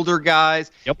returning older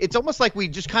guys. Yep. It's almost like we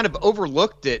just kind of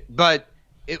overlooked it, but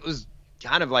it was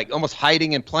kind of like almost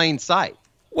hiding in plain sight.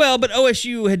 Well, but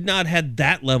OSU had not had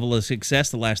that level of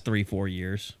success the last 3-4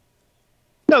 years.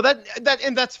 No,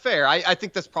 and that's fair. I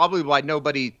think that's probably why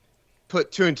nobody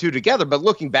put 2 and 2 together. But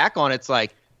looking back on it, it's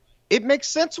like it makes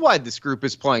sense why this group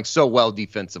is playing so well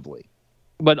defensively.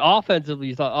 But offensively,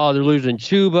 you thought, they're losing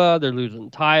Chuba, they're losing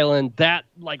Thailand. That,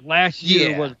 like, last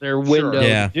year was their window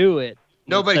to do it.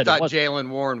 Nobody thought Jaylen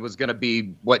Warren was going to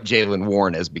be what Jaylen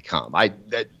Warren has become.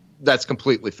 That's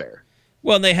completely fair.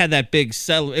 Well, and they had that big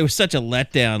it was such a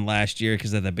letdown last year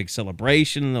because of that big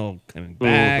celebration, all coming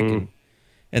back, and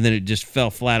then it just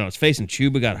fell flat on its face, and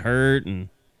Chuba got hurt, and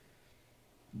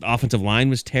the offensive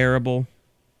line was terrible.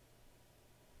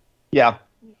 Yeah.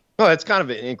 No, it's kind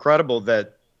of incredible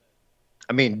that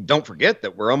I mean, don't forget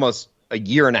that we're almost a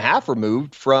year and a half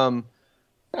removed from.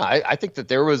 I think that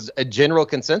there was a general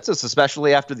consensus,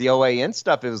 especially after the OAN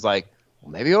stuff. It was like,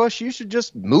 well, maybe OSU should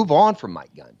just move on from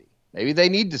Mike Gundy. Maybe they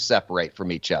need to separate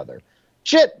from each other.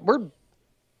 Shit, we're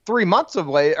 3 months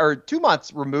away or 2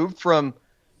 months removed from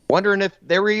wondering if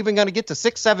they were even going to get to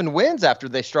 6-7 wins after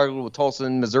they struggled with Tulsa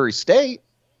and Missouri State.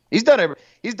 He's done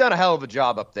a hell of a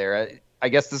job up there. I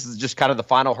guess this is just kind of the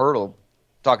final hurdle,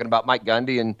 talking about Mike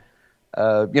Gundy and,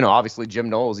 obviously Jim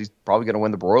Knowles. He's probably going to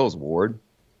win the Broyles Award.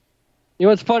 You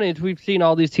know what's funny is we've seen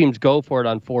all these teams go for it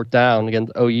on 4th down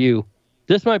against OU.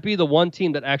 This might be the one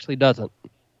team that actually doesn't.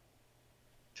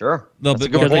 Sure. That's a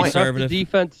good point. The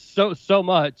defense so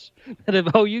much that if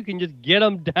OU can just get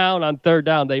them down on 3rd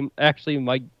down, they actually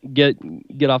might get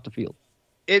off the field.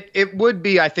 It would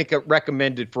be, I think,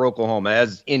 recommended for Oklahoma,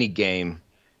 as any game,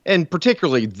 and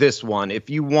particularly this one, if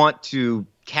you want to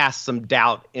cast some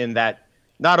doubt in that,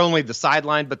 not only the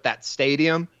sideline, but that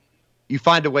stadium, you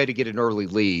find a way to get an early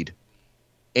lead.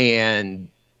 And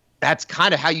that's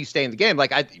kind of how you stay in the game.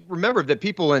 Like, I remember that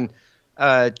people in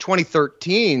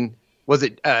 2013, was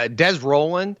it Des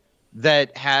Roland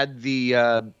that had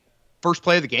the first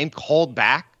play of the game called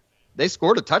back? They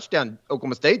scored a touchdown,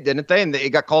 Oklahoma State, didn't they? And it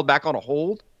got called back on a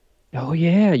hold. Oh,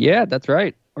 yeah, that's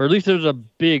right. Or at least it was a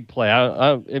big play.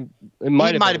 It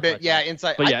might have been. Yeah,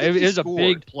 inside. But yeah, it is a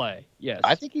big play. Yes.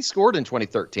 I think he scored in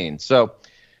 2013. So,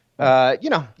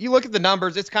 you look at the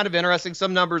numbers, it's kind of interesting.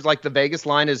 Some numbers, like the Vegas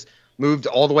line, is moved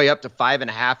all the way up to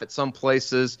 5.5 at some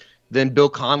places. Then Bill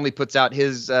Connelly puts out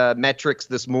his metrics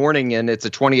this morning, and it's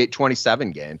a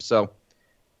 28-27 game. So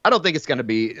I don't think it's going to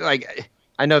be like,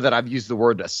 I know that I've used the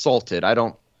word assaulted.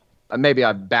 Maybe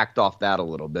I've backed off that a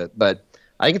little bit, but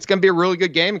I think it's going to be a really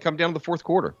good game and come down to the 4th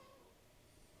quarter.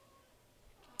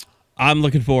 I'm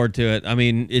looking forward to it. I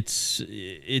mean, it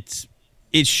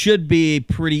should be a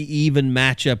pretty even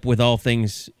matchup with all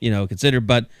things, considered.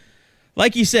 But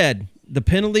like you said, the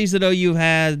penalties that OU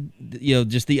had,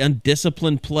 just the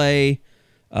undisciplined play,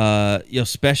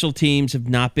 special teams have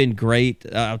not been great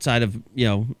outside of,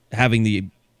 having the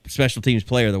special teams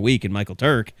player of the week in Michael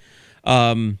Turk.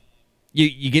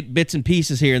 You get bits and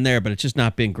pieces here and there, but it's just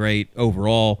not been great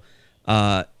overall.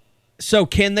 So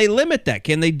can they limit that?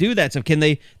 Can they do that? So can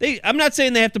they I'm not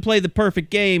saying they have to play the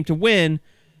perfect game to win,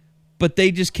 but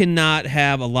they just cannot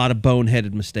have a lot of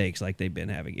boneheaded mistakes like they've been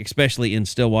having, especially in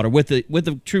Stillwater with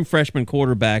a true freshman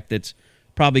quarterback that's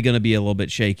probably going to be a little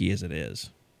bit shaky as it is.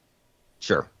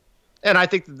 Sure. And I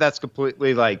think that's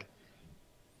completely like,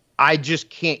 I just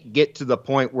can't get to the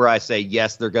point where I say,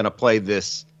 yes, they're going to play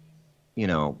this,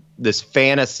 this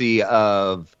fantasy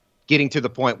of getting to the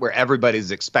point where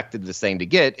everybody's expected the same to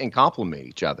get and complement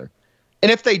each other.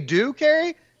 And if they do,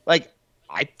 Kerry, like,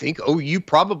 I think OU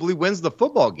probably wins the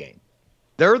football game.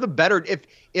 They're the better.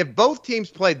 If both teams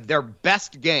played their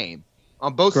best game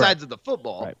on both sides of the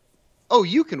football, right,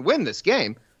 OU can win this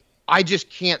game. I just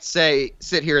can't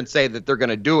sit here and say that they're going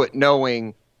to do it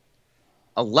knowing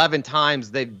 11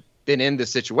 times they've been in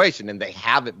this situation and they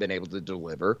haven't been able to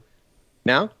deliver.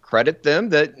 Now, credit them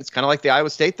that it's kind of like the Iowa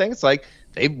State thing. It's like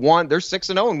they've won. They're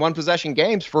 6-0 in one-possession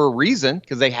games for a reason,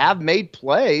 because they have made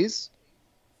plays.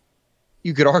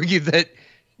 You could argue that,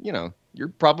 you're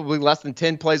probably less than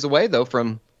 10 plays away, though,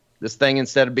 from this thing.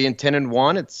 Instead of being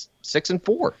 10-1, it's 6-4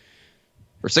 or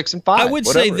 6-5. I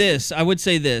would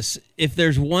say this. If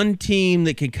there's one team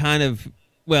that can kind of,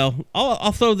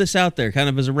 I'll throw this out there kind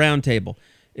of as a round table.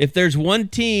 If there's one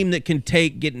team that can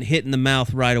take getting hit in the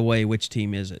mouth right away, which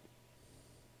team is it?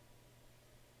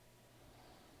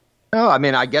 Oh, I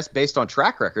mean, I guess based on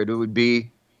track record, it would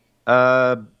be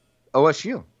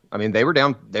OSU. I mean, they were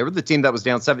the team that was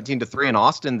down 17-3 in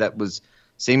Austin that was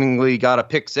seemingly got a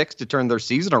pick 6 to turn their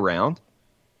season around.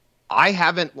 I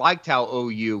haven't liked how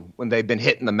OU, when they've been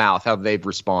hit in the mouth, how they've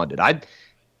responded.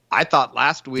 I thought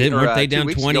last week, weren't they down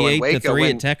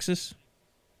 28-3 at Texas?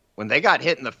 When they got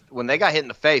hit in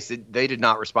the face, they did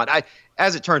not respond.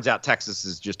 As it turns out, Texas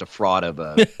is just a fraud of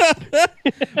a.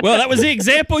 Well, that was the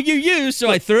example you used, so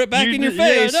I threw it back in your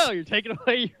face. Yeah, no, you're taking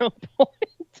away your own point.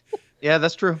 Yeah,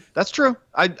 that's true.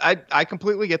 I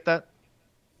completely get that.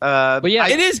 But yeah,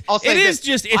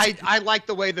 I like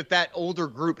the way that older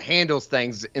group handles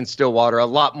things in Stillwater a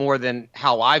lot more than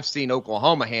how I've seen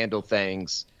Oklahoma handle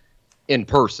things in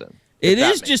person. It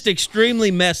is just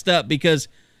extremely messed up because,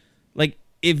 like,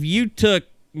 if you took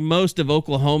most of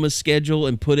Oklahoma's schedule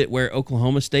and put it where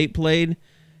Oklahoma State played,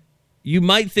 you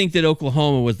might think that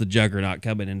Oklahoma was the juggernaut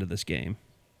coming into this game.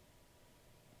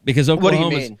 Because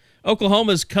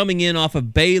Oklahoma's coming in off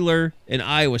of Baylor and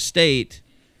Iowa State,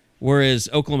 whereas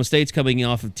Oklahoma State's coming in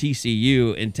off of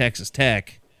TCU and Texas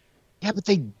Tech. Yeah, but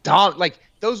they don't, like,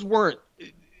 those weren't,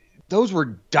 those were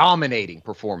dominating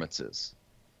performances.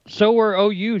 So were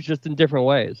OU's, just in different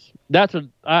ways. That's what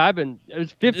I've been. It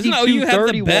was 52-31. Doesn't OU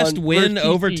have the best win versus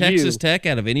over TCU. Texas Tech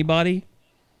out of anybody?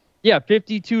 Yeah,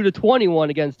 52-21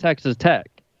 against Texas Tech.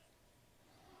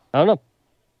 I don't know.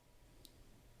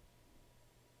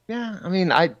 Yeah, I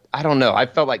mean, I don't know. I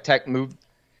felt like Tech moved.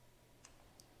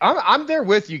 I'm there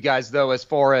with you guys though, as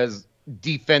far as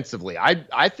defensively.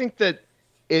 I think that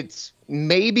it's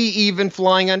maybe even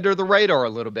flying under the radar a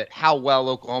little bit how well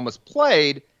Oklahoma's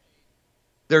played.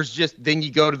 There's just, then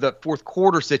you go to the fourth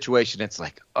quarter situation. It's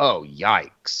like, oh,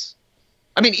 yikes.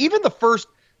 I mean, even the first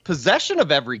possession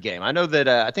of every game. I know that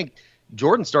I think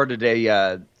Jordan started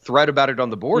a thread about it on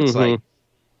the board. It's like,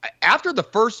 after the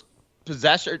first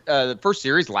possession, the first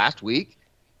series last week,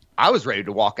 I was ready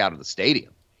to walk out of the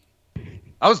stadium.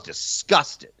 I was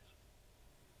disgusted.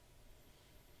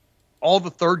 All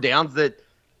the third downs that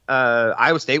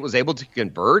Iowa State was able to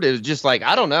convert, it was just like,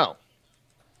 I don't know.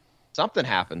 Something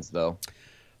happens, though.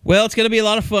 Well, it's going to be a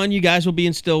lot of fun. You guys will be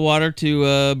in Stillwater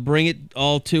to bring it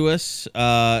all to us.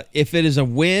 If it is a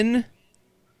win,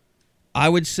 I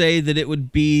would say that it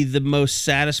would be the most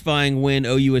satisfying win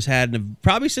OU has had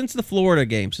probably since the Florida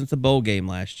game, since the bowl game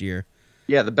last year.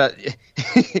 Yeah, the best.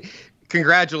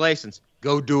 Congratulations.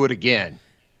 Go do it again.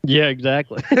 Yeah,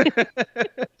 exactly.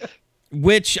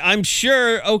 Which I'm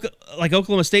sure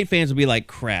Oklahoma State fans will be like,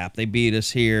 crap, they beat us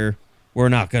here. We're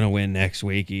not going to win next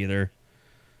week either.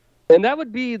 And that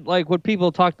would be like what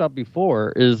people talked about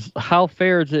before, is how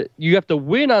fair is it? You have to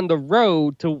win on the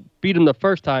road to beat them the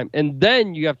first time, and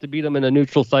then you have to beat them in a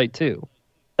neutral site too.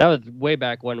 That was way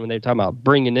back when they were talking about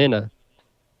bringing in a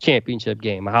championship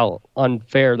game, how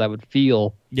unfair that would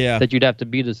feel. Yeah. That you'd have to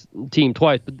beat this team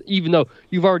twice, but even though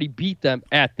you've already beat them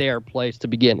at their place to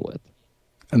begin with.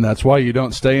 And that's why you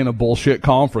don't stay in a bullshit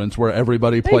conference where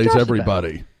everybody plays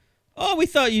everybody. Oh, we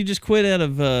thought you just quit out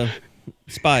of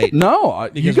spite. No,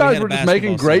 you guys were just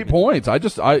making great points.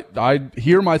 I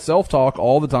hear myself talk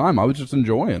all the time. I was just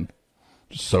enjoying,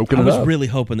 just soaking it up. I was really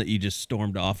hoping that you just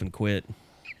stormed off and quit.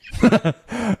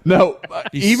 No,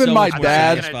 even my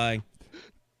dad.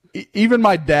 Even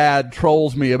my dad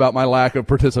trolls me about my lack of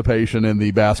participation in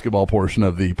the basketball portion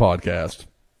of the podcast.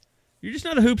 You're just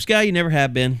not a hoops guy. You never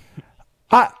have been.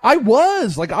 I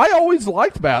was. Like, I always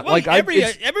liked bat. Well, like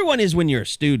everyone is when you're a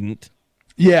student.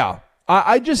 Yeah.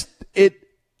 I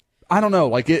don't know.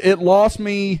 Like, it lost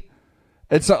me.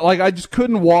 It's not, like, I just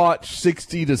couldn't watch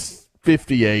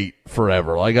 60-58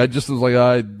 forever. Like, I just was like,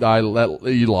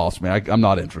 you lost me. I'm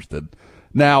not interested.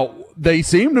 Now, they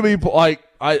seem to be like,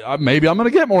 maybe I'm going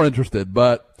to get more interested,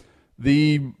 but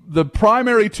the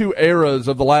primary two eras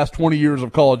of the last 20 years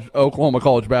of Oklahoma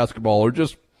college basketball are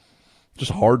just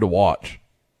hard to watch.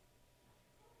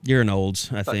 You're an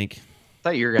olds, I think. I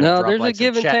thought you were going to drop there's like a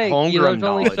give and take. There's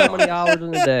only so many hours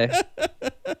in a day.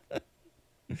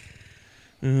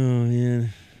 Oh, man.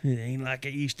 It ain't like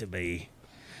it used to be.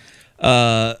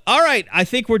 All right, I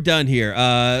think we're done here.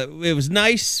 It was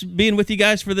nice being with you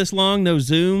guys for this long. No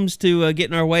Zooms to get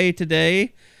in our way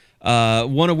today.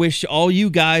 Want to wish all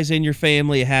you guys and your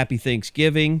family a happy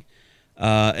Thanksgiving.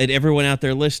 And everyone out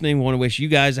there listening, want to wish you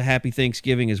guys a happy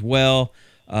Thanksgiving as well.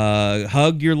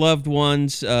 Hug your loved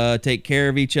ones. Take care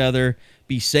of each other.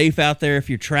 Be safe out there if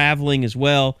you're traveling as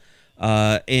well.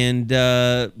 And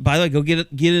by the way, go get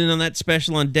in on that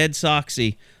special on Dead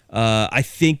Soxy. I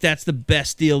think that's the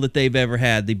best deal that they've ever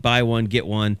had. The buy one, get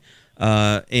one.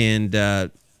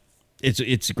 And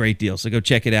it's a great deal. So go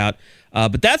check it out.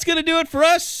 But that's going to do it for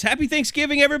us. Happy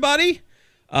Thanksgiving, everybody.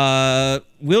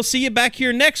 We'll see you back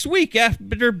here next week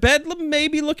after Bedlam.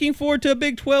 Maybe looking forward to a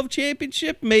Big 12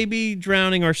 championship. Maybe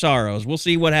drowning our sorrows. We'll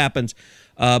see what happens.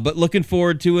 But looking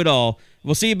forward to it all.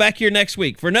 We'll see you back here next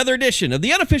week for another edition of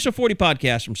the Unofficial 40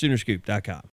 Podcast from Soonerscoop.com.